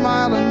ladies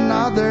smile and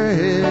nod their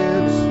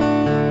heads.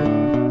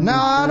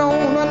 Now I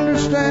don't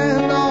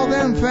understand all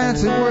them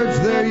fancy words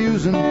they're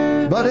using,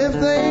 but if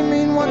they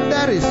mean what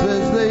Daddy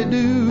says they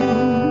do,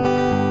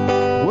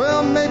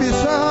 well, maybe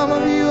some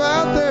of you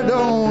out there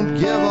don't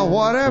give a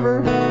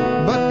whatever,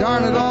 but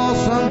darn it all,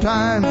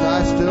 sometimes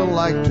I still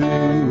like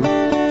to.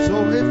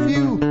 So if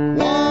you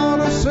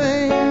want to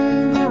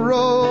sing the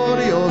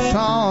rodeo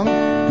song,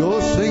 go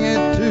sing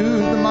it to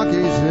the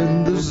monkeys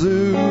in the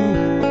zoo.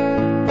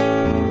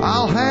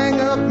 I'll hang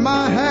up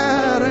my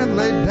hat and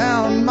lay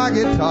down my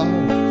guitar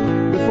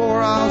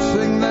before I'll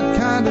sing that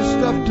kind of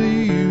stuff to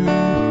you.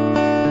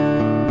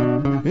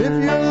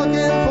 If you're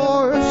looking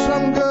for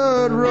some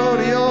good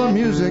rodeo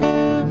music,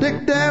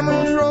 Dick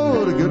Dameron's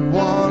wrote a good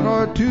one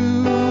or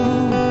two.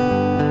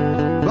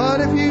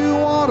 But if you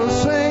want to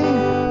sing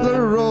the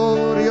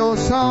rodeo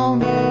song,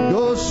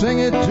 go sing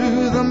it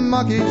to the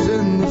monkeys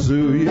in the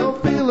zoo. You'll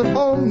feel at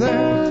home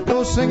there.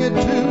 Go sing it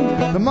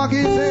to the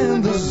monkeys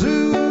in the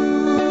zoo.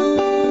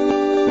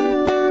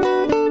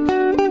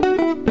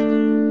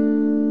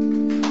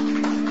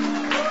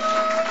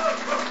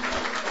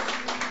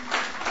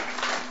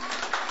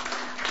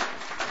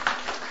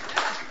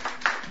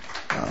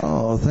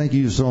 Oh, thank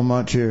you so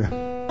much here.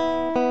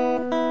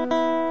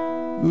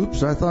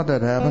 Oops, I thought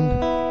that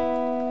happened.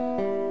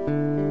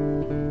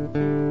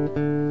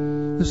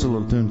 This is a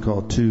little tune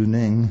called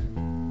Tuning.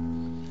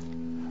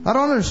 I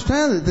don't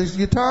understand it. This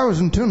guitar was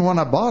in tune when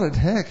I bought it.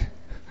 Heck.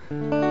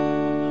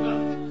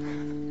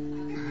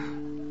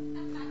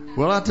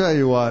 Well, I'll tell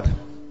you what.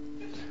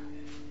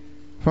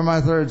 For my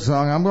third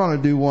song, I'm going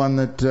to do one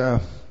that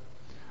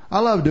I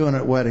love doing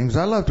at weddings.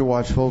 I love to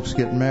watch folks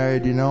get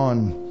married, you know,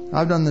 and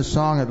I've done this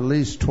song at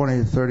least 20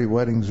 to 30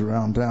 weddings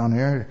around town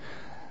here.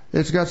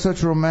 It's got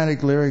such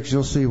romantic lyrics,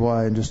 you'll see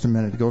why in just a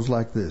minute. It goes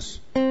like this.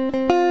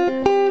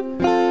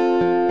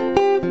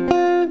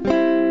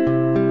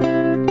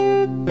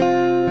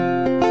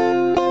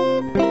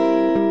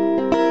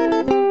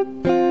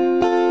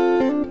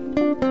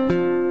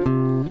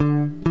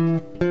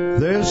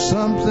 There's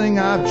something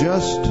I've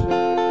just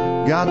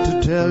got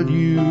to tell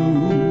you,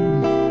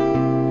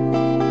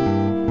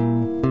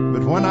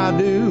 but when I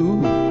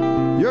do,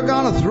 you're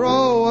gonna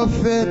throw a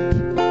fit.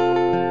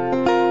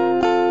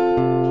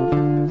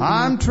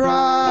 I'm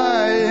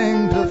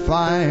trying to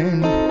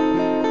find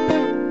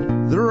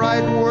the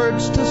right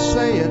words to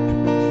say it.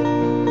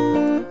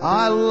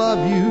 I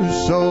love you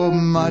so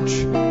much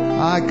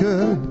I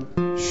could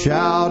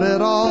shout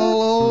it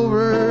all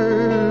over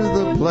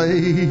the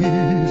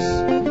place.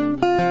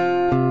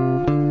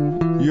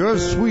 Your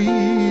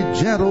sweet,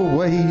 gentle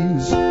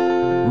ways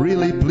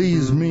really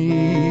please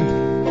me.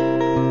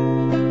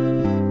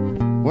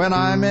 When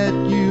I met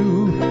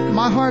you,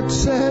 my heart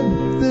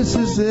said, this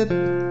is it.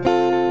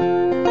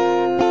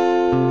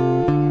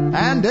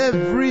 And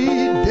every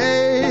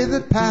day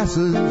that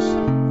passes,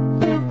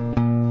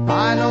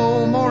 I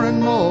know more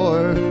and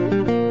more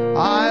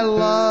I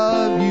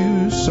love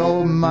you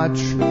so much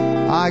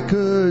I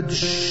could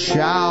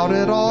shout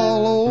it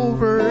all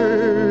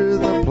over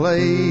the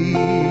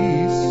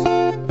place.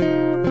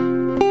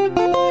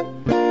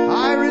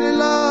 I really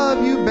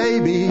love you,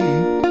 baby.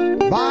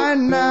 By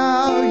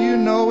now you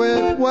know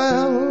it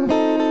well.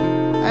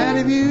 And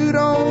if you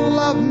don't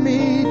love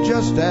me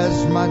just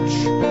as much,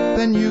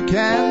 then you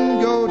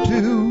can go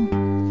to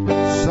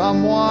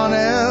someone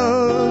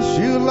else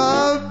you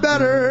love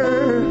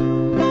better.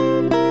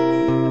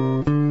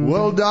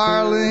 Well,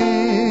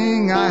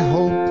 darling, I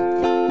hope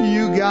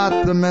you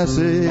got the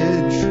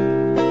message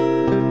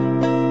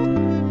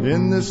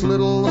in this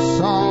little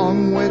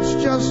song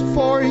which just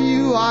for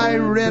you I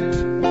writ.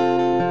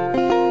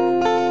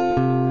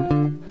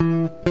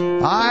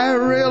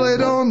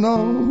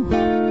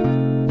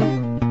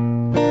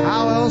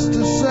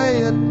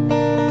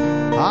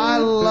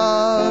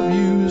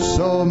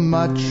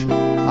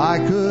 I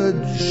could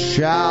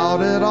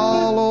shout it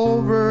all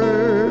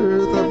over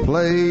the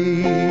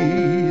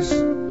place.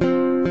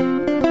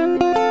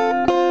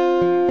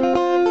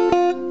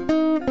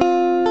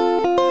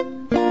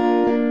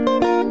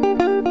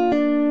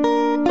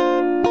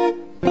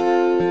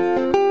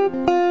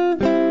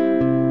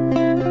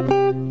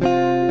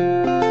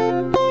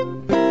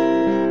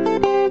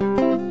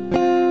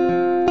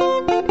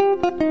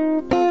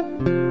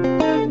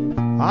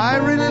 I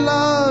really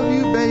love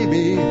you,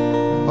 baby.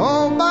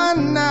 Oh, by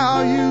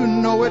now you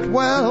know it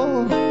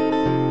well.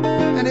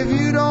 And if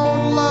you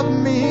don't love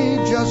me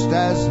just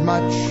as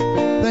much,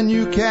 then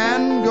you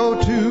can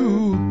go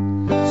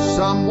to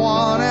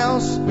someone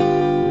else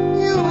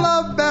you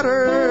love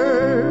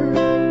better.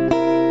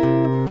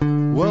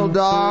 Well,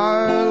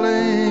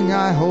 darling,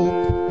 I hope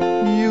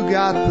you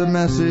got the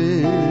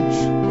message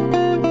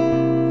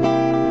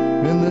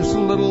in this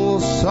little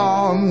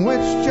song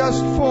which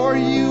just for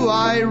you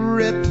I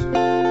writ.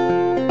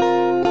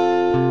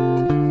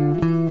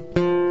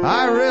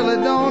 I really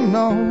don't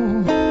know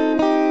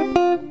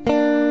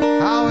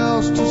how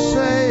else to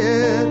say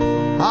it.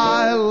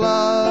 I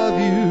love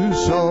you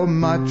so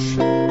much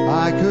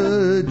I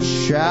could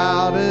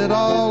shout it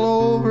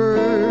all over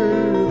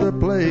the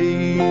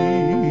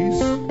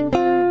place.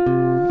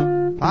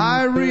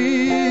 I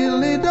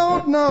really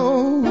don't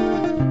know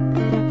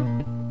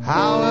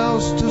how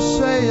else to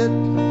say it.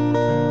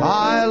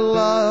 I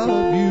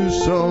love you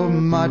so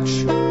much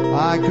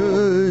I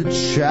could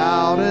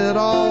shout it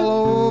all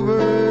over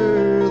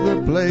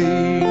the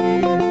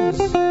place.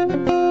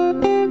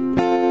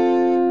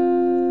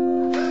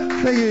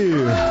 Thank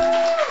you.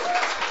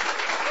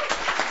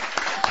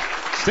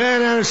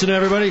 Stan Anderson,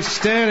 everybody.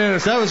 Stan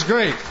Anderson. That was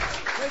great.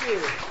 Thank you.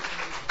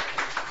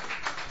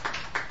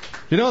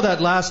 You know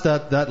that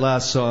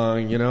last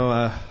song, you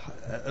know,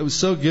 it was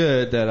so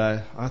good that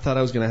I thought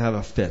I was going to have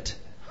a fit.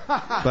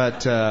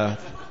 But I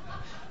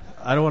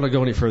don't want to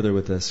go any further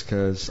with this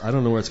because I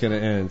don't know where it's going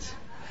to end.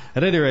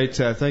 At any rate,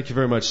 thank you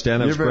very much, Stan.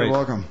 That was great. You're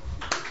very welcome.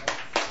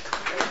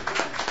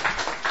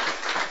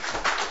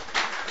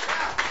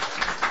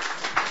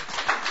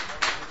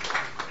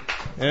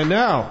 And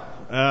now,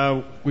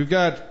 we've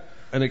got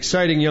an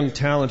exciting young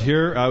talent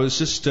here. I was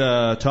just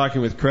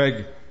talking with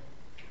Craig.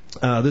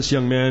 This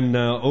young man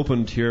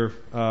opened here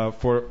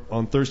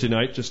on Thursday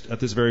night, just at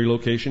this very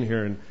location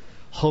here in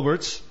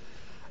Hulbert's,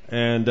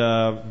 and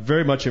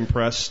very much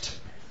impressed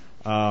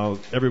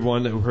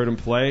everyone who heard him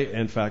play.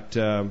 In fact,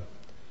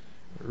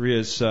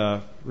 Rhea's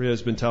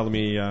been telling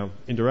me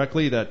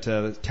indirectly that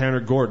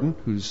Tanner Gordon,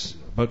 who's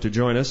about to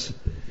join us,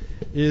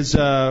 is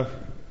an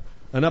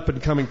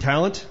up-and-coming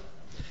talent.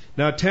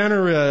 Now,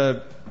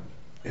 Tanner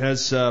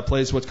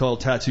plays what's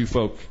called tattoo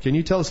folk. Can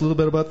you tell us a little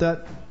bit about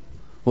that?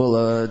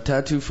 Well,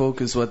 tattoo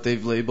folk is what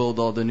they've labeled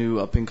all the new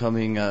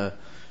up-and-coming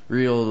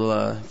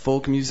real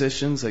folk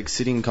musicians like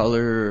Sitting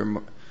Color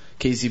or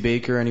Casey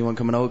Baker, anyone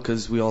coming out,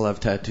 because we all have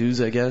tattoos,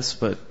 I guess.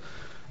 But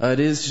it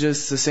is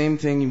just the same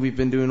thing we've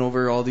been doing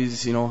over all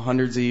these,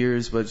 hundreds of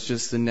years, but it's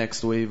just the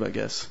next wave, I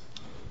guess.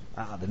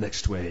 The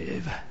next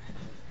wave.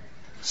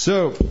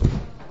 So,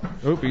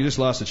 you just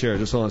lost a chair.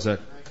 Just hold on a sec.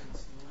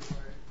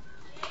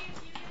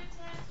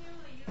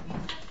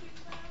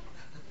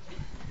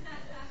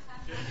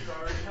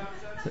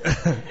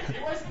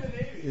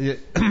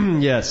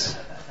 Yes.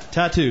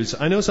 Tattoos.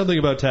 I know something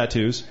about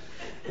tattoos.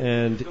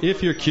 And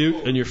if you're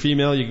cute and you're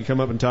female, you can come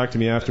up and talk to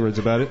me afterwards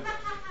about it.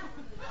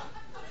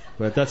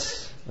 But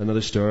that's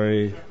another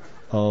story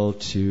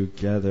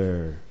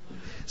altogether.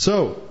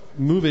 So,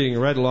 moving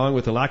right along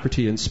with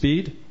alacrity and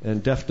speed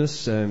and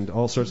deftness and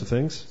all sorts of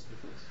things.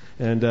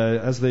 And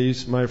as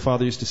my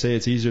father used to say,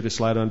 it's easier to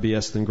slide on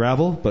BS than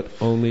gravel, but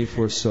only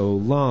for so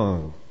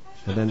long.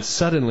 And then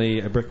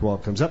suddenly a brick wall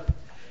comes up,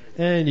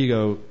 and you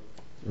go,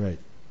 right,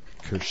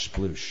 kersh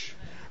sploosh.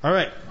 All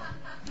right.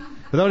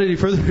 Without any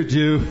further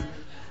ado,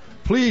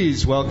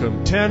 please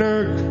welcome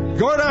Tanner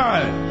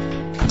Gordon.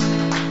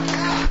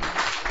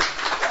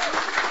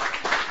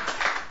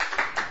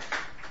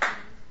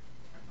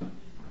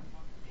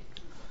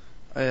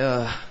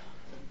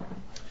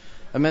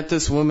 I met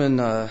this woman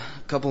a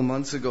couple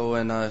months ago,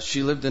 and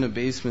she lived in a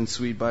basement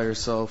suite by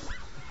herself.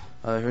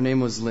 Her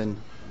name was Lynn.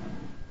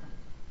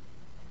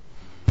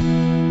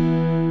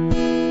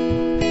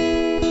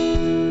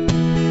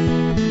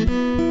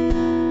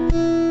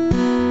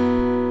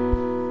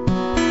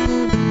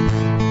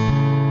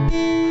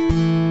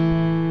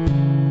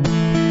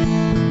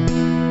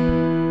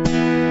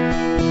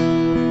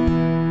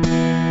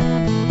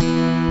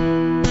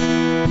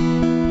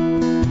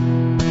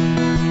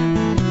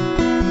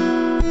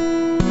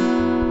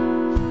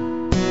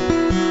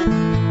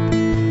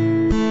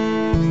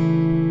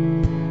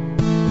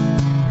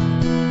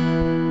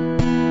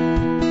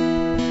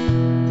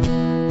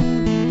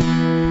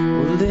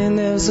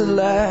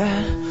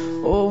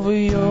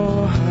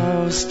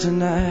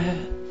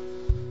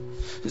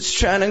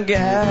 Trying to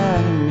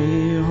guide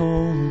me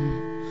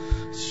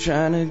home. It's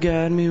trying to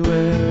guide me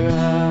where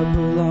I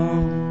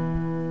belong.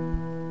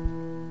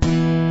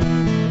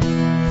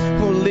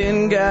 Well,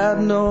 Lynn, God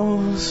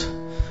knows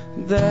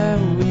that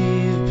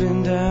we've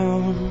been down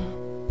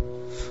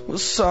Well,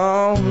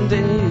 some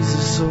days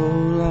are so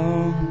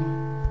long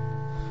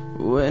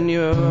when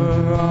you're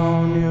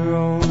on your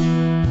own.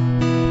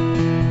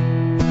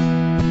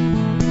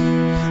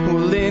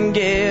 Well, then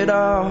get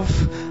off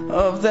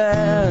of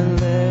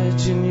that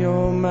ledge in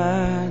your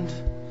mind.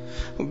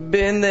 We've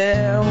been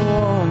there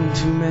one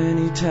too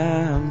many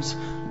times.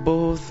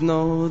 Both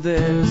know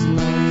there's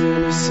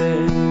nothing to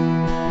say.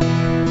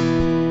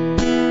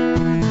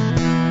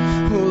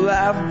 Well,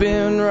 I've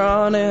been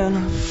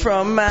running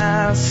from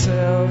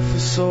myself for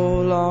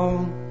so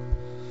long.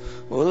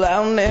 Well,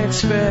 I don't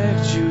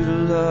expect you to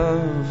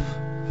love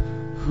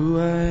who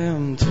I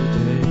am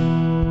today.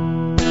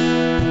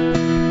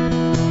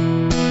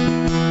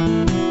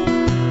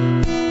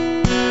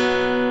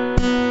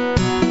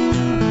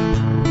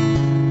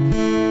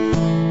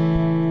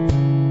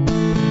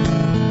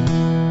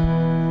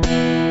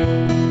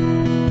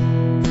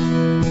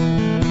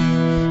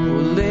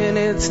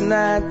 It's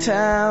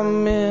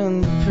nighttime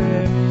in the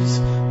prairies.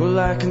 Well,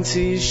 I can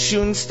see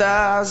shooting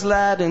stars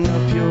lighting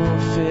up your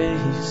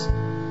face,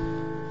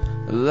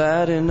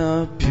 lighting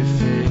up your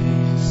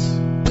face.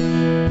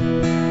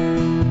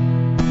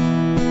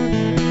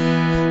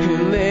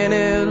 And then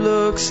it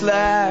looks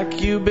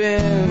like you've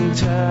been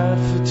tired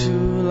for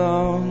too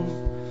long.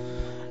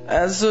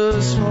 As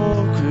the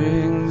smoke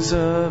rings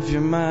of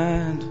your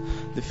mind,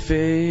 they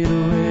fade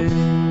away.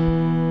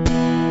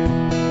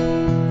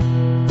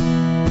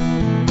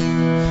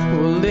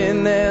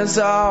 Then there's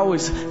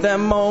always that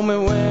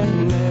moment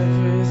when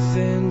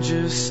everything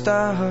just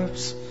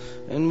stops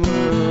and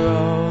we're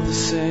all the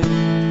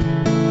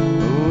same.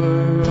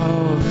 We're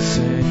all the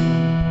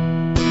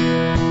same.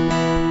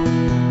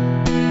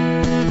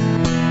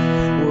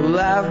 Well,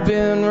 I've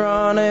been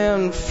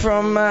running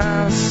from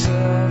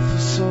myself for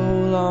so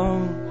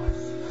long.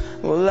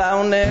 Well, I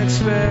don't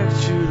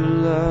expect you to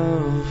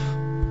love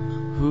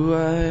who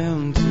I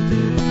am today.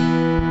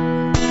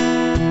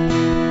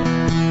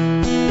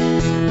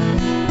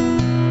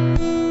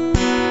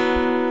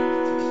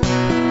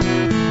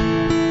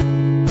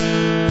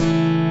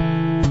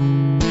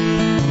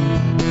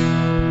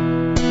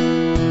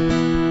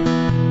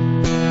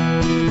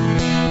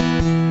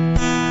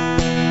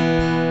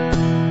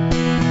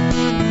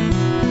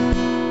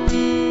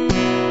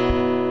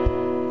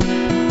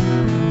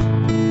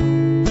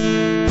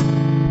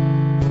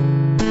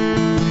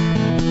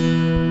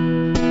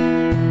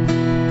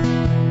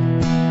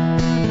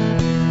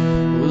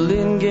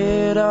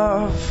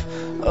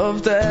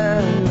 Of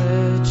that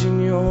ledge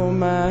in your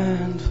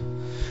mind.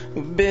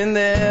 We've been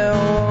there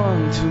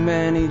one too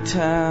many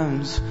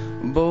times.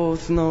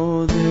 Both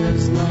know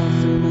there's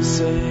nothing to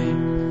say.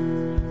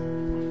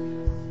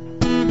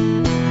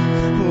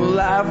 Well,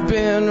 I've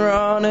been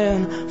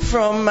running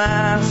from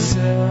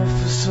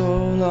myself for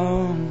so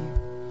long.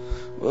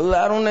 Well,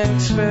 I don't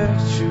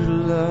expect you to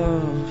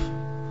love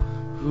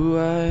who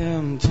I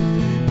am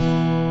today.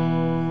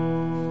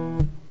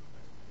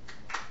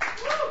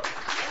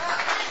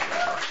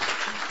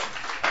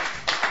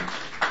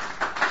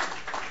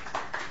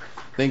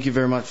 Thank you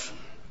very much.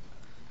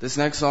 This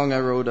next song I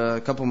wrote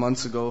a couple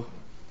months ago.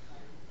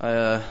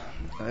 I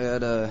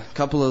had a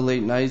couple of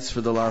late nights for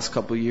the last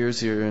couple of years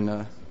here,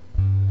 and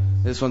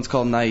this one's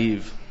called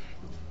Naive.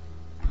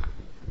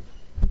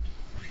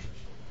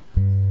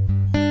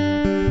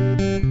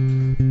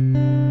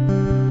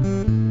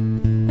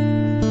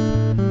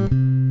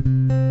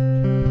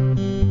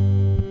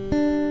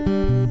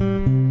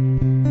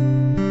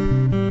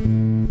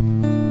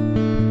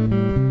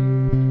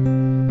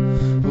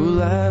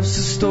 Life's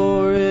a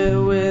story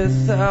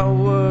without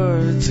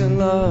words, and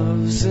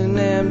love's an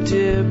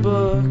empty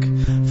book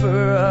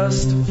for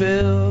us to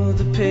fill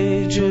the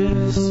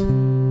pages.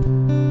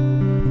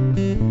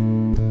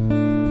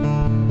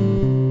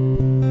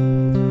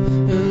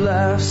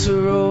 Life's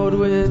a road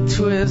with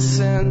twists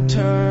and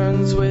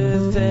turns,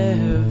 with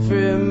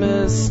every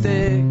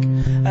mistake.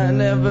 I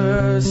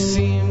never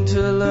seem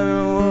to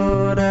learn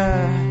what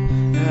I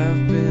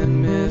have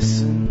been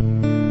missing.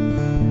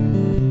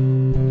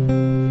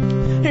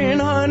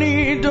 And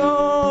honey,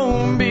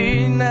 don't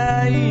be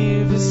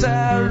naive as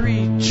I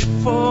reach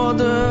for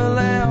the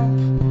lamp.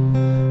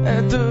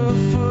 At the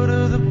foot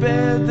of the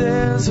bed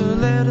there's a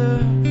letter.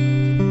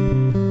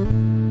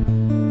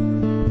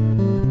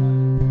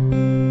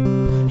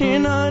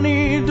 And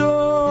honey,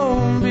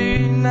 don't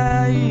be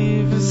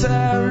naive as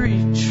I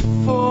reach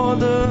for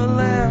the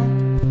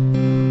lamp.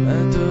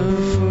 At the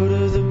foot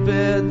of the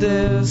bed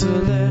there's a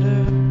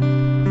letter.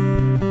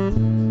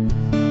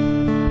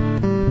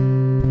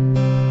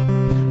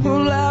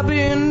 I've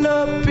been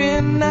up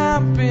and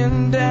I've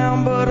been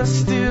down, but I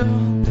still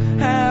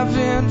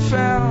haven't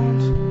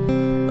found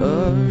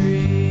a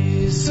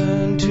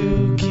reason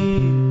to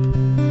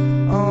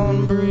keep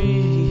on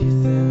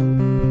breathing.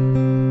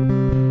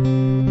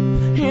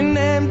 In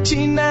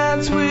empty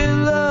nights with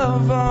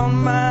love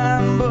on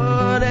mine,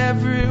 but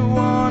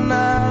everyone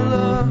I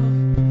love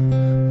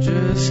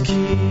just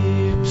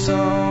keeps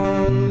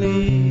on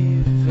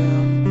leaving.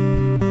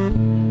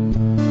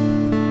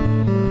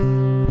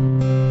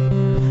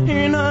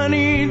 And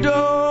honey,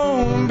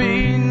 don't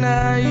be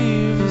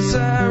naive as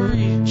I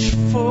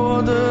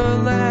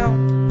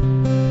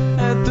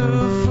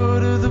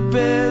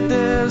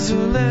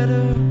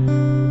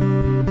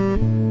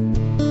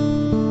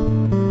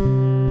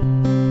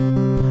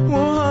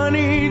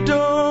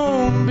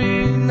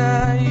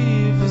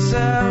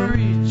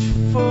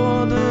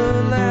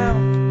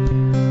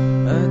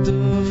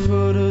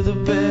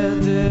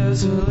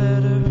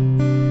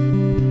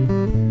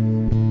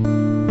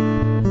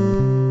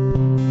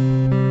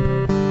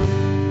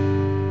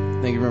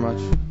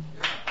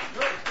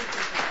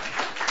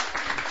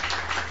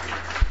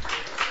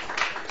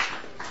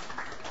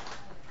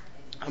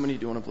many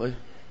do you want to play?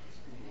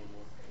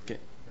 Okay.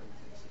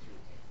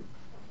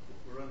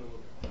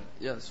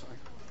 Yeah, that's fine.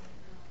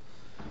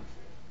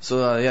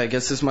 So I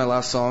guess this is my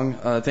last song.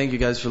 Thank you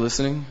guys for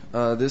listening.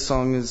 This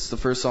song is the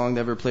first song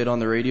ever played on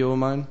the radio of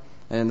mine,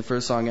 and the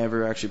first song I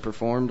ever actually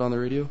performed on the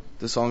radio.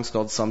 The song's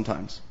called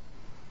Sometimes.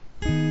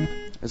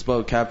 It's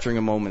about capturing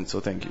a moment, so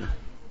thank you.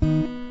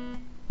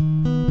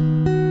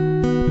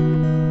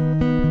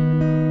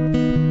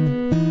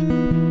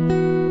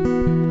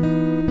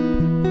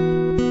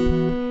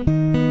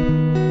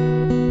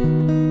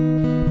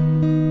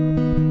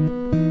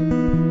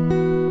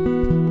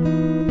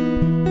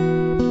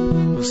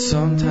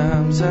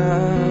 Sometimes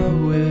I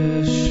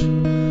wish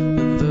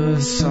the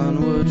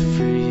sun would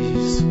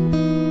freeze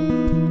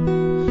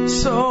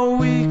so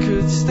we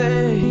could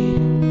stay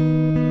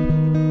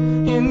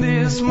in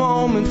this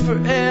moment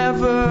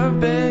forever,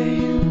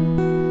 babe.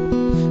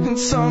 And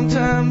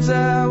sometimes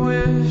I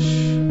wish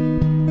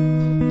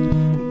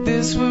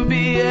this would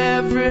be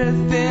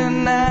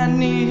everything I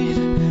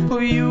need.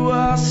 Well, you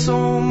are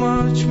so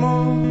much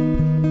more.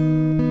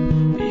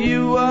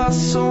 You are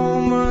so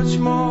much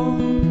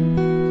more.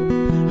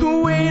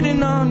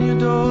 Waiting on your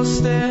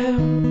doorstep,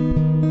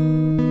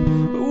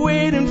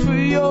 waiting for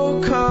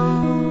your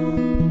call.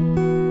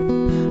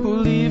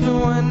 Well, even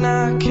when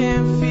I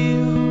can't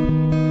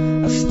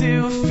feel, I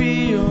still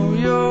feel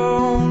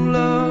your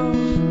love.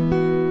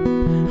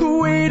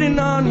 Waiting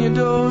on your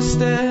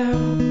doorstep,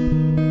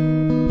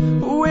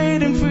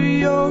 waiting for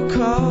your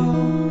call.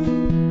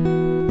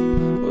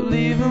 Well,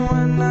 even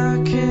when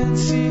I can't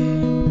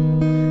see,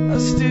 I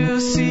still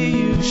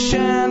see you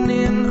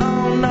shining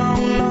on,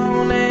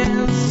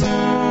 and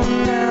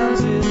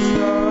sometimes it's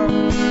dark.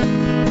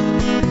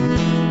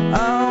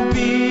 I'll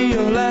be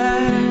your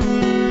light,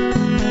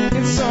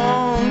 and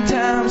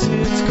sometimes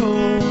it's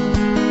cold.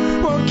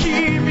 I'll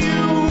keep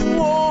you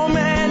warm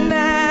at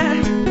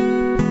night,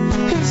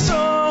 and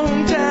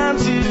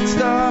sometimes it's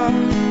dark.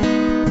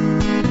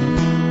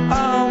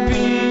 I'll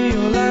be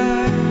your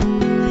light,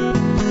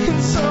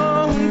 and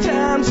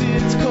sometimes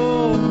it's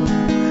cold.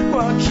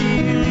 I'll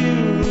keep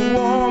you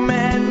warm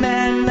at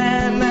night.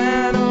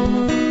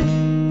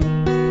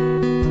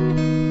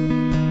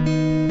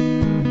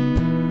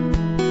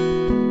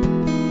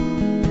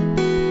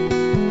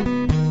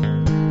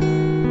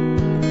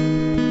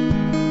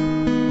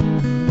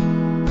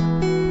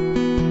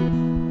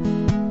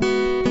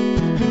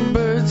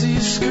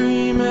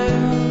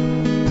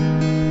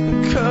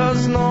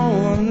 Cause no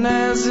one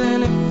has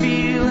any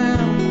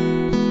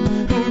feeling.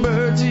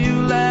 Birds, are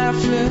you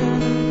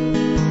laughing?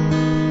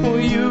 Well,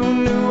 you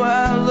knew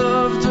I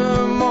loved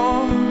her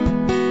more.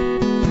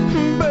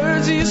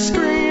 Birds, are you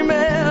screaming?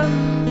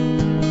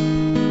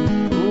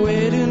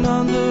 Waiting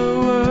on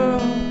the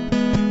world.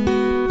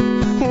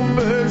 Well,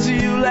 birds, are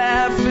you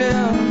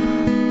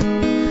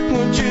laughing?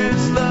 Well,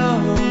 just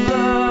love,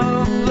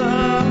 love,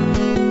 love.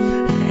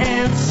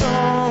 And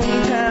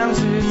sometimes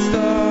it's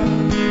dark.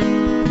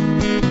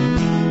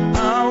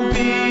 I'll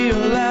be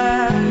your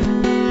light,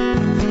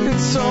 and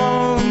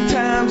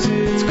sometimes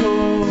it's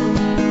cold.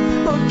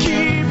 I'll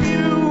keep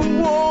you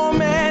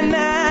warm at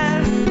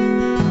night,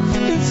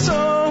 and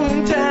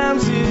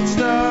sometimes it's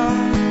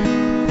dark.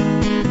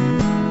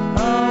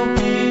 I'll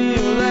be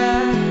your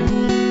light,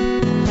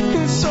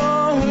 and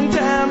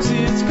sometimes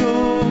it's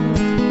cold.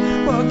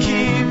 I'll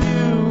keep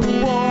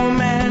you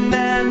warm at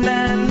night,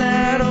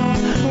 night.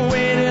 Oh,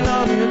 waiting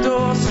on your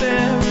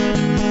doorstep,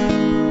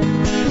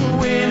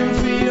 waiting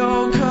for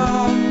your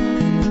call.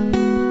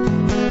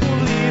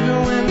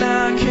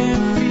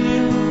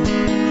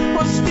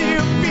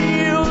 Still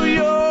feel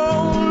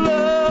your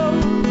love,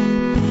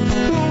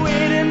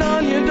 waiting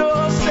on your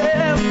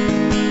doorstep,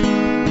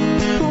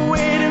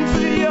 waiting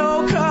for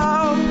your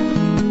call.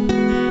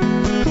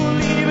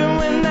 Well, even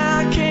when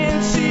I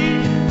can't see,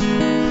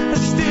 I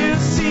still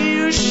see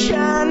you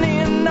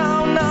shining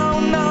on,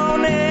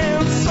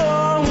 and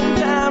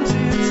sometimes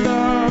it's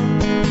dark.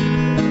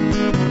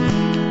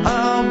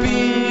 I'll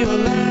be your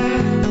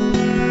light,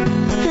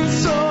 and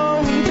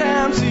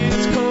sometimes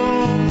it's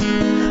cold.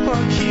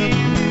 I'll keep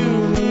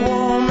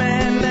warm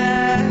at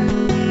night,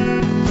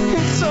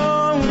 and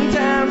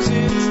sometimes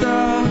it's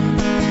dark.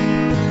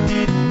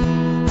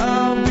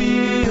 I'll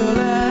be your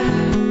light,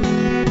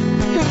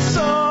 and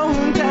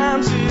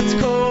sometimes it's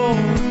cold.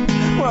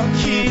 I'll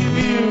keep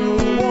you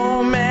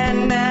warm at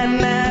night.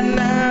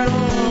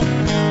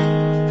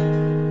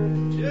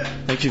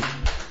 Thank you.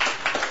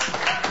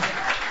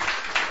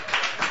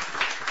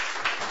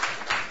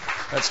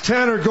 That's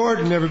Tanner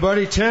Gordon,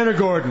 everybody. Tanner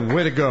Gordon,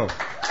 way to go.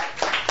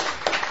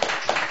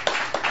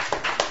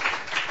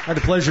 I had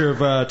the pleasure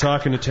of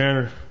talking to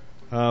Tanner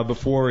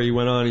before he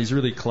went on. He's a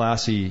really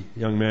classy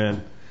young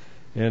man.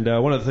 And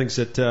one of the things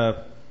that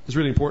is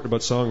really important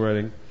about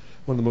songwriting,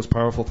 one of the most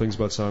powerful things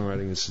about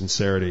songwriting is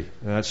sincerity.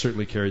 And that's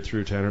certainly carried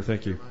through, Tanner.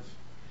 Thank you.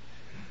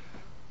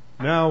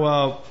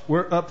 Now,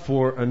 we're up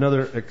for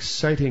another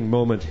exciting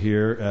moment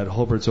here at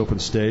Hulbert's Open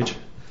Stage.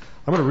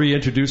 I'm going to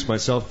reintroduce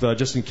myself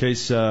just in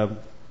case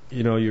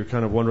you're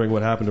kind of wondering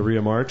what happened to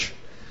Rhea March.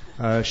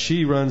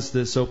 She runs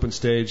this open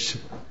stage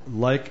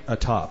like a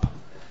top.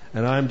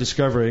 and I'm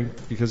discovering,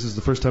 because this is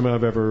the first time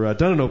I've ever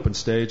done an open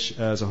stage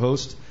as a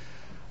host,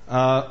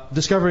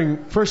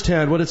 discovering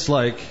firsthand what it's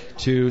like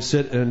to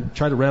sit and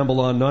try to ramble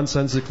on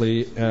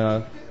nonsensically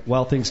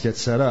while things get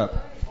set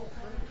up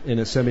in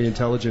a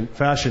semi-intelligent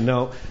fashion.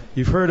 Now,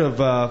 you've heard of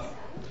the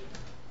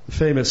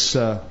famous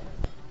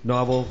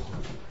novel,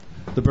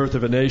 The Birth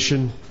of a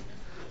Nation.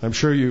 I'm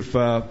sure you've,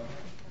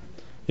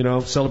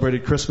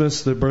 celebrated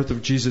Christmas, the birth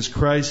of Jesus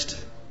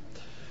Christ.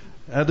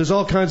 There's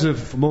all kinds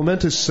of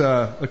momentous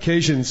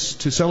occasions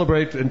to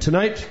celebrate, and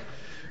tonight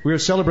we are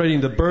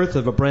celebrating the birth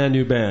of a brand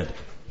new band.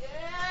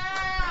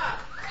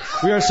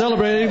 We are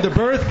celebrating the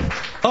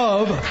birth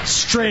of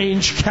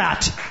Strange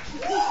Cat.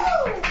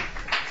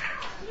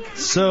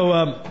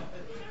 So,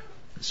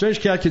 Strange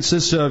Cat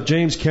consists of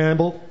James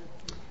Campbell,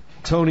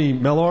 Tony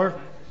Mellor,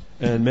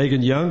 and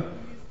Megan Young.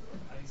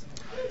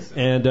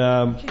 And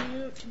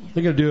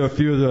they're going to do a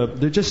few of the...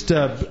 They're just...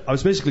 I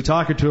was basically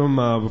talking to them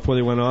before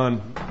they went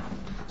on,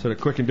 sort of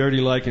quick and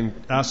dirty like, and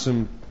asked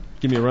them,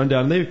 give me a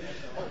rundown. And they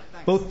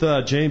both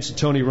James and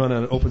Tony run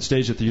an open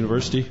stage at the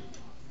university.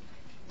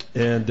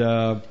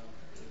 And...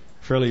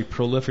 fairly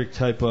prolific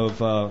type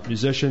of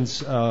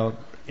musicians,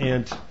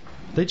 and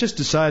they just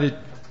decided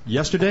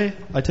yesterday,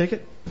 I take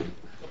it?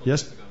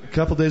 Yes, a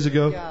couple days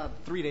ago? Yeah,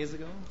 3 days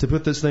ago. To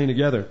put this thing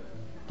together.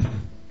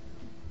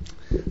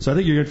 So I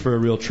think you're in for a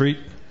real treat.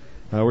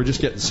 We're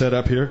just getting set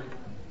up here.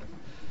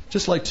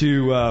 Just like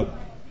to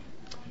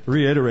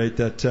reiterate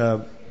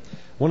that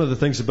one of the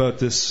things about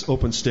this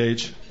open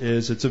stage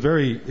is it's a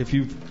very, if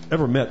you've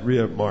ever met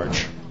Rhea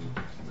March,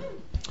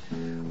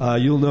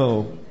 you'll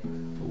know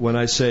when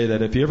I say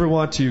that if you ever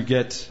want to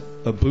get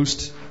a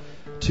boost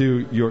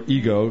to your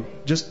ego,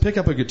 just pick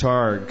up a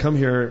guitar and come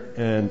here,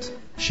 and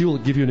she will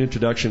give you an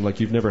introduction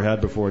like you've never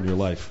had before in your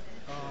life.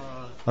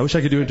 I wish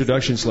I could do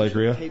introductions like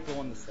Rhea.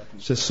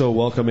 It's just so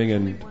welcoming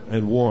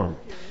and warm.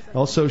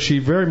 Also, she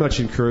very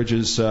much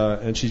encourages,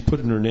 and she's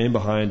putting her name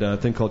behind a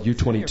thing called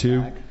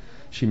U22.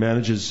 She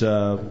manages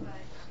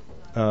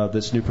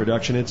this new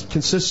production. It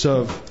consists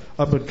of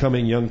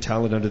up-and-coming young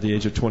talent under the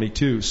age of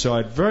 22. So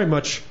I'd very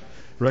much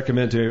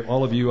recommend to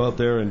all of you out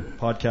there in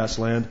podcast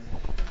land,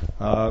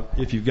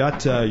 if you've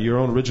got your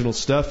own original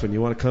stuff and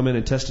you want to come in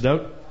and test it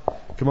out,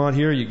 come on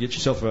here. You get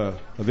yourself a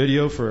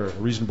video for a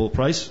reasonable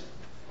price.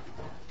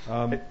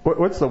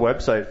 What's the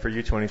website for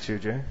U22,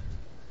 Jay?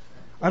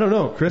 I don't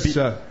know, Chris.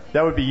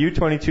 That would be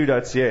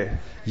u22.ca.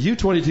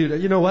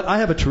 U22. You know what? I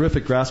have a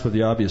terrific grasp of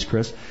the obvious,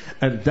 Chris,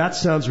 and that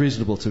sounds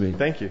reasonable to me.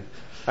 Thank you.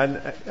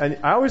 And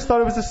I always thought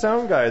it was the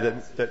sound guy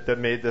that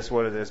made this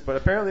what it is, but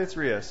apparently it's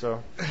Rhea.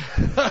 So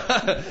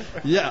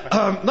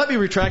yeah, let me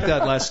retract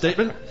that last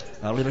statement.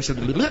 Chris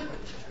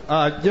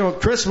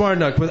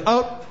Martinuk.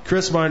 Without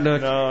Chris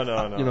Martinuk,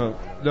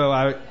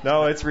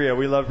 no, it's Rhea.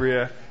 We love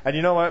Rhea. And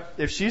you know what?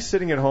 If she's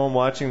sitting at home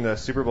watching the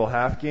Super Bowl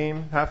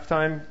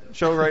halftime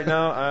show right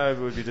now, I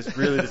would be just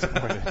really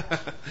disappointed.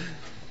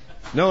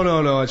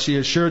 No. She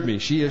assured me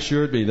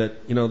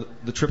that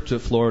the trip to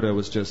Florida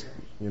was just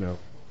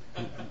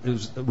it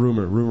was a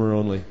rumor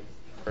only.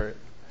 Right.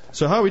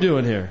 So how are we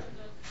doing here?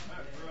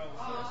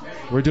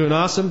 We're doing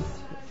awesome.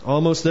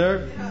 Almost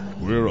there.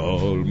 We're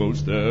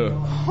almost there.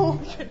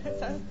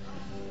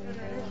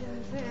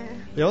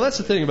 That's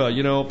the thing about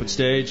open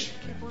stage.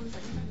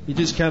 You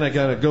just kind of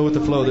gotta go with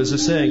the flow. There's a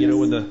saying,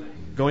 when the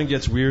going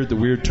gets weird, the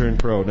weird turn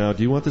pro. Now,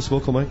 do you want this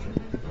vocal mic?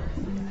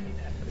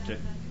 Okay.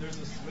 There's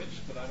a switch,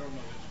 but I don't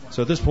know which one.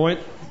 So at this point.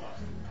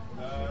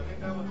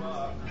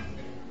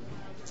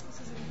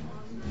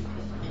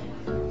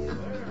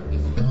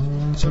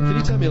 So can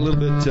you tell me a little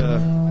bit?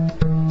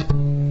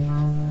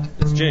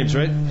 It's James,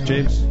 right?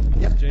 James.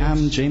 Yep. James?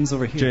 I'm James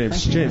over here.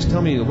 James,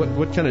 tell me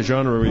what kind of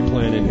genre are we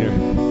playing in here?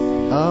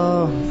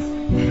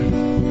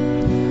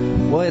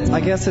 Well,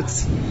 I guess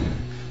it's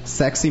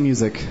sexy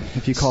music,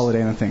 if you call it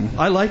anything.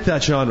 I like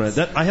that genre.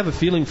 I have a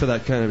feeling for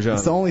that kind of genre.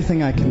 It's the only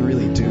thing I can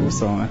really do,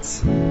 so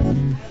it's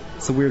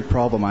a weird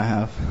problem I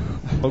have.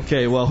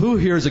 Okay, well, who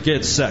here is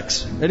against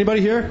sex? Anybody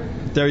here?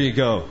 There you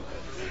go.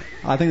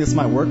 I think this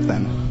might work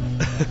then.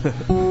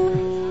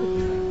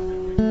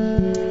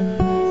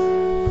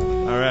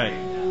 All right,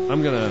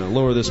 I'm going to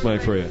lower this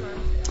mic for you.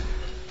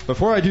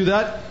 Before I do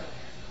that,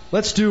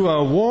 let's do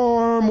a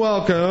warm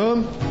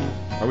welcome.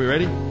 Are we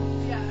ready?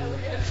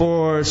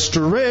 For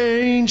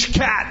Strange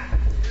Cat.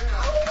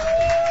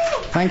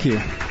 Thank you.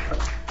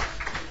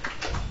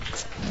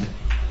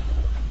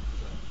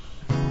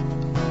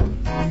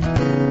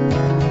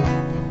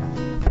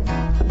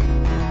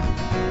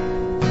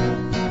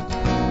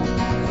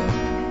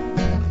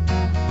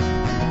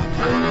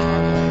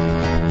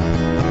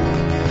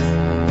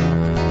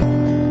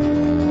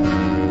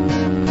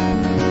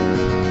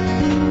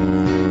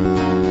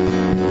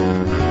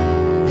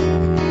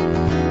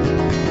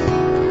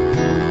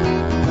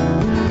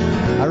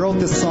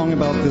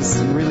 This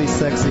really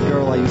sexy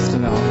girl I used to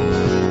know.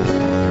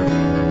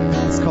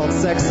 It's called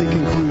Sexy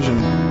Conclusion.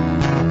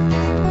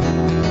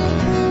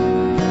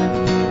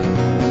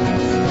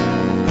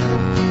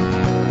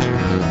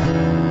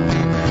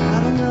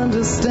 I don't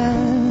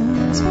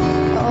understand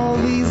all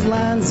these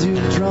lines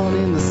you've drawn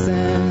in the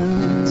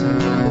sand.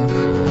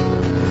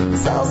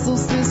 It's all so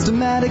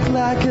systematic,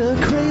 like a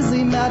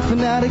crazy mad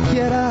fanatic.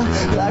 Yet I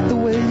like the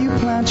way you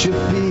plant your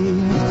feet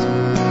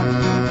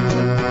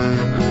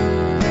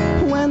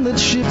when the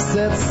ship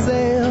sets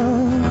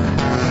sail.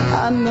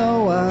 I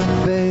know I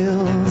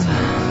failed.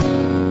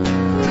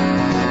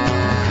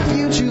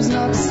 You choose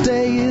not to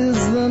stay.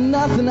 Is there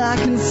nothing I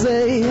can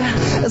say?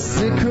 A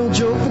sick cruel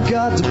joke for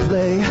God to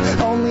play.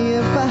 Only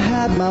if I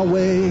had my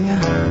way.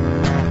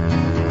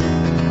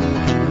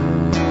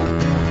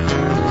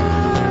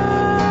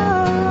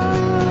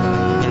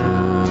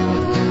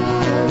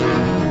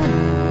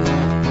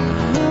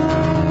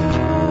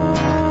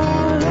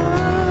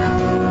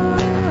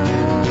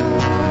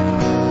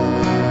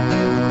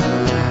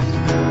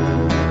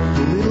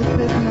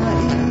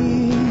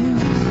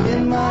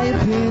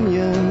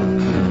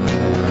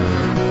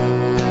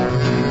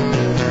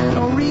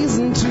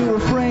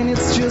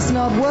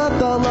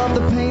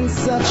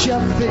 Such a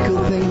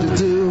fickle thing to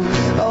do.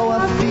 Oh,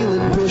 I feel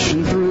it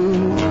pushing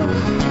through.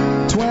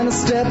 20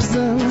 steps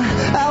and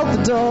out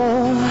the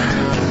door.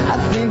 I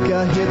think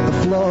I hit the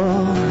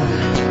floor.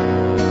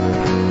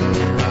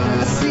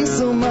 I see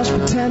so much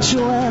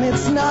potential and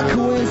it's not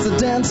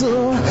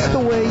coincidental. The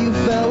way you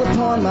fell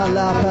upon my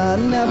lap, I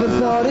never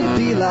thought it'd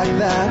be like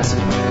that.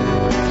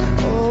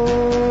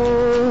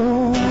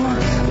 Oh,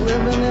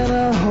 living in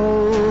a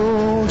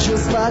hole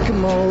just like a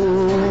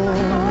mole.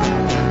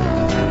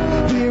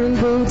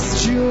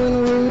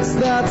 Chewing roots,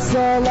 that's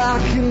all I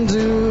can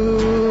do.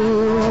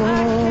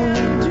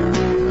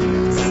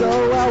 So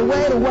I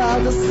wait a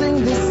while to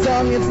sing this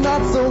song. It's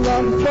not so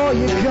long before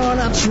you're gone.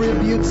 I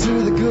tribute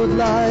to the good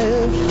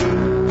life.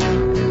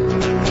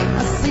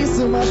 I see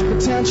so much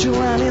potential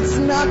and it's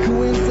not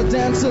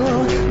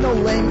coincidental. No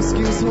lame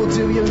excuse will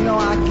do. You know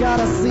I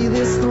gotta see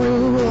this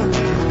through.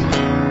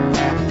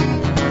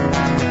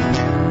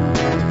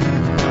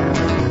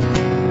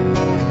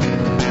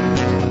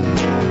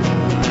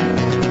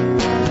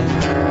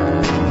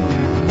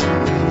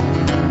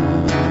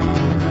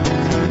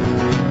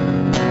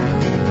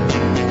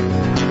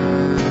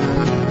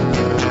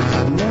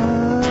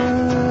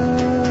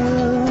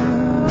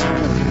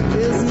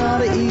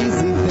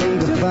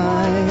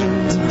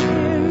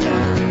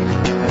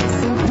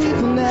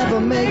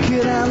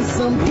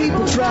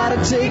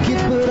 Take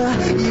it,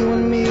 but you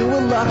and me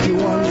were lucky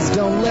ones.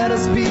 Don't let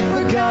us be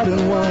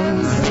forgotten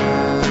ones.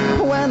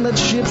 When the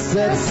ship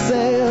sets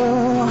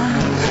sail,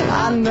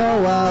 I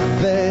know I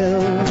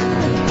failed.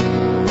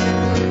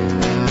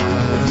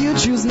 If you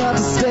choose not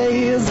to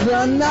stay, is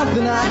there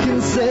nothing I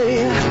can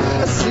say?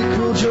 A sick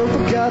cruel joke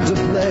for God to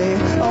play.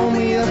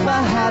 Only if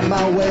I had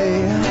my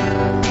way.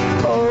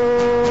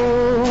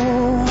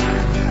 Oh,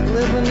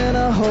 living in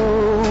a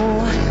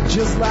hole,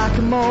 just like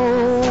a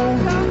mole.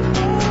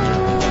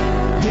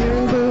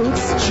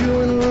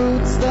 Chewing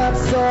roots,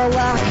 that's all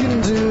I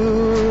can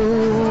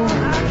do.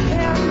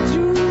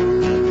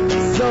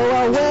 So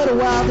I wait a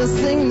while to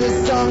sing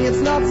this song. It's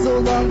not so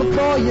long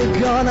before you're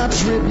gone. I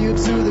tribute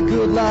to the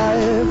good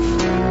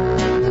life.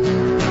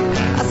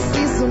 I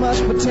see so much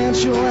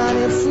potential and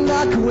it's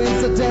not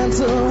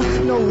coincidental.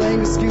 No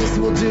lame excuse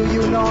will do.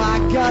 You know I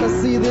gotta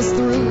see this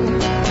through.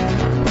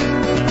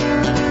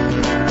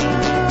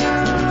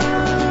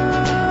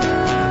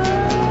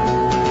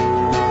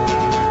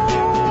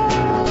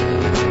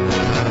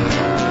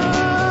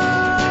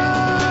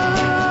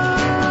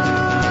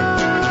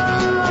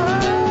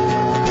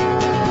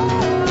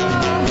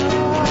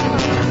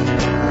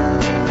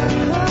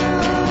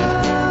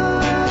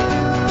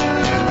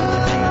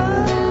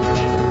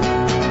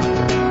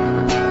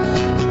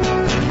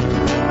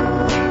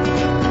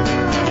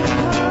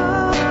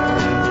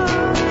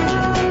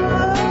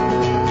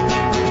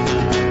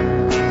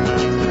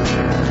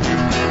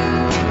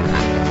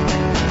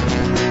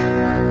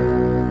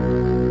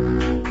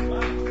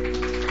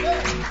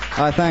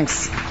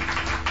 Thanks.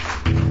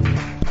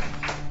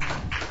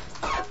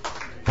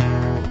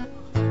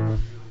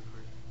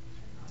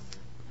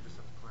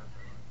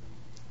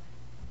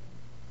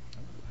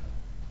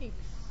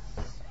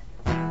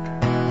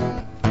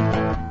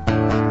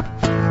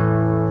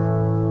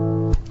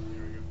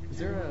 Is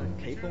there a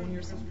capo in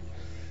your song?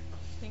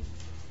 Thanks.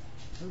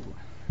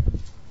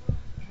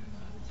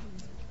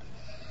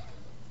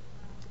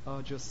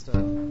 Oh, just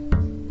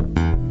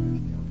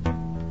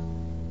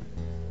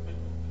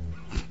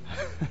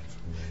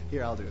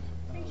here, I'll do it.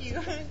 Thank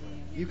you.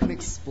 You can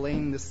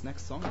explain this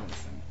next song I'm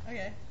singing.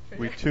 Okay.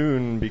 We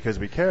tune because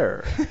we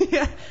care.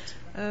 Yeah.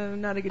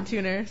 Not a good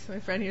tuner, so my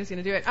friend here is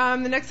going to do it. The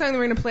next song that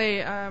we're going to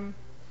play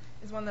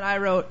is one that I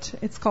wrote.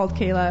 It's called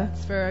Kayla.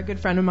 It's for a good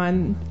friend of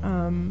mine.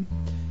 And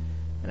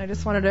I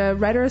just wanted to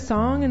write her a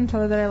song and tell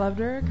her that I loved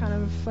her, kind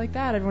of like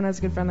that. Everyone has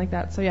a good friend like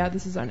that. So yeah,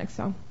 this is our next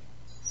song.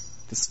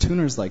 This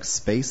tuner's like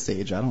space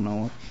age. I don't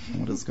know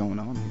what is going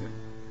on here.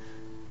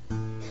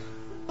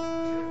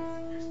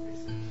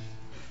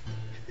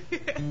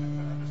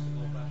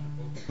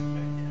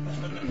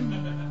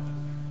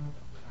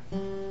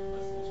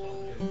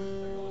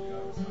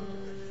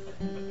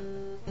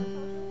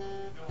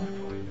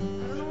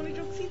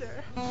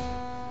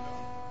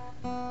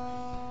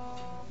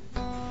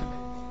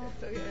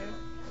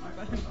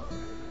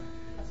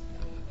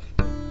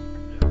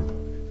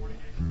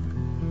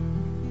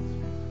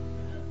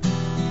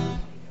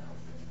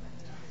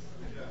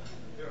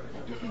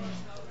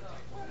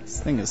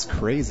 thing is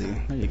crazy.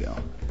 There you go.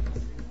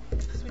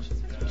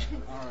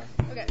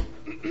 Okay.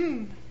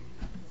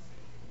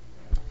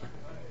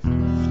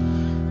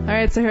 All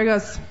right, so here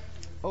goes.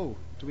 Oh,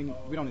 we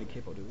don't need a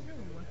capo, do we?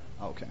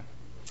 Oh, okay.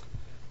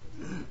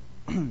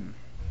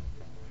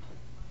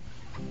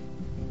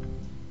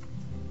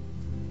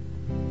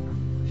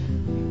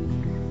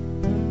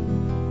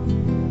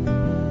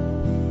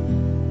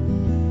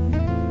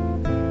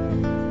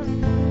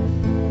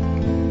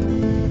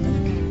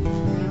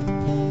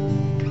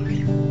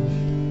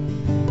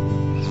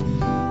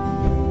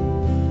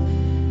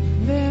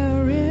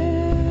 There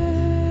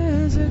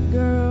is a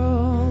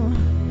girl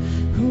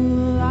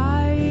who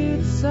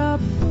lights up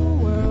the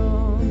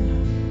world,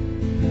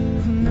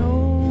 who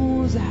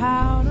knows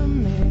how to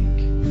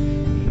make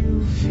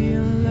you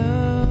feel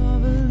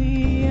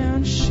lovely,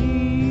 and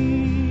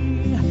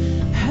she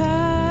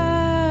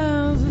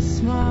has a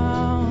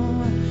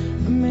smile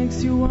that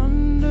makes you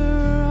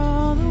wonder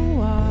all the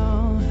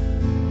while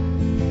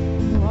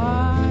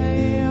why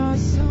you're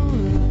so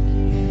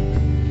lucky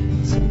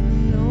to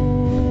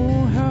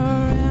know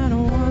her. And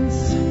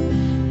once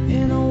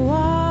in a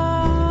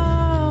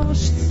while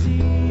she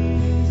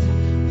sees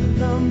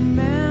the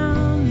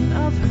man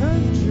of her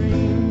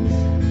dreams,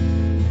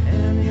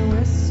 and he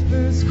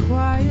whispers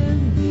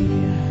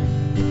quietly,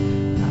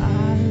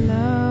 I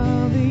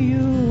love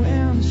you,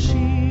 and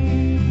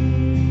she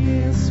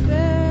is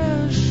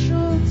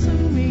special to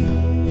me,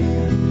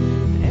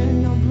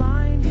 and you're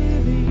blind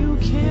if you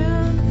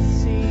can't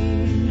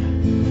see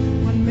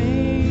what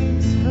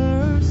makes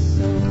her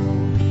so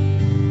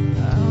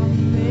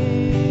amazing.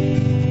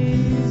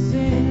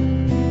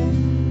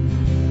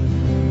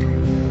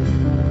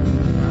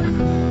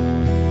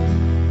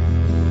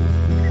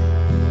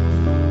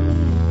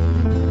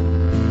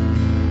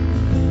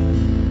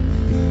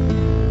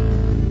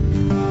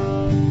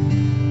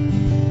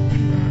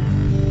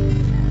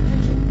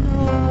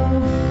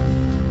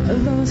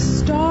 The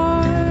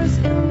stars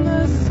in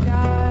the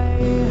sky,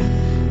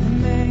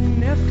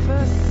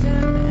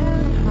 magnificent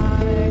and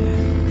high,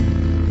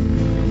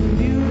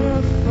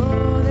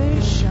 beautiful they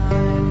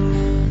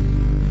shine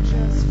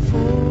just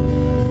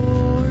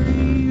for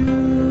you.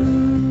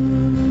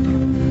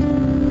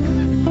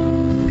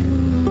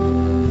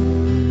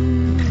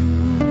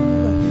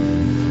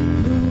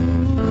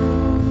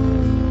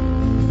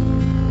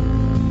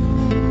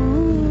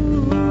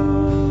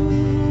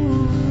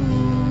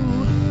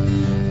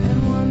 And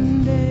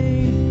one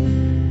day,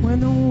 when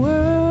the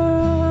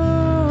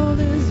world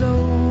is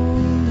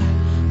old,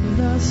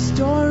 the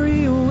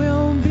story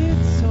will be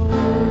told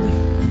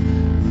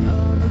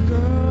of a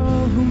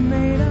girl who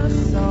made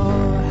us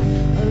all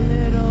a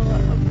little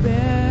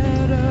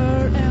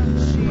better, and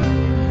she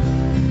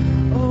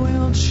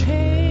will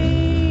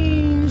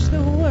change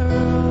the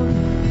world.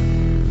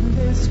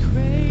 This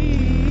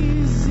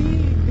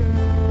crazy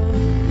girl,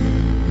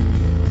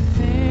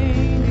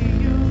 thank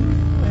you,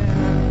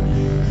 and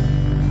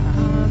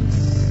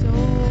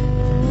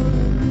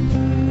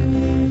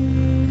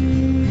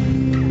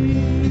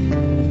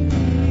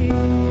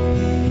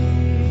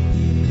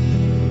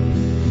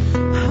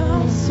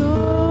I'm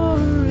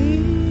sorry.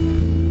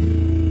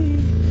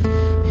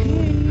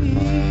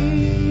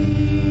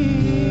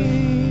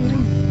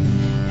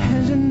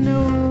 And you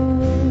know,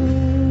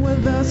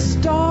 with the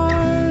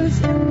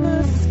stars in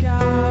the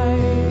sky,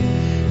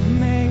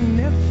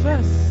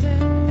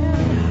 magnificent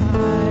and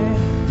high,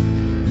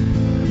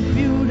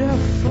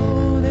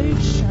 beautiful they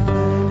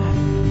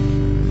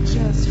shine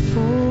just for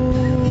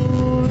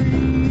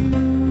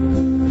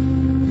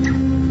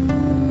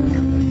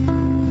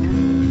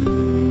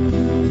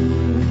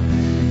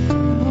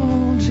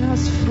oh,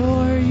 just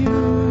for you.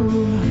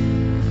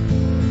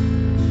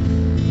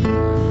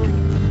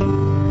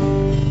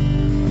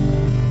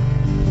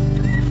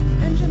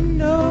 And you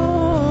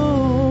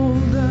know,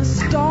 the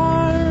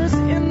stars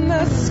in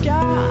the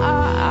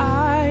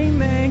sky,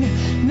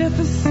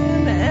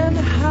 magnificent and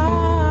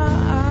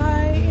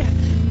high,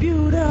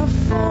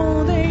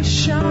 beautiful they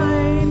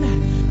shine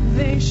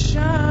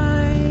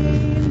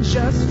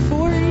just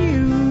for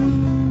you,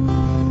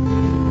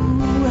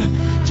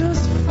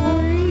 just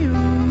for you,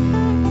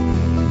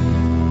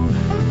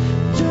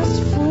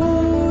 just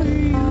for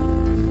you.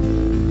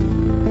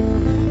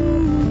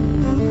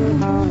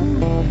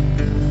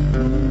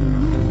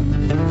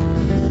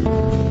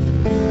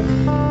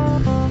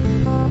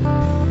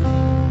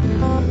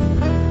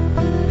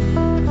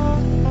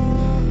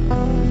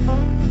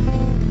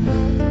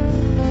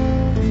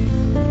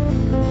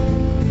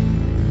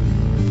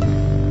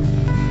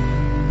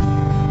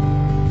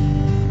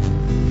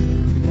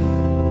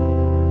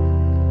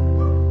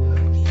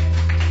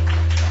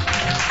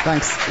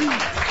 Thanks.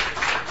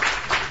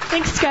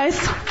 Thanks, guys.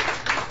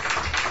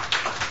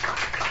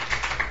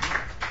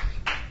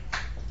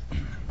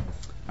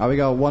 We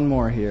got one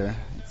more here.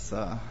 It's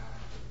oh,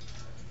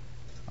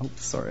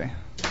 sorry.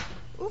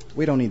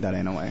 We don't need that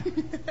anyway.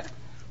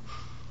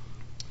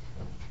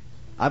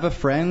 I have a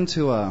friend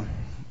who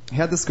he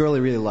had this girl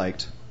he really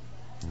liked.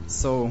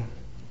 So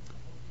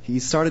he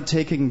started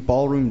taking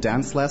ballroom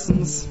dance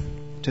lessons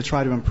to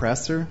try to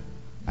impress her.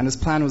 And his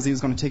plan was he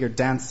was going to take her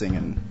dancing,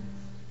 and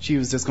she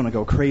was just going to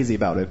go crazy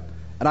about it.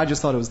 And I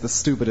just thought it was the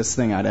stupidest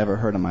thing I'd ever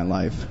heard in my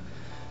life.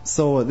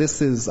 So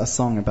this is a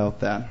song about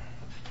that.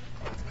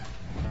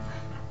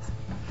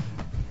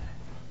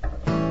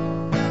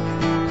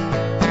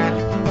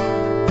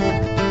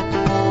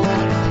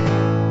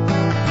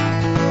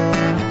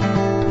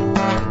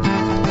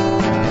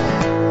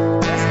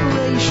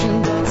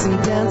 Desperation, dancing,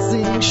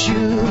 dancing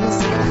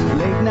shoes.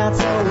 Late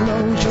nights all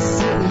alone, just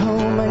sitting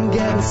home and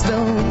getting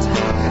stoned.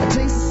 A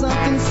taste of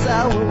something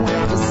sour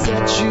went to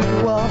set you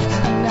off.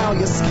 And now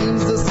your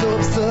schemes are so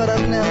absurd.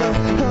 I've never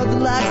heard the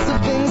likes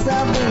of things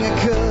I think I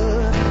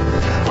could.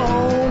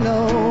 Oh no,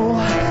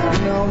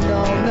 no,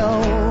 no, no.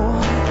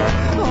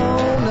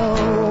 Oh no.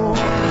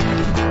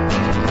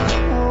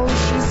 Oh,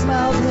 she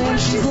smiles when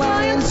she's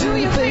lying to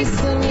your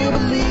face, and you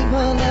believe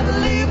her, never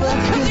leave her,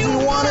 'cause you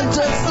wanna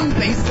touch some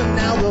bass. And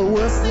now the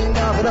worst thing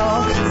of it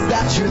all is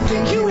that you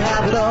think you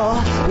have it all,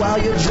 while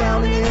you're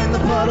drowning in the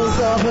puddles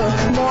of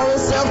her moral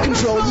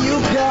self-control. You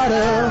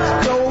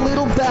gotta go a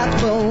little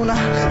backbone,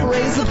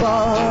 raise the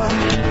bar.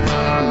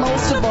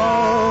 Most of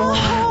all,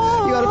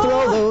 you gotta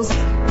throw those.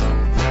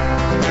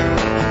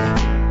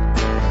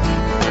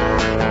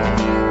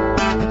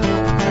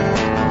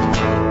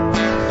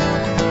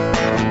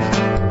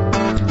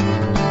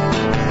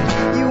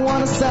 You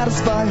wanna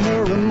satisfy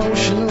her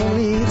emotional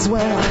needs.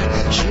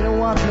 Well, she don't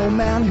want no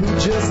man who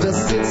just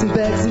sits and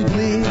begs and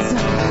pleads.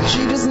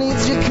 She just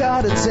needs your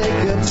car to take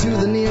her to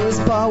the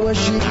nearest bar where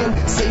she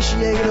can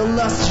satiate her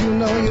lust. You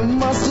know you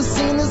must have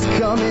seen this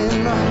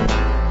coming.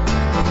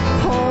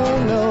 Oh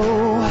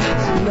no,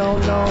 no,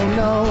 no,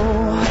 no.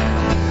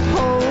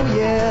 Oh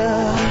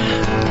yeah.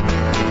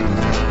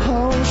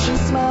 Oh, she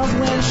smiles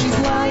when she's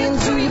lying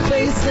to your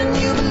face, and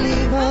you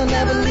believe her,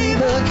 never leave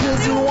her,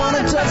 'cause you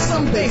wanna touch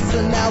some bass.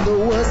 And now the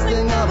worst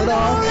thing of it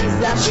all is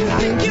that you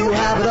think you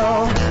have it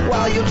all,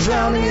 while you're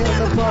drowning in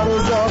the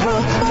puddles of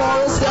her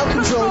moral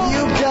self-control.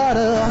 You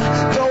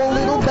gotta go a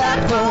little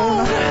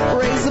backbone,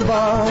 raise the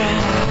bar.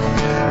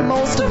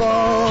 Most of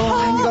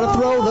all, you gotta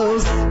throw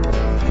those.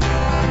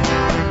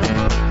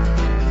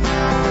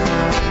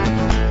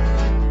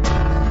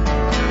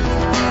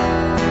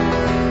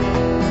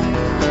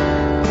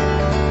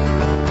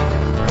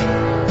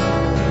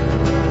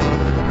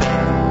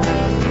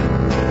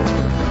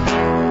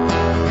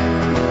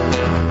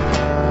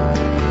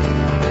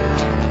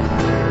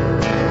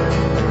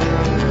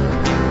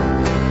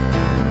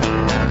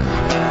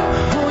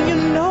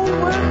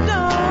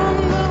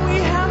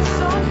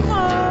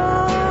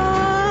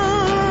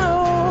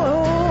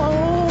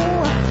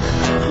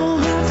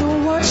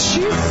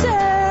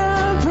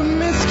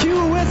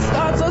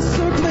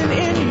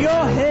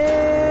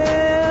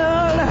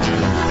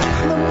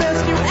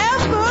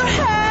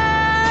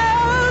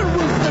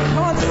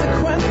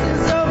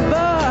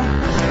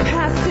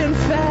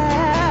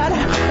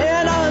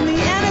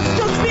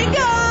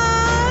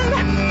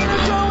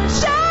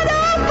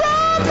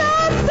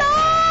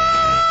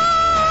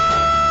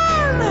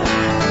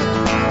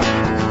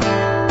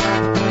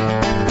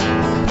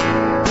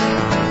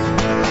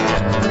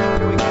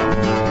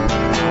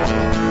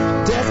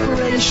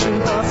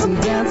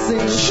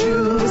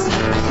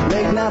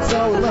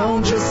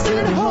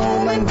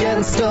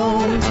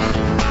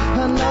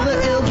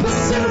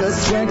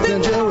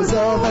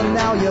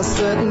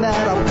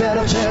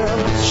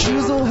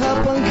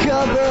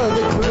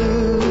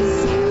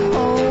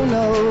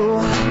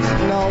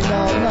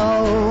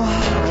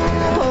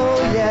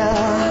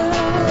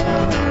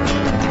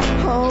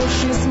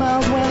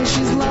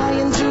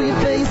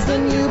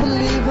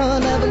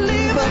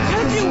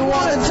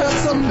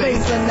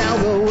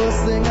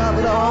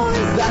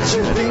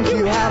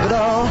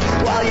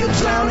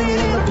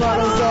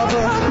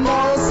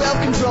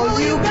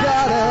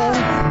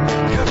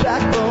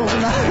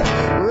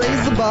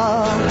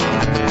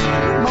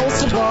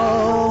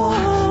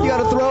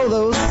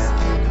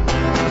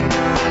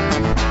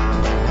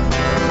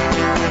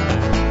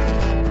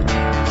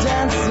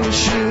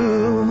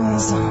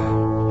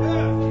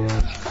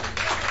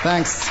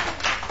 Thanks.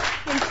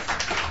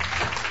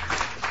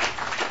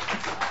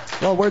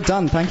 Well, we're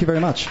done. Thank you very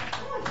much.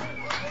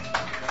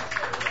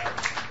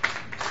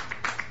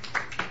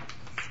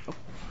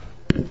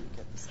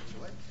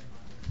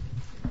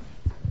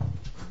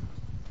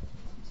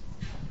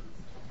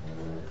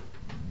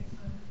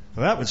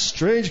 Well, that was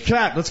Strange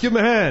Cat. Let's give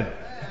him a hand.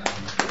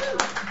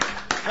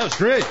 That was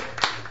great.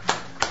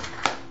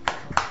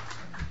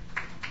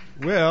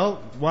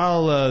 Well,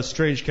 while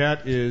Strange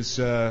Cat is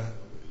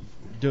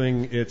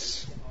doing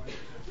its...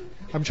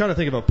 I'm trying to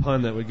think of a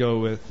pun that would go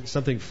with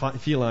something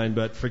feline,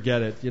 but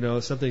forget it. You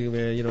know, something,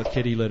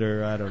 kitty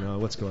litter. I don't know.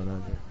 What's going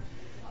on here?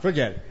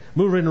 Forget it.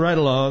 Moving right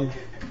along.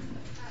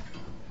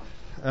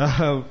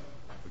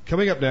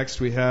 Coming up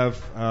next, we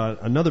have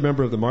another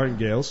member of the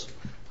Martingales,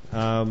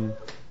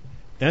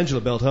 Angela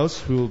Belthouse,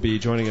 who will be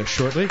joining us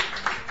shortly.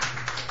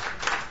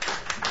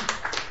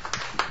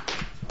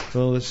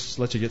 So let's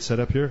let you get set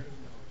up here.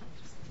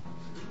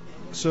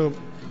 So,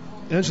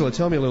 Angela,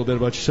 tell me a little bit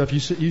about yourself.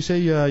 You say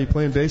you're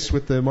playing bass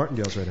with the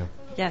Martingales right now.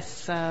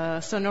 Yes,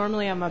 so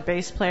normally I'm a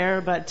bass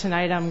player, but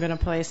tonight I'm going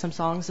to play some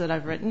songs that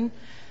I've written.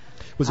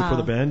 Was it for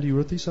the band you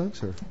wrote these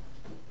songs, or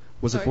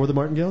was it for the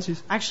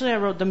Martingales? Actually, I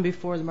wrote them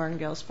before the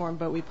Martingales formed,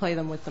 but we play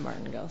them with the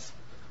Martingales.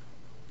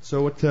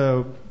 So what's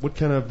the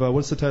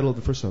title of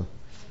the first song?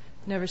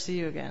 Never See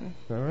You Again.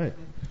 All right.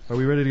 Are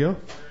we ready to go?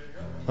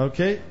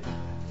 Okay.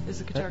 Is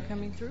the guitar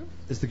coming through?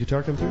 Is the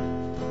guitar coming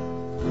through?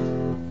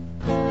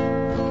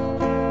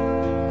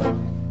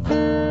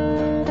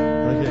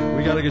 Okay,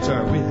 we got a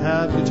guitar. We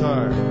have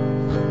guitar.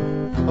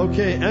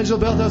 Okay, Angela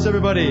Belthouse,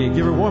 everybody.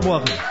 Give her a warm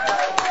welcome.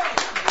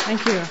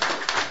 Thank you.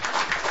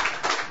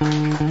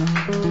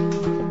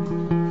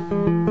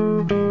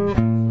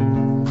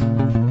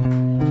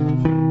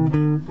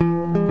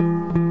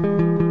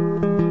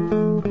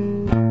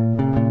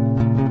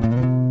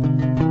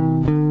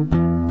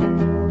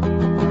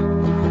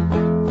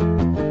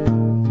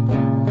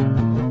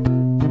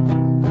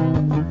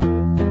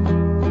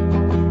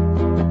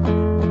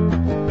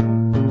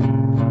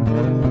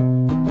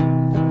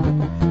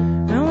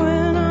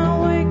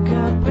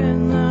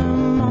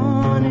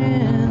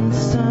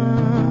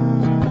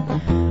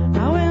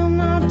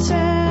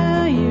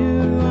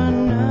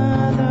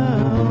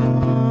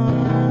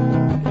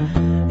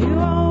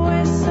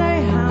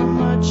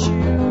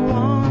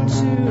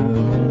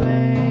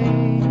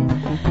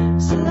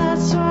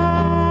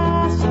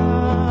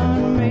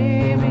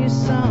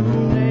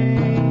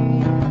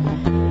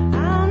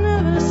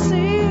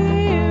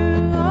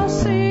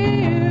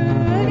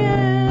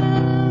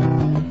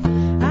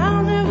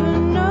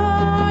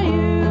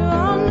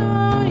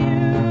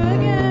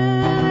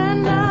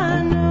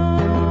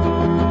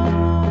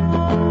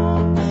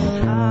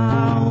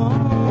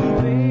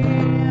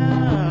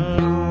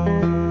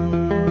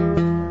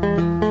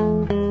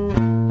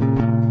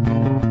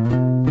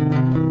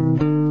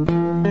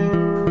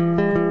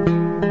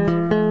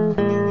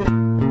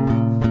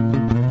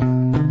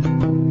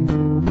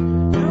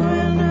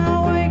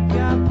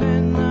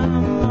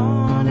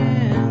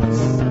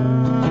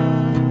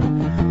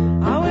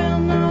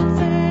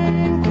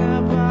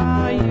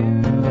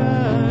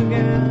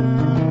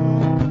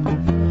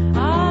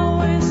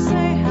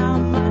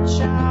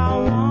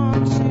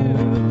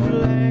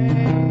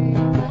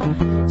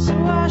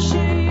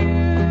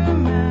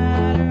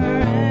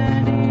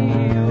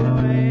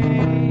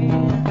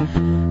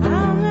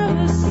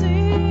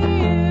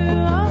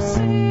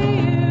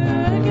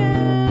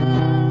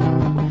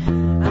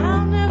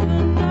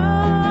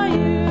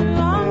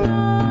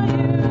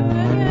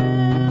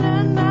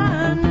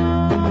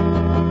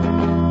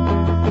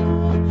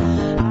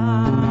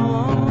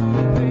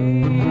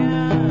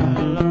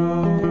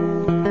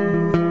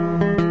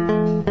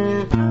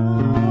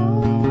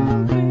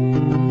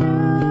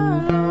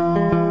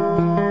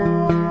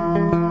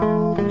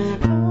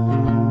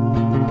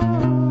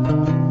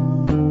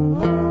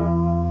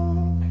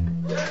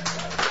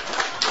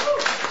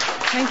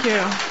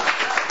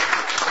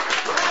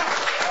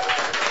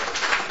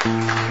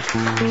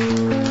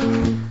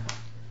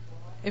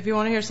 If you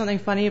want to hear something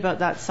funny about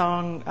that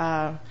song,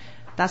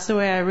 that's the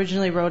way I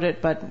originally wrote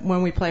it, but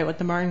when we play it with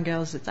the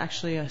Martingales, it's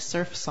actually a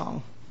surf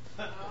song.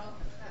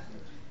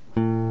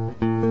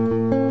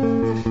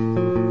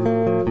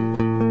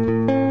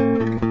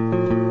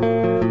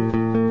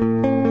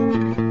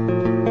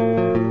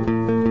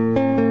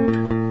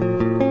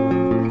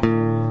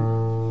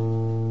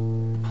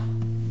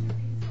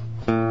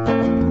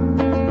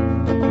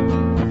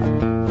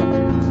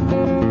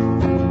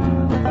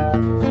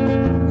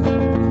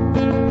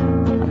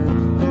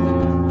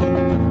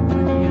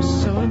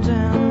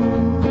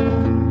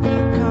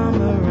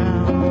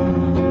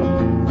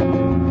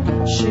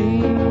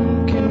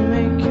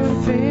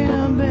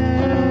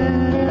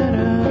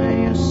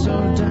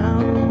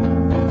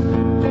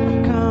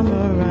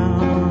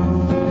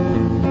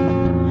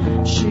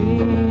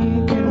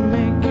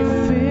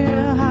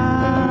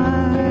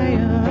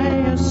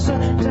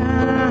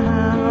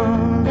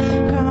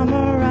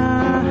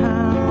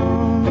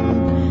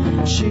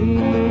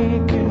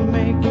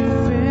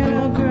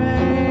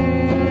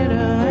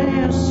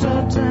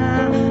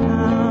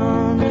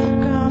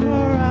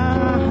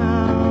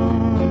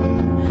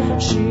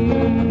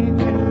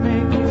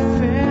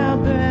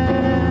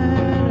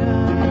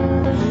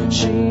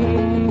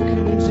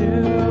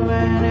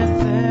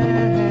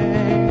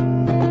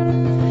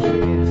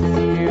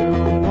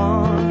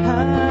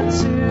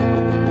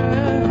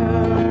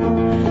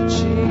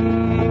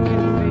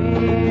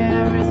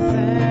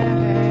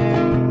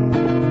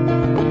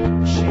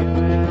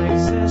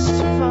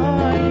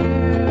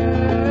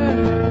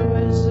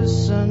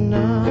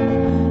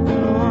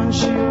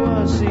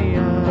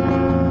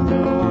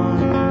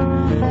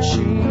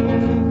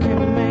 She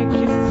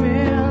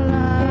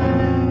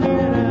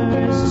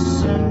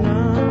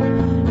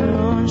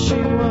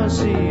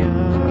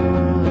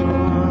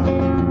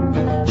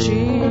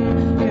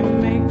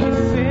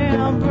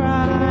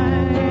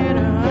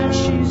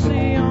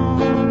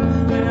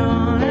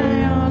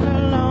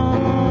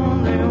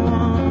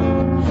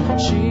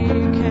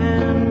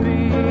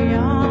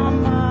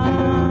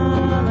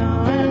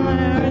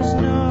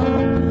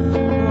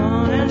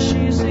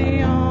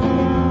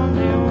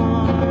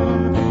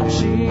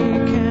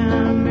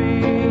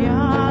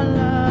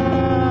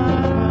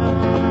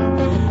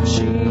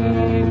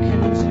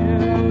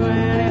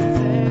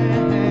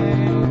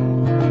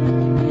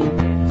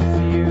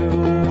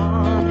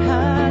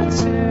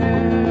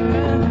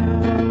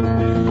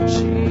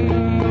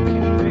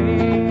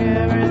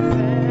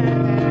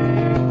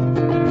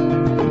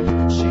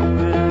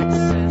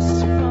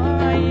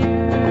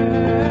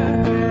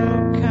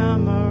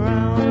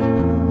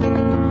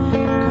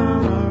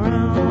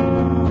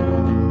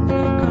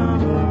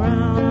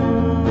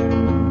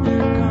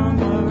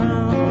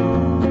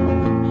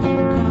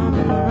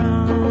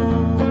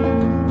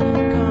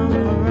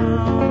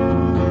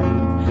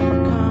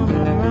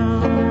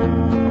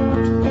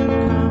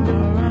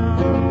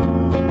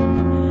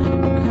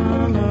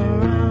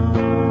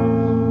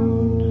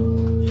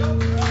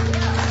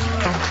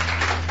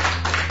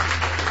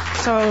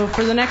So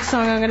for the next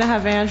song, I'm going to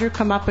have Andrew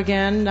come up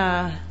again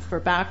for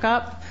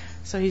backup.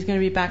 So he's going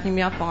to be backing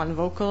me up on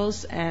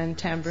vocals and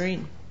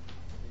tambourine.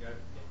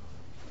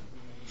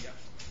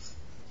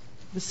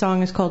 The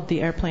song is called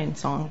The Airplane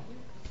Song.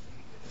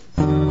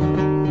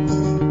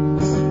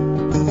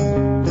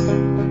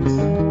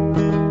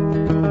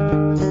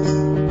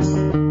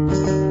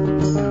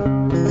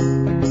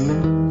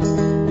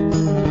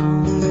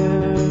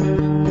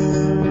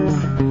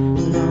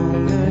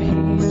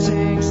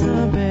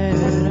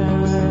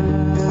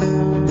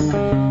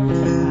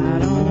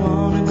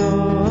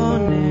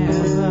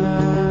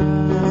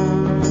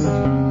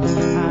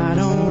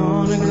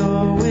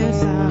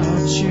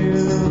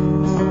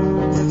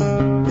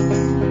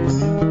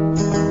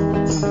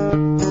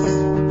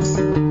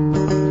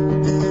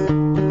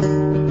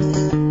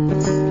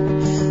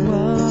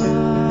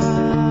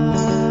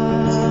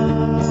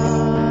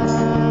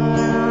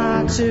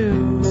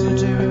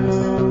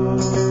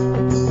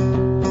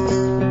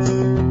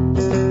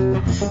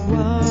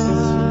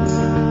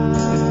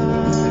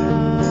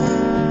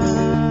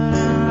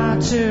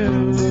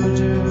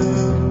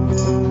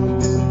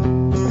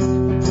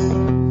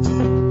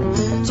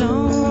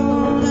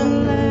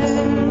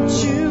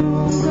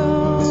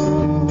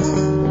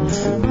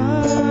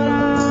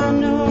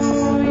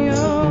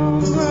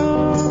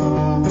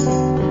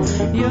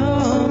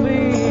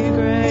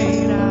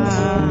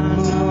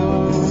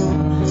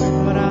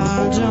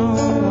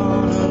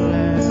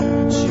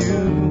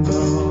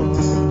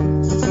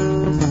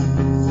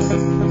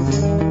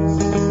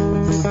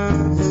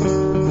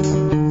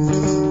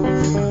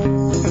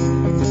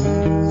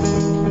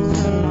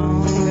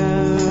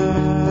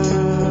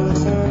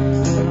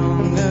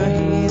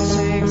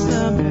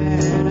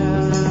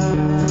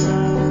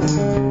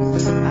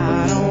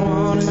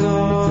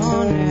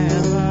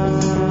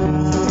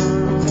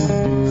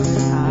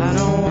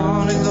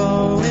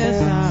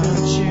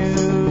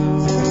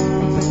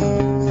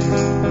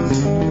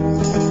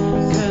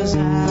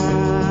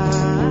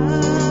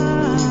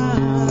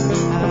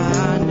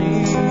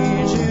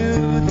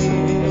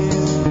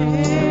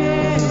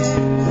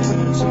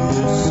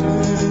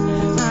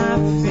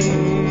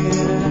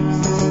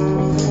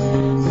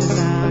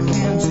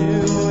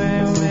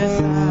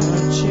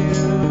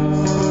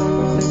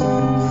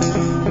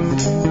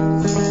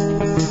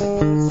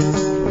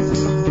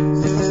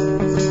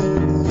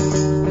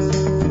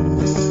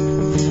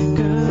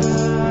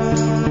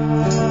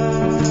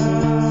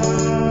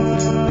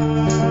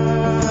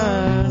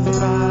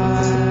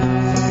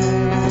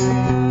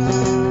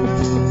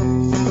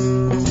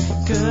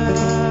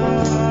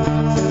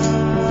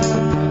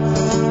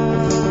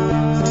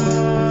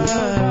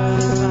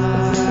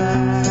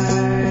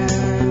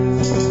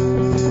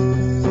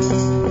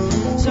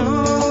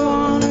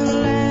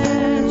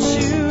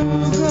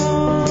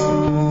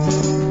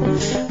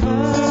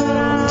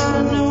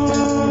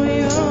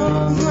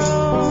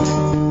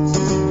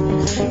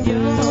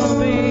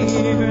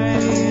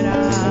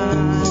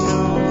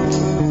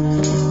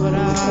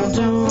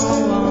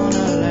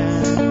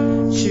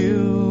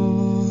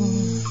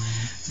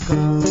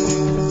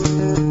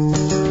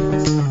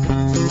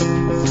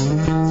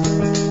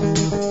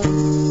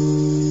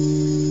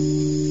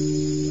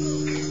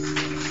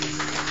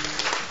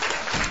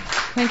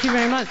 Thank you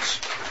very much.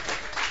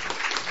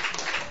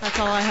 That's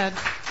all I had.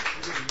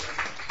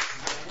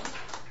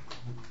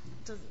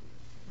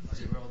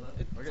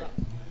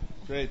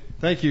 Great.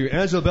 Thank you.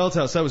 Angela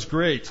Belthouse, that was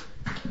great.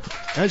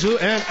 Angela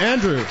and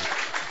Andrew,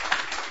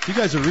 you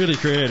guys are really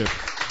creative.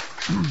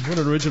 What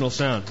an original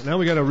sound. Now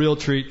we got a real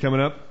treat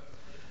coming up.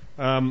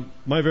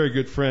 My very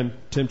good friend,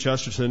 Tim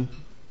Chesterton,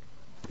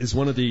 is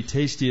one of the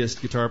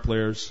tastiest guitar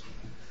players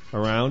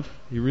around.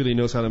 He really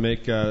knows how to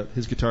make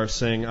his guitar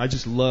sing. I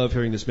just love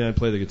hearing this man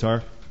play the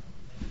guitar.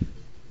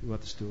 You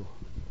want the stool?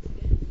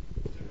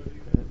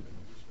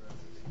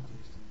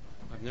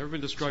 I've never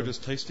been described as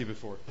tasty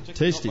before.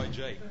 Tasty. Not by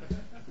Jay.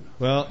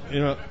 Well,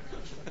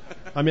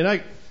 I mean, I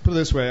put it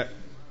this way.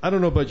 I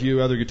don't know about you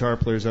other guitar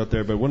players out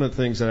there, but one of the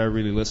things that I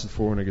really listen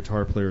for when a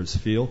guitar player is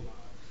feel.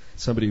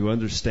 Somebody who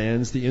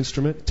understands the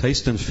instrument.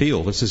 Taste and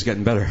feel. This is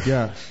getting better.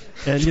 Yeah.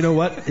 And you know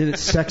what?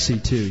 It's sexy,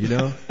 too, you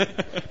know?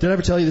 Did I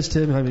ever tell you this,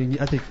 Tim? I mean,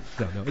 I think...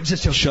 No.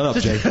 Just shut up,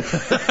 Jay.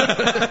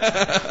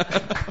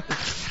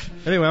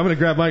 Anyway, I'm going to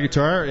grab my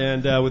guitar,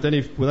 and without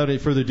any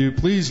further ado,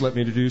 please let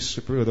me introduce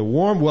with a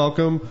warm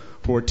welcome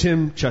for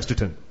Tim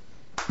Chesterton.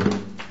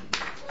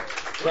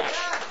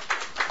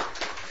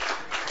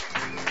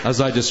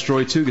 As I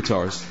destroy two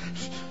guitars.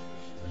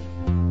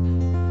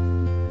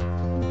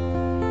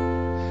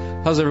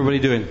 How's everybody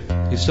doing?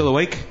 You still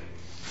awake?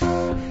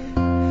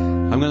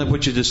 I'm going to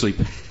put you to sleep.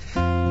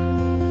 I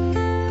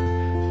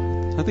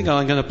think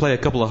I'm going to play a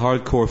couple of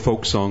hardcore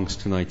folk songs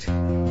tonight.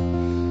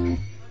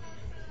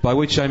 By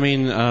which I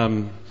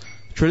mean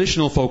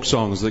traditional folk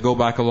songs that go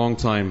back a long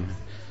time.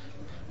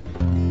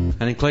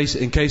 And in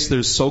case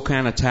there's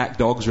SOCAN attack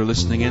dogs are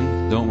listening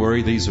in, don't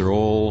worry, these are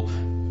all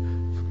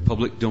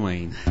public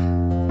domain.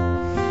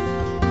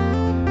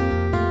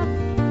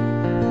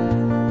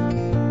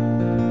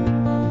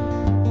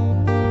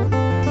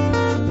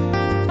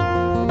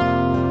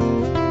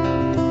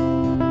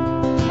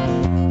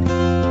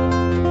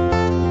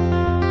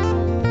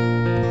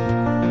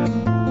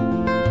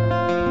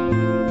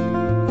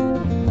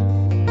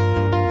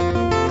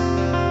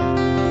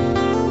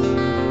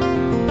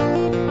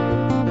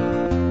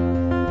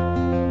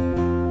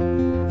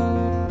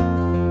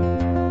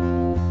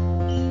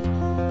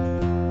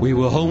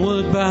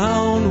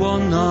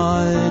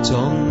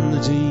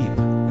 deep.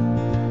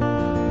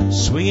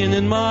 Swinging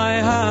in my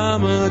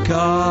hammock,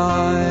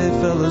 I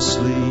fell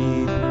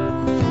asleep.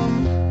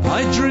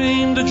 I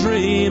dreamed a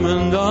dream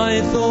and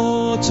I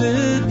thought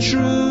it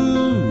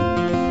true,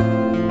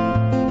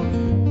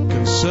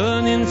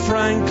 concerning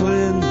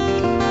Franklin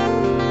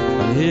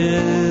and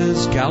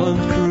his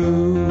gallant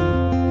crew.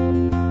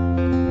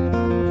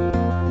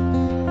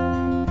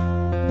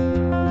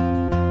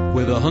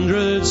 With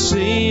 100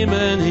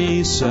 seamen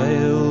he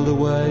sailed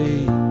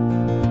away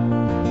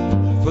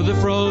for the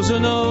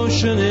frozen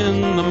ocean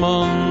in the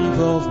month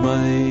of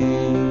May,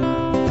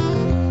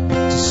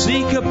 to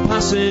seek a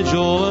passage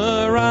all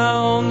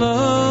around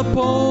the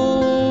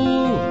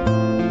pole,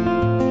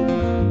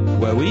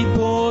 where we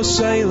poor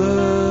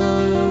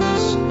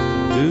sailors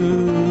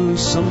do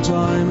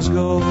sometimes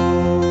go.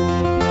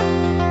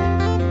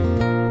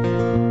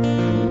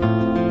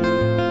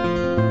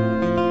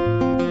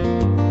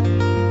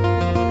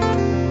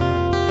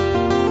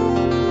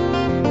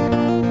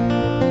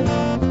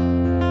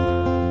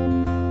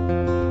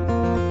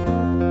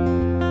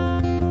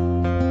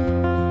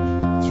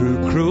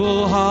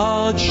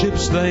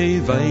 Ships they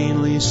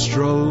vainly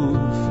strove,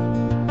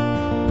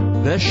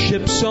 their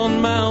ships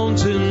on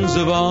mountains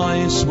of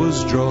ice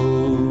was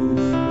drove.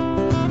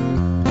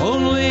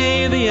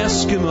 Only the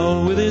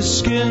Eskimo with his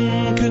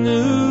skin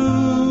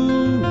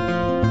canoe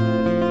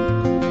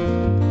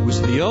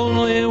was the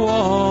only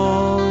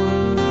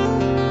one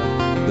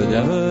that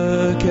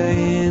ever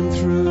came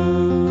through.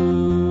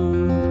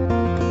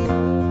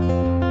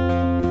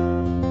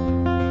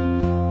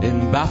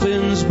 In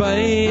Baffin's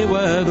Bay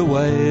where the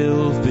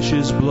whale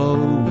fishes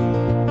blow,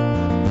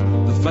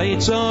 the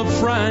fate of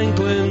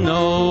Franklin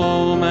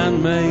no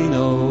man may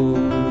know.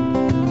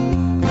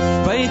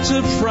 The fate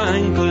of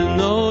Franklin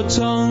no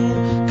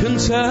tongue can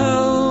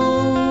tell,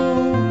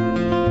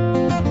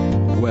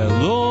 where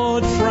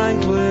Lord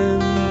Franklin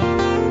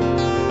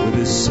with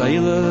his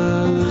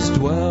sailors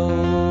dwells.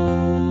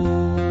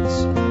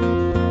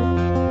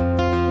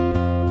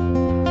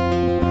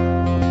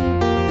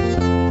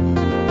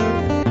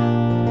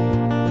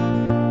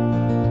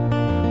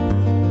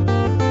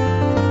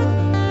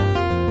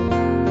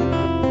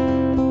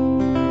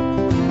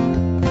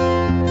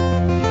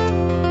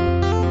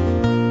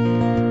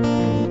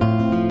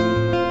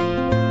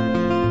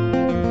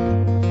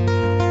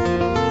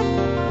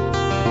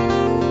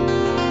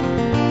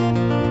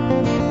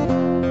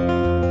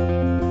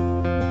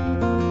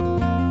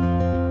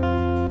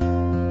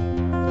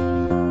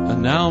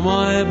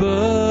 My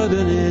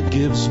burden, it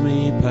gives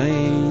me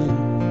pain.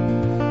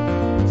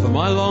 For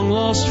my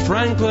long-lost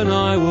Franklin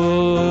I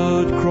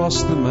would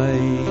cross the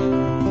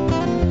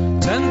main.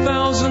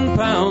 10,000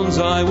 pounds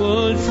I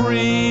would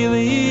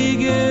freely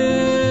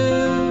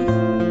give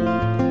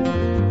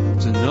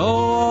to know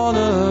on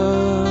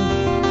earth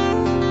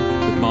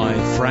that my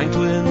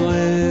Franklin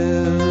lives.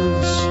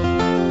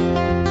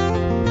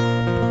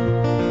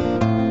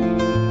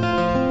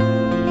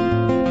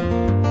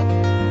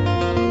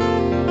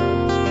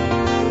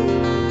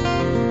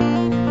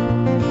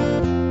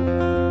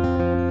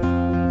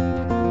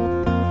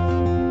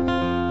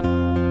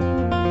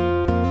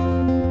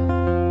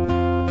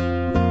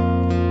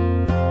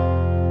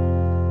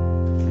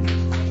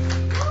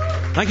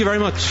 Thank you very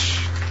much,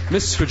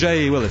 Mr.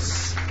 Jay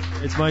Willis.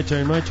 It's my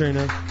turn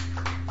now.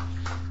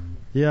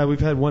 Yeah, we've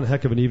had one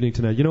heck of an evening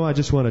tonight. You know, I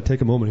just want to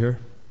take a moment here.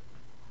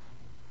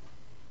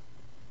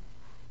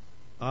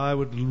 I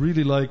would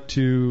really like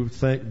to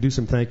do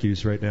some thank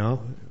yous right now.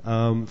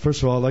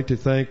 First of all, I'd like to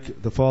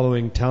thank the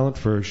following talent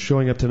for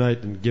showing up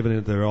tonight and giving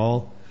it their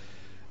all.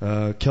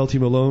 Kelty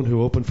Malone,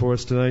 who opened for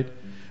us tonight,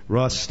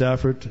 Ross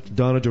Stafford,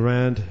 Donna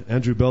Durand,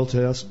 Andrew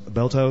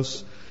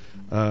Belthouse,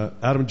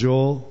 Adam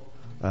Joel,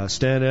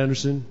 Stan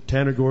Anderson,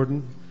 Tanner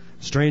Gordon,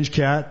 Strange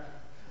Cat,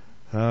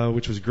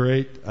 which was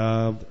great,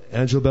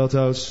 Angela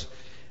Belthouse,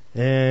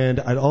 and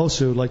I'd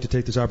also like to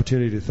take this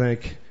opportunity to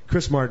thank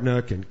Chris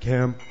Martinuck and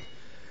Cam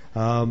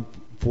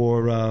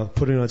for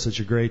putting on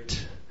such a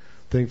great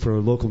thing for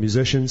local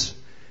musicians.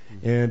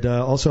 And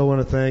also I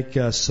want to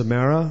thank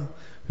Samara,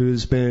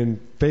 who's been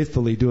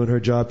faithfully doing her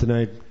job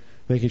tonight,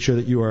 making sure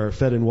that you are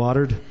fed and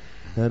watered.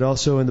 And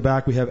also in the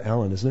back we have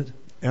Alan, isn't it?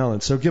 Alan.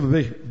 So give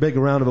a big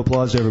round of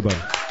applause to everybody.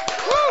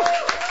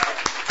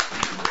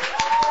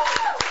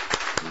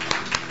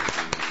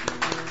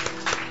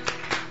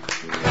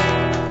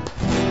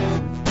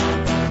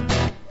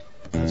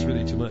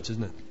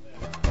 Isn't it?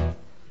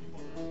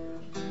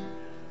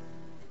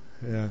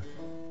 Yeah.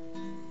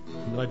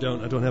 No, I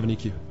don't have an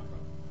EQ.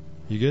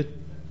 You good?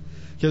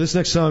 Okay, this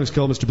next song is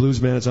called Mr.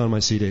 Bluesman. It's on my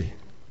CD.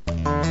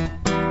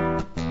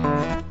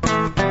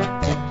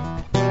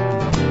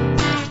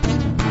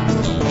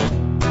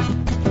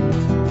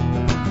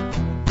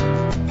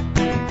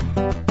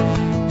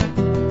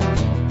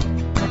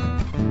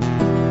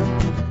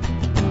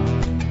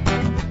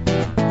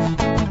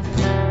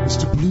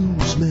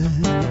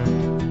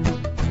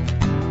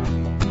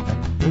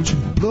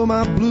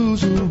 My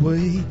blues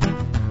away.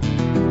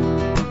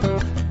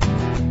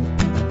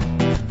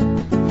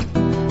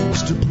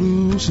 Mr.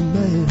 Blues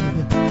Man,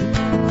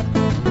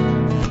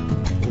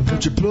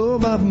 Would you blow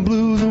my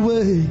blues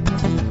away?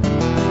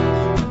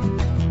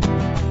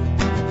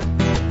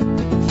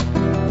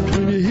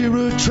 When you hear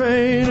a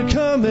train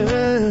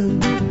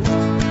a-coming,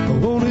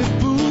 only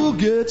fool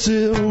gets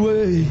in the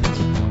way.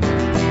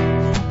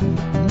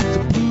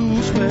 Mr.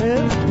 Blues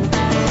Man,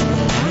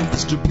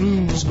 Mr.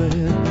 Blues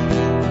Man,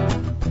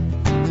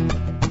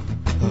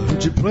 I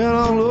heard you playing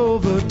all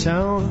over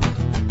town.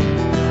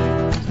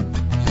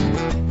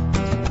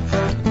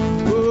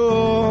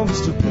 Oh,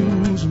 Mr.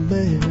 Blues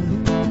Man,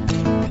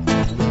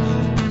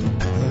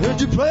 I heard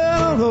you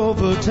playing all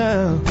over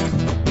town.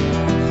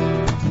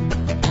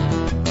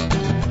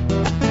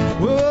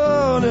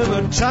 Oh, and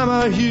every time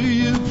I hear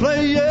you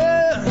play,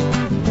 yeah,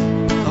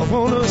 I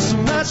wanna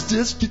smash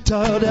this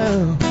guitar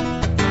down.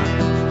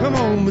 Come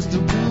on, Mr.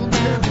 Blues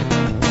Man.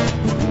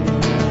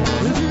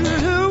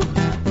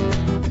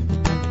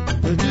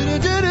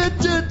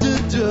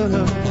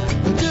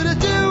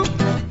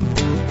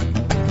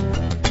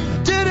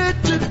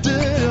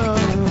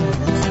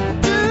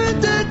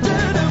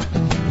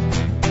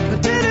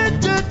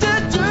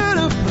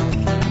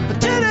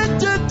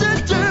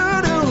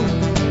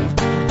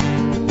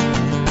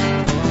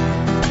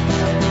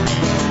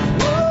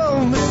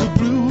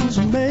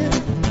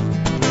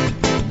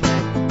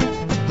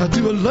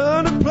 Do I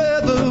learn to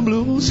play the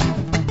blues?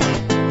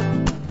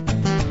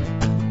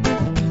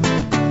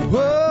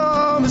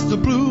 Oh, Mr.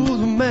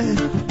 Blues Man,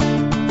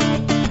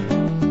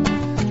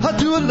 how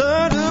do I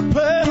learn to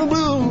play the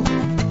blues?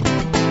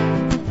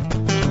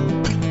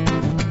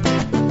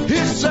 He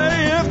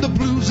say if the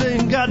blues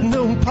ain't got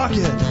no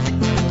pocket,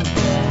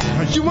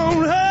 you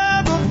won't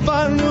ever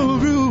find no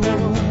groove.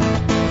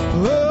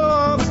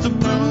 Oh, Mr.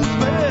 Blues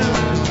Man,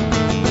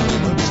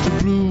 Mr.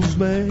 Blues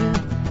Man,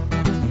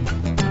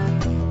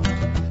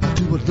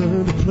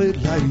 learn to play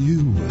it like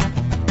you.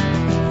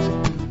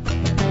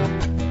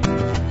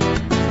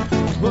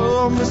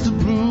 Oh, Mr.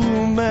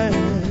 Blue Man,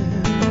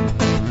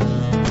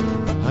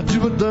 I do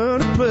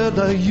learn to play it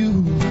like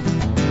you.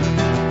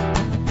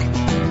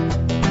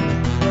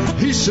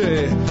 He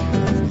said,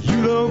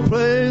 you don't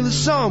play the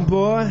song,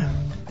 boy.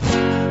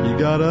 You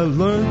gotta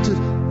learn to,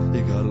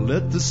 you gotta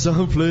let the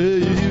song play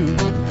you.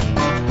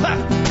 Ha!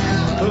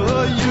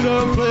 Oh, you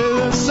don't play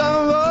the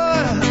song,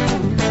 boy.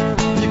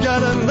 You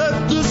gotta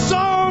let the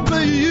song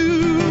play you.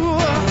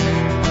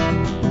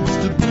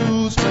 Mr.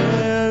 Blues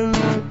Man.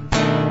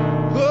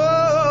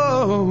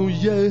 Oh,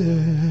 yeah.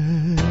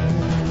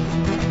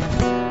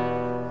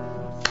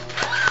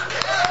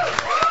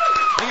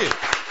 Thank you.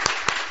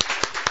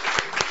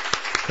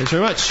 Thanks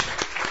very much.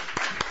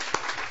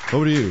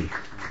 Over to you.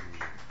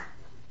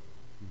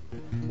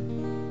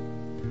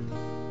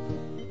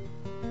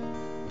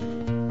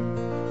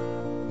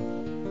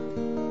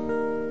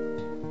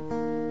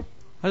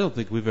 I don't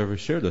think we've ever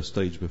shared a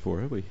stage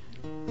before, have we?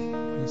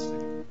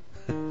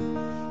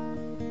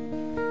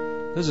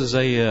 This is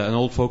an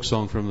old folk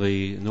song from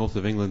the north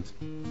of England.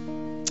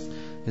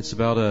 It's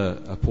about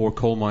a poor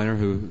coal miner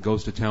who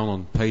goes to town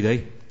on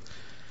payday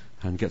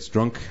and gets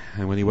drunk,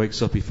 and when he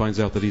wakes up he finds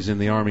out that he's in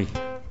the army.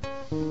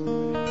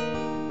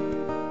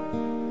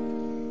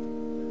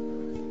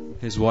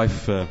 His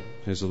wife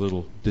is a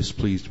little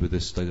displeased with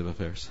this state of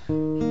affairs.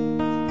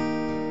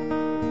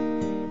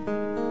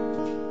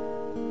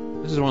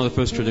 This is one of the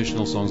first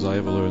traditional songs I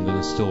ever learned, and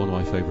it's still one of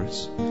my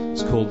favourites.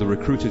 It's called The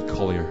Recruited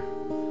Collier.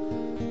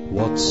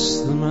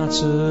 What's the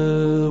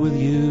matter with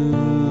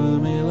you,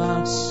 me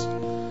lass?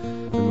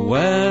 And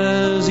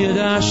where's your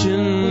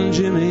dashing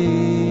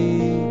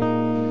Jimmy?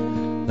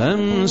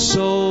 Them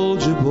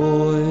soldier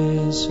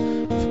boys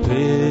have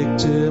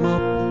picked him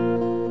up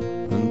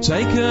and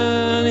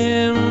taken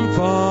him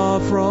far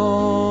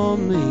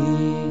from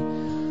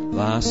me.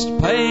 Last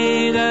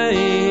payday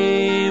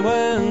he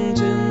went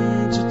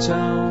into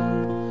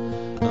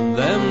town, and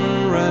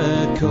them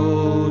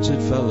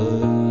red-coated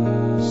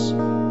fellas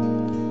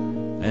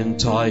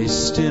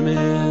enticed him in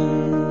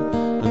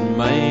and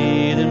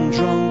made him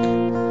drunk,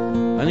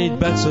 and he'd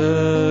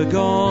better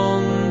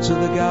gone to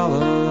the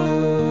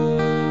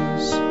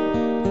gallows.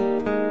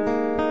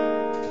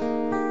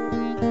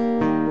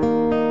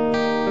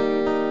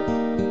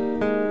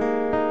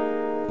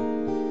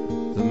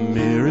 The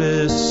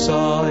merest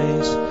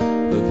sight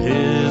of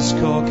his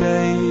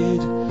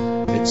cockade,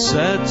 it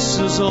sets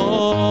us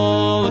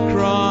all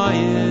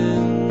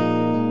a-crying,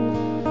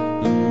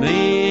 and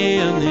me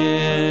a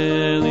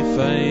nearly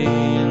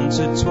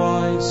fainted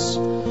twice. I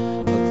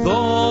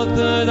thought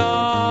that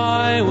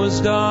I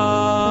was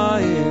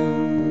dying.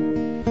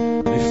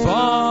 My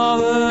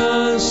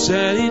father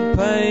said he'd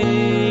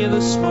pay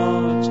the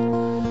smart,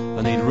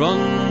 and he'd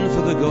run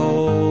for the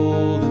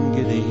golden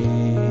guinea.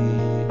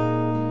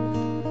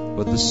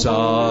 But the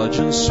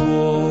sergeant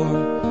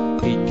swore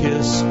he'd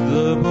kissed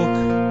the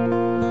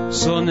book,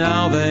 so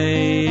now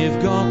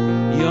they've got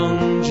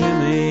young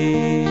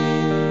Jimmy.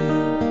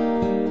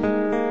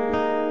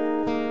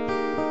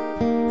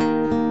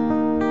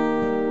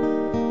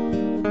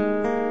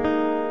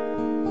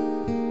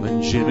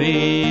 When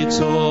Jimmy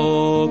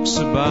talks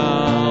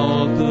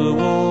about the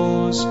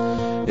wars,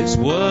 it's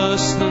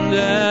worse than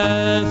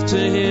death to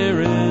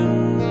hear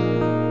him.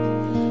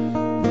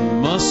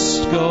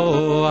 must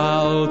go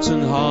out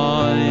and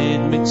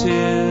hide my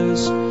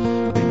tears,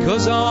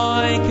 because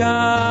I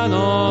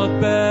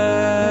cannot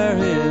bear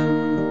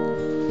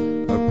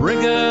him. A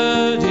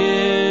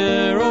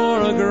brigadier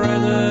or a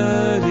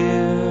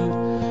grenadier,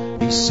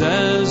 he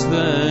says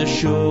they're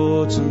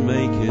sure to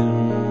make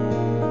him.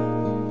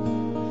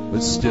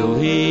 But still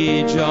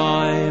he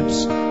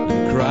jibes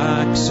and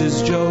cracks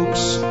his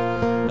jokes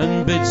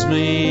and bids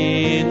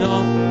me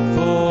not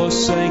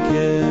forsake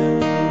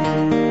him.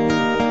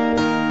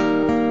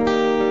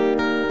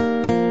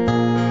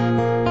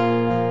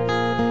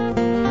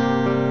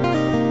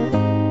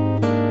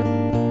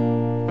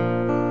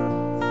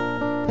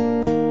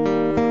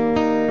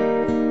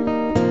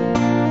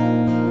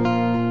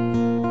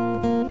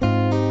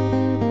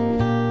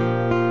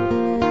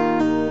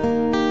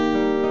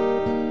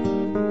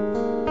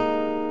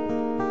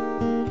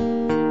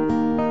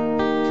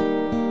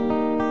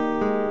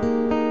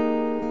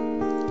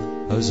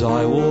 As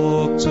I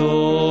walked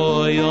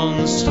o'er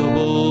yon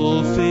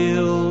stubble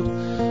field,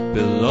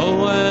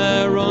 below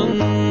where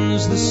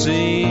runs the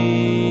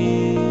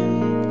Seine,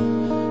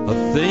 I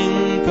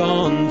think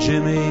on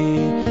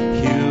Jimmy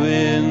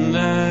hewing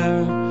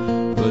there,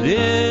 but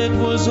it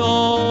was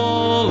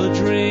all a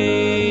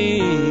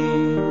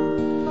dream.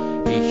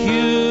 He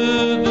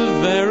hewed the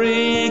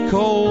very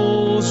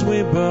coals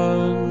we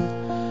burn,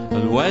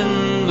 and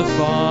when the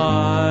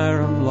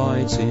fire I'm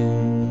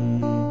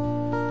lighting,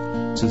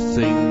 to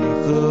think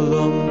the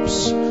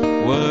lumps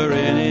were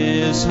in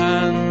his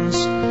hands,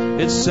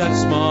 it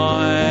sets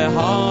my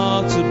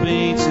heart a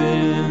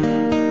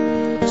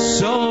beating.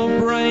 So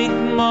break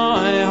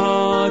my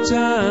heart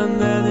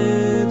and then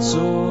it's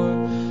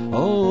o'er.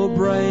 Oh,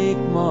 break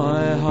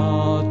my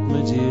heart,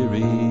 my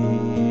dearie.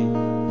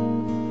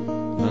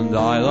 And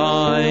I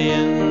lie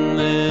in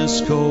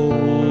this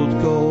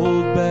cold,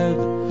 cold bed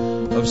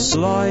of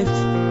life,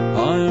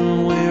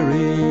 I'm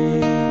weary.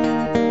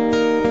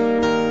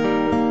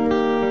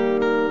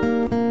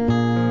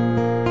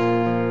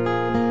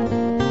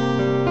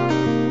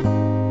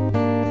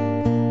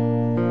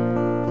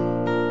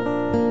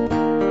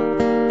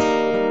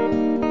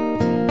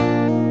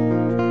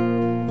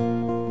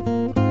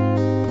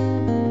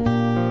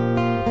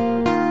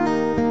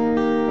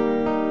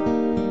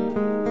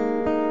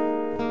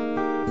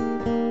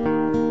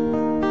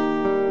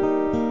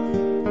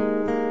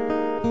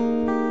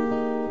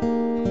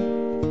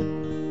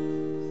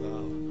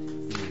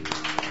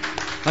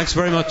 Thanks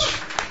very much.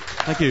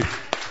 Thank you.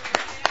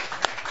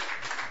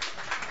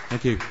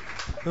 Thank you.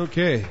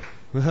 Okay.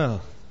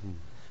 Well,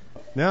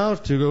 now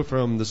to go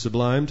from the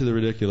sublime to the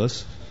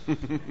ridiculous.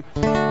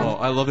 Oh,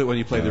 I love it when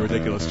you play the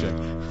ridiculous, Jay.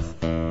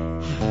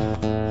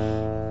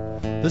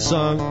 This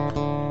song,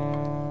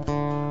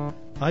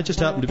 I just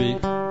happen to be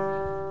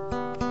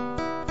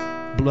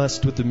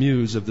blessed with the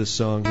muse of this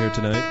song here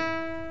tonight.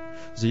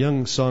 There's a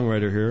young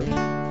songwriter here,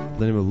 by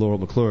the name of Laurel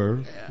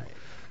McClure.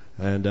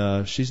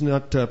 And she's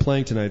not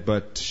playing tonight,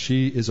 but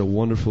she is a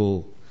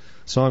wonderful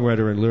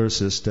songwriter and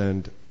lyricist.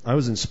 And I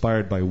was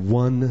inspired by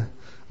one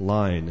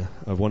line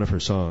of one of her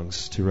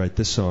songs to write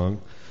this song,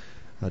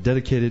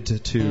 dedicated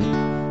to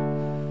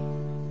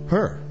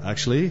her,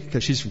 actually,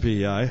 because she's from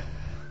PEI.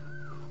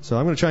 So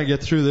I'm going to try and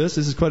get through this.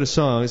 This is quite a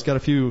song. It's got a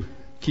few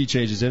key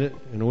changes in it,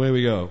 and away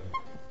we go.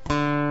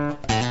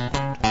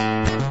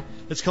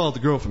 It's called The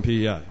Girl from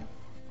PEI.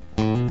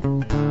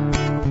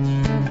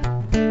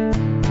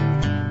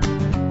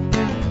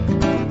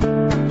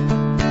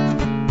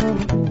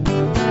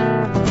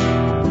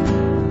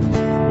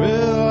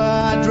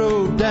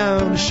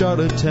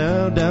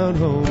 Charlottetown, down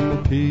home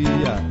in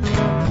PEI.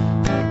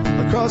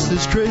 Across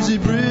this crazy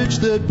bridge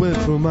that went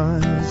for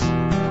miles.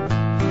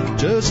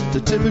 Just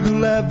a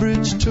typical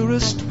average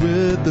tourist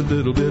with a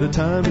little bit of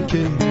time and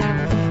cane.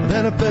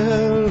 And I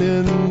fell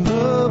in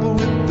love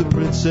with the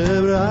Prince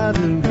Edward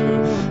Island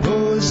girl.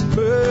 Oh, this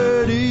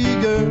pretty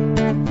girl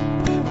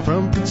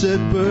from Prince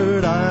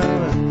Edward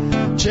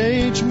Island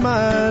changed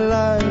my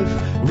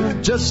life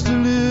with just a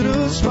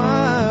little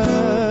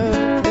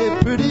smile. A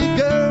pretty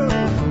girl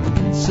from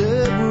Prince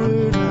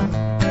Edward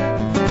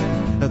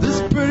Island. Now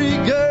this pretty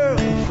girl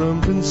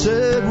from Prince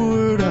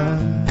Edward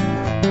Island,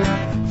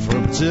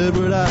 from Prince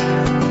Edward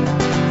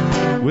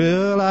Island.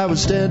 Well, I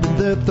was standing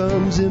there,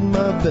 thumbs in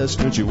my vest,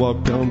 when she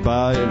walked on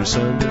by in her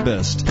Sunday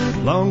best.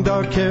 Long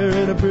dark hair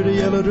and a pretty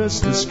yellow dress,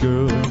 this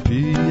girl from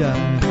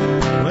PEI.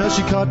 Well,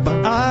 she caught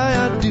my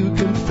eye, I do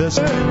confess,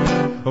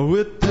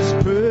 with this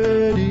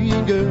pretty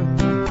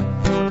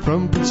girl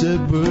from Prince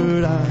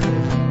Edward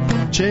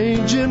Island,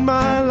 changing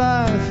my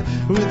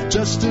life with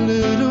just a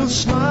little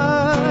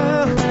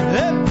smile.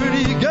 That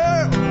pretty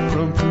girl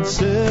from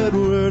Prince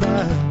Edward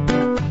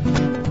Island.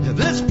 Yeah,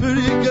 this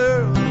pretty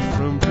girl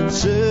from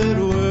Prince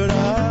Edward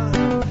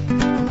Island,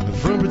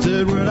 from Prince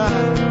Edward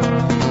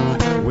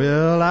Island.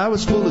 Well, I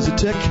was full as a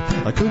tick,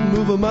 I couldn't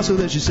move a muscle.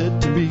 Then she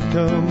said to me,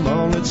 come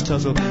on, let's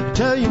tussle.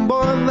 Italian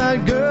boy,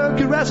 that girl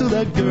can wrestle,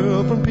 that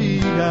girl from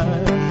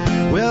PEI.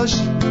 Well,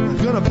 I'm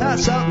gonna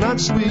pass out,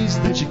 not squeeze.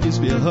 Then she gives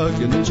me a hug,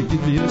 and then she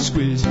gives me a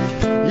squeeze.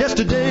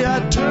 Yesterday I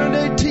turned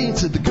 18,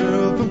 said the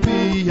girl from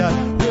PEI.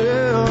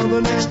 Well, Well,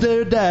 the next day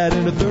her dad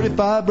and her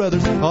 35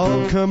 brothers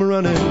all come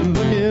running,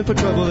 looking for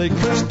trouble. They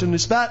cursed and they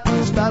spat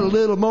a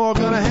little more,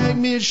 gonna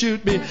hang me and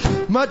shoot me.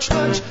 Much,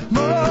 much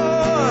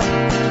more.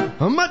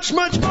 Much,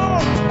 much more.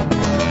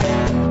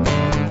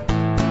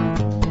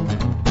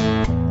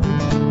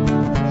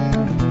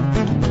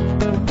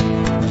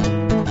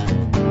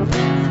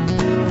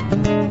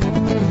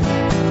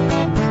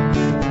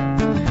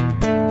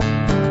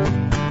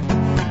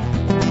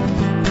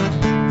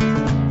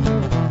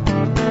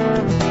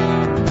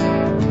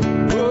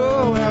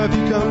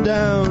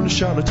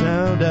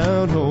 Charlottetown,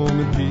 down home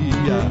in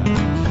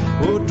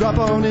P.I. Oh, drop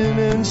on in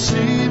and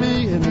see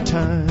me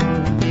anytime.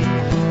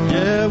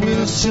 Yeah,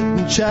 we'll sit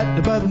and chat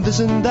about this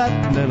and that,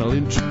 and then I'll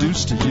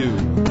introduce to you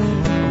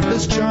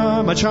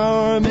my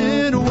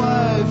charming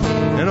wife,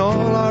 and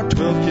all our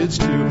 12 kids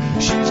too.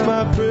 She's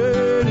my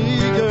pretty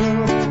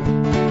girl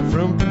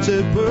from Prince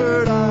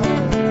Edward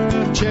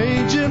Island,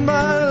 changing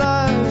my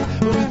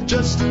life with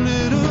just a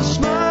little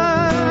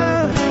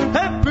smile.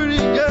 Hey, pretty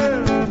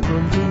girl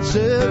from Prince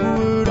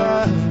Edward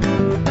Island.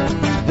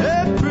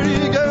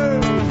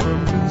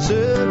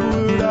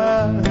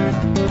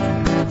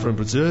 From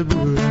Prince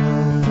Edward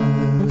Island.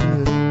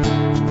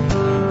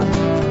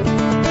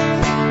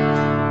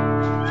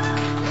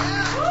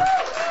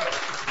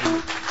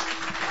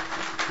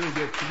 Very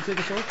good. Can you take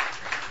us off?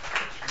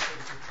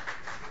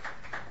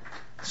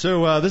 So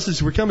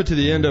we're coming to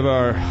the end of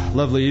our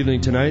lovely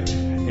evening tonight,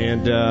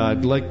 and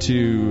I'd like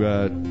to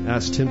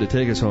ask Tim to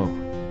take us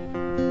home.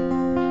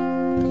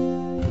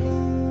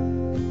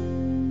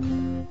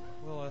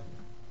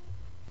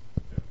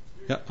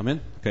 Yeah, I'm in.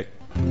 Okay.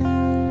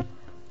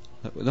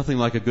 Nothing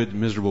like a good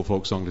miserable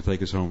folk song to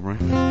take us home,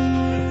 right?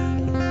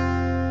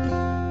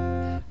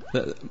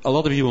 A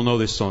lot of you will know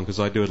this song because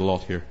I do it a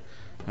lot here.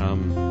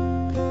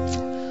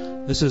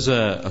 This is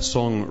a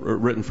song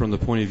written from the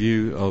point of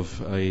view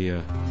of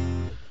a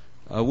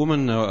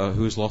woman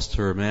who has lost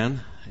her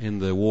man in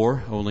the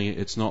war, only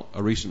it's not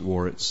a recent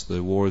war, it's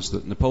the wars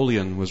that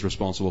Napoleon was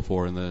responsible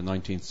for in the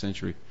 19th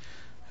century.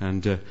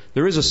 And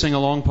there is a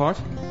sing-along part,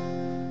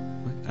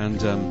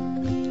 and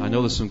I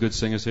know there's some good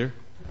singers here.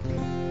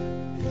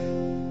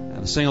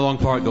 The sing-along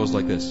part goes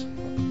like this.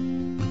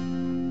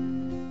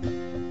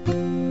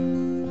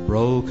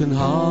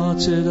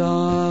 Broken-hearted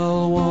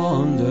I'll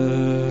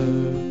wander,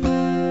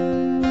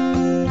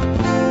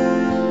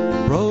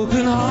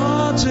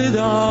 broken-hearted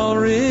I'll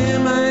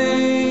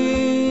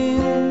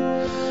remain,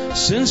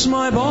 since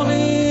my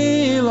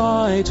bonny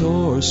light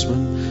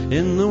horseman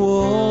in the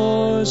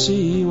wars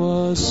he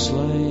was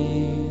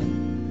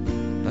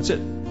slain. That's it.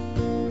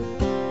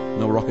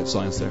 No rocket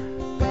science there.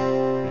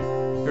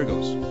 Here it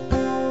goes.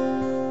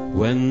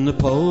 When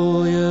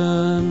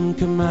Napoleon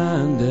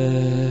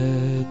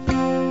commanded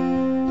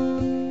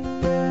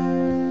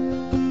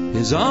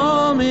his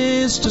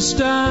armies to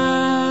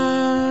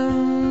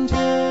stand,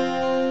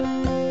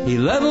 he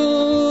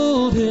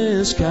leveled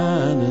his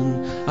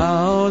cannon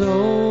out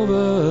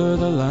over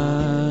the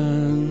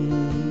land.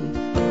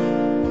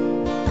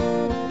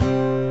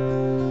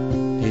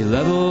 He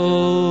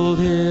leveled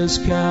his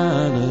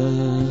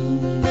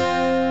cannon,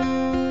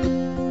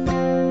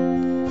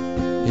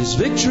 his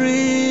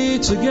victory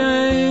to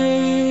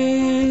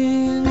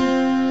gain,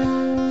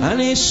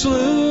 and he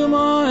slew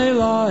my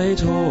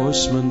light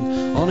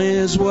horseman on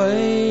his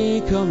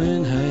way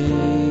coming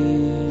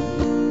home.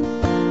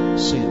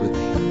 Sing it with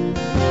me.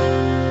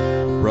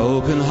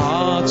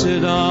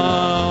 Broken-hearted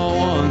I'll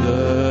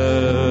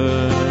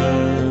wander,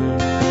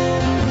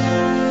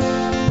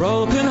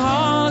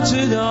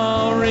 broken-hearted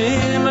I'll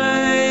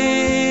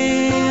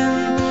remain,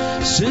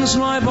 since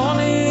my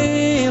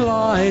bonny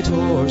light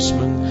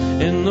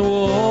horseman in the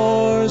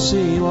wars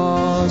he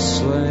was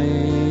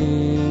slain.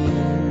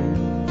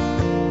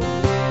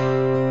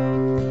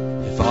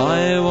 If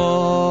I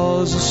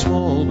was a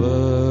small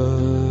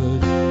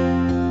bird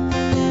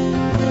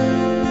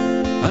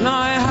and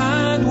I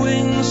had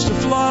wings to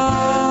fly,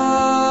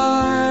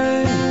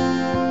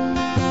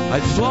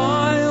 I'd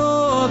fly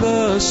o'er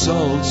the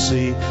salt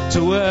sea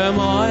to where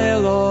my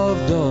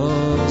love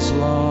does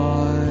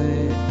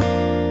lie,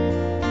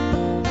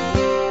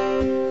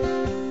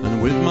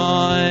 and with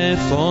my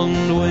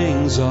fond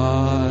wings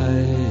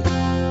I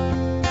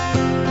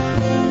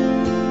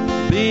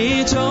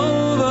beat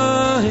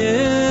over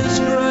his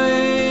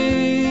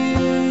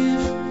grave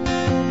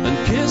and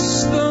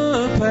kiss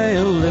the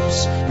pale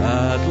lips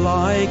that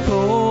lie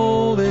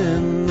cold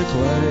in the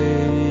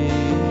clay.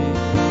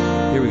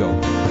 Here we go.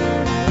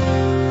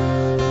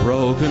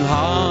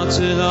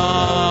 Broken-hearted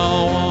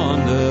I'll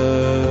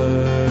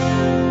wander,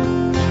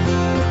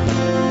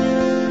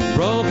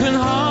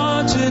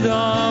 broken-hearted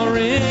I'll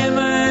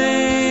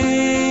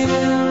remain,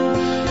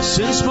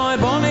 since my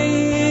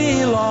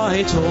bonny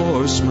light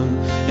horseman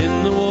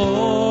in the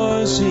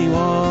wars he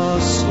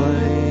was slain.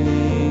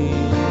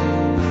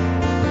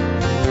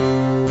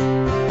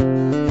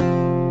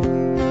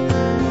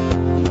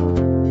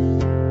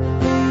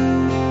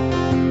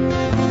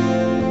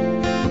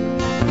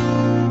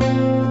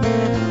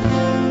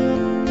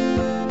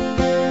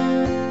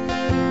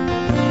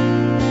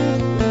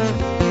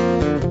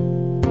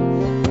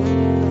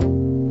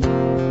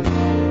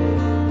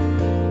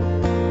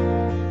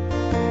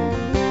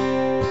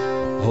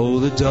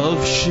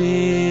 dove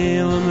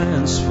she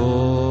laments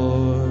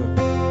for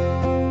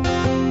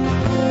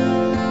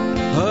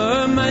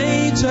her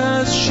mate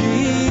as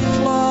she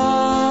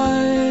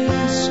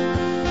flies.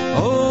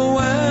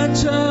 Oh,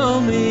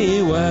 tell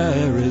me,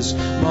 where is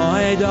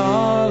my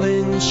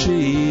darling,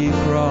 she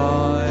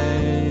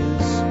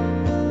cries.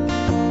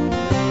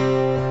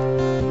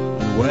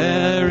 And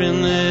where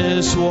in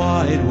this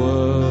wide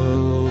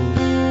world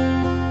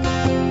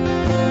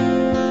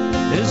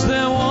is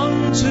there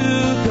one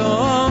to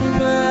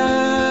compare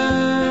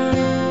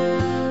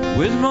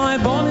with my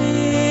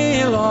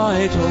bonny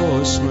light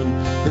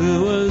horseman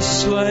who was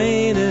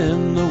slain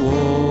in the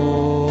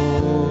wars?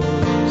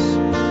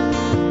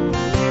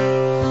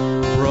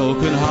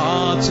 Broken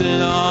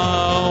hearted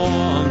I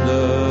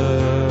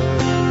wander,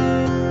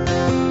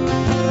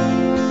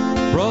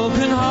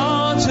 broken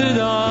hearted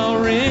I'll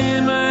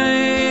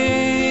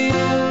remain,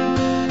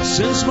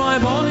 since my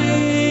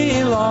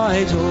bonny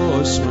light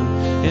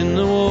horseman in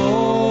the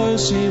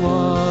wars he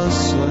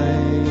was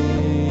slain.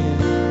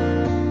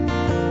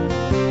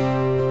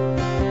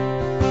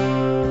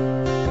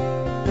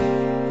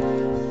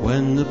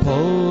 When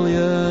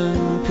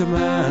Napoleon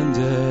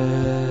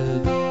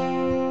commanded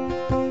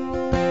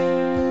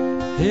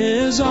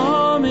his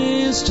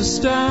armies to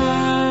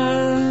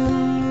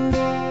stand,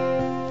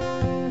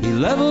 he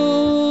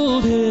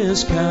leveled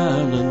his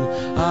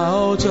cannon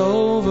out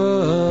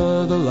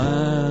over the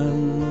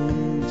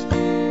land.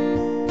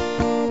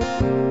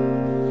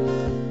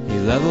 He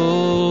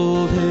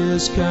leveled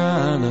his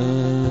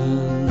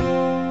cannon,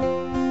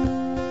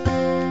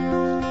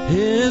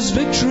 his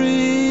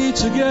victory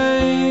to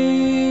gain,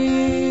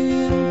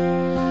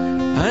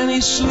 and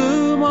he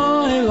slew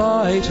my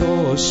light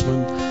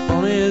horseman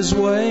on his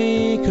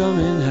way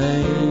coming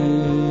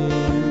home.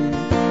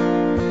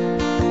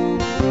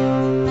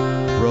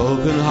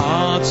 Broken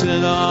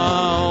hearted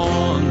I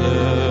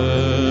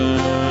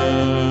wander,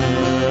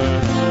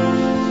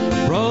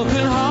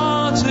 broken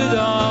hearted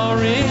I'll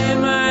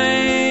remain,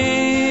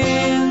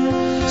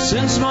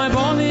 since my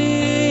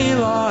bonny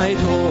light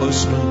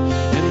horseman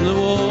in the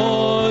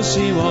wars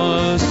he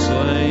was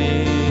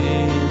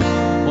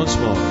slain. Once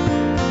more.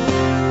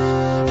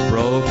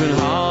 Broken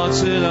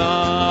hearted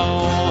I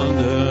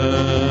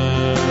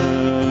wander,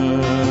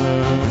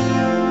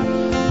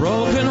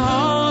 broken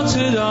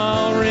hearted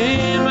I'll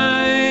remain,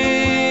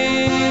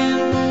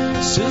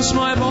 since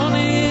my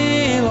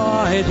bonny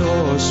light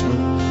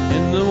horseman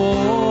in the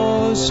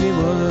wars he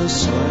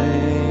was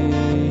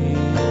slain.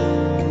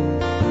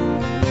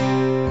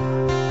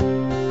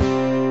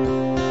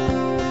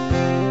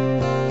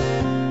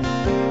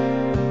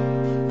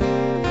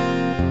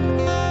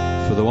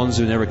 For the ones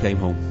who never came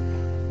home.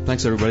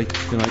 Thanks, everybody.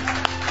 Good night.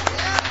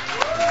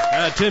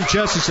 Tim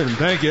Chesterton,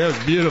 thank you. That was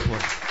beautiful.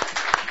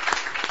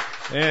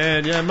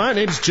 And yeah, my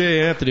name's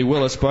Jay Anthony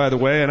Willis, by the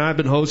way, and I've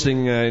been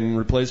hosting in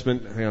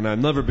replacement, and I'll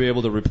never be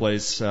able to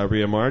replace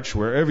Rhea March.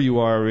 Wherever you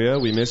are, Rhea,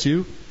 we miss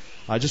you.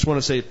 I just want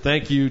to say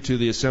thank you to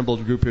the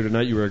assembled group here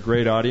tonight. You were a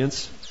great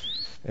audience,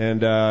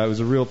 and it was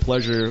a real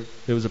pleasure.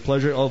 It was a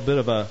pleasure,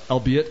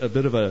 albeit a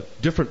bit of a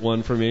different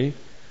one for me,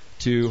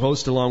 to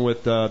host along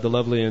with the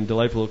lovely and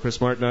delightful Chris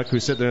Martinuck,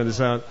 who's sitting there in the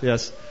sound.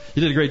 Yes,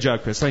 you did a great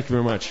job, Chris. Thank you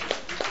very much.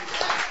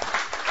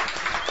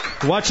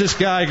 Watch this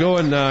guy go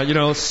and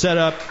set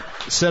up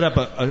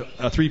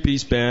a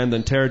three-piece band,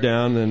 then tear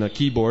down, and a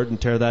keyboard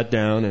and tear that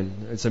down,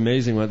 and it's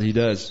amazing what he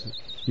does.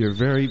 You're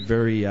very,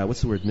 very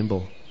what's the word?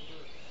 Nimble.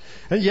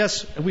 And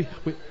yes,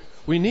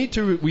 we need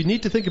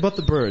to think about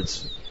the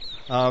birds.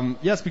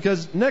 Yes,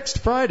 because next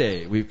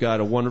Friday we've got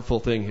a wonderful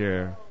thing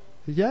here.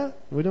 Yeah,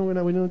 we're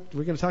going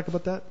to talk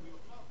about that.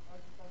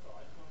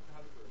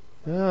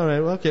 All right.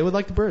 Well, okay. We'd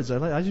like the birds.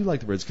 I do like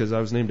the birds because I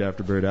was named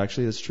after a bird.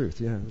 Actually, that's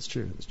truth. Yeah, that's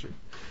true. That's true.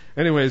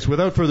 Anyways,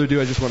 without further ado,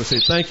 I just want to say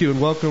thank you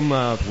and welcome,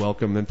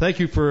 and thank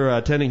you for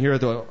attending here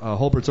at the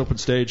Hulbert's Open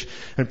Stage.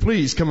 And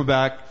please come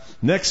back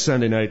next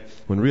Sunday night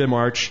when Rhea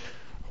March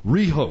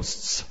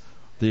rehosts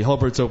the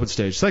Hulbert's Open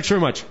Stage. Thanks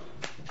very much.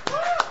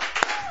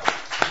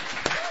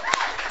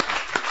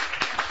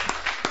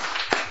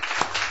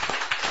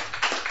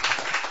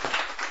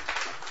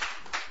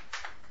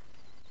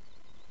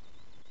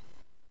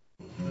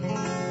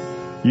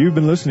 You've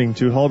been listening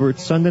to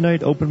Hulbert's Sunday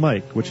Night Open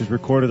Mic, which is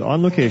recorded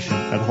on location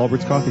at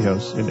Hulbert's Coffee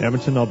House in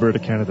Edmonton, Alberta,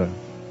 Canada.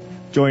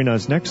 Join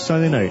us next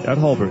Sunday night at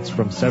Hulbert's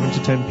from 7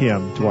 to 10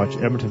 p.m. to watch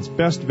Edmonton's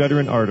best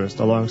veteran artists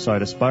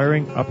alongside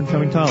aspiring,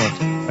 up-and-coming talent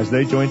as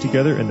they join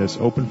together in this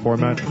open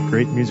format of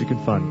great music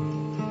and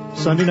fun.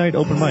 Sunday Night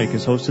Open Mic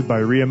is hosted by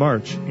Rhea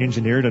March,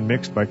 engineered and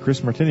mixed by Chris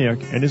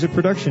Martiniak, and is a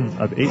production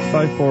of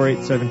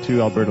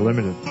 854872 Alberta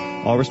Limited.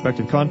 All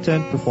respective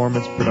content,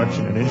 performance,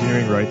 production, and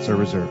engineering rights are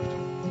reserved.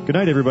 Good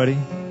night, everybody.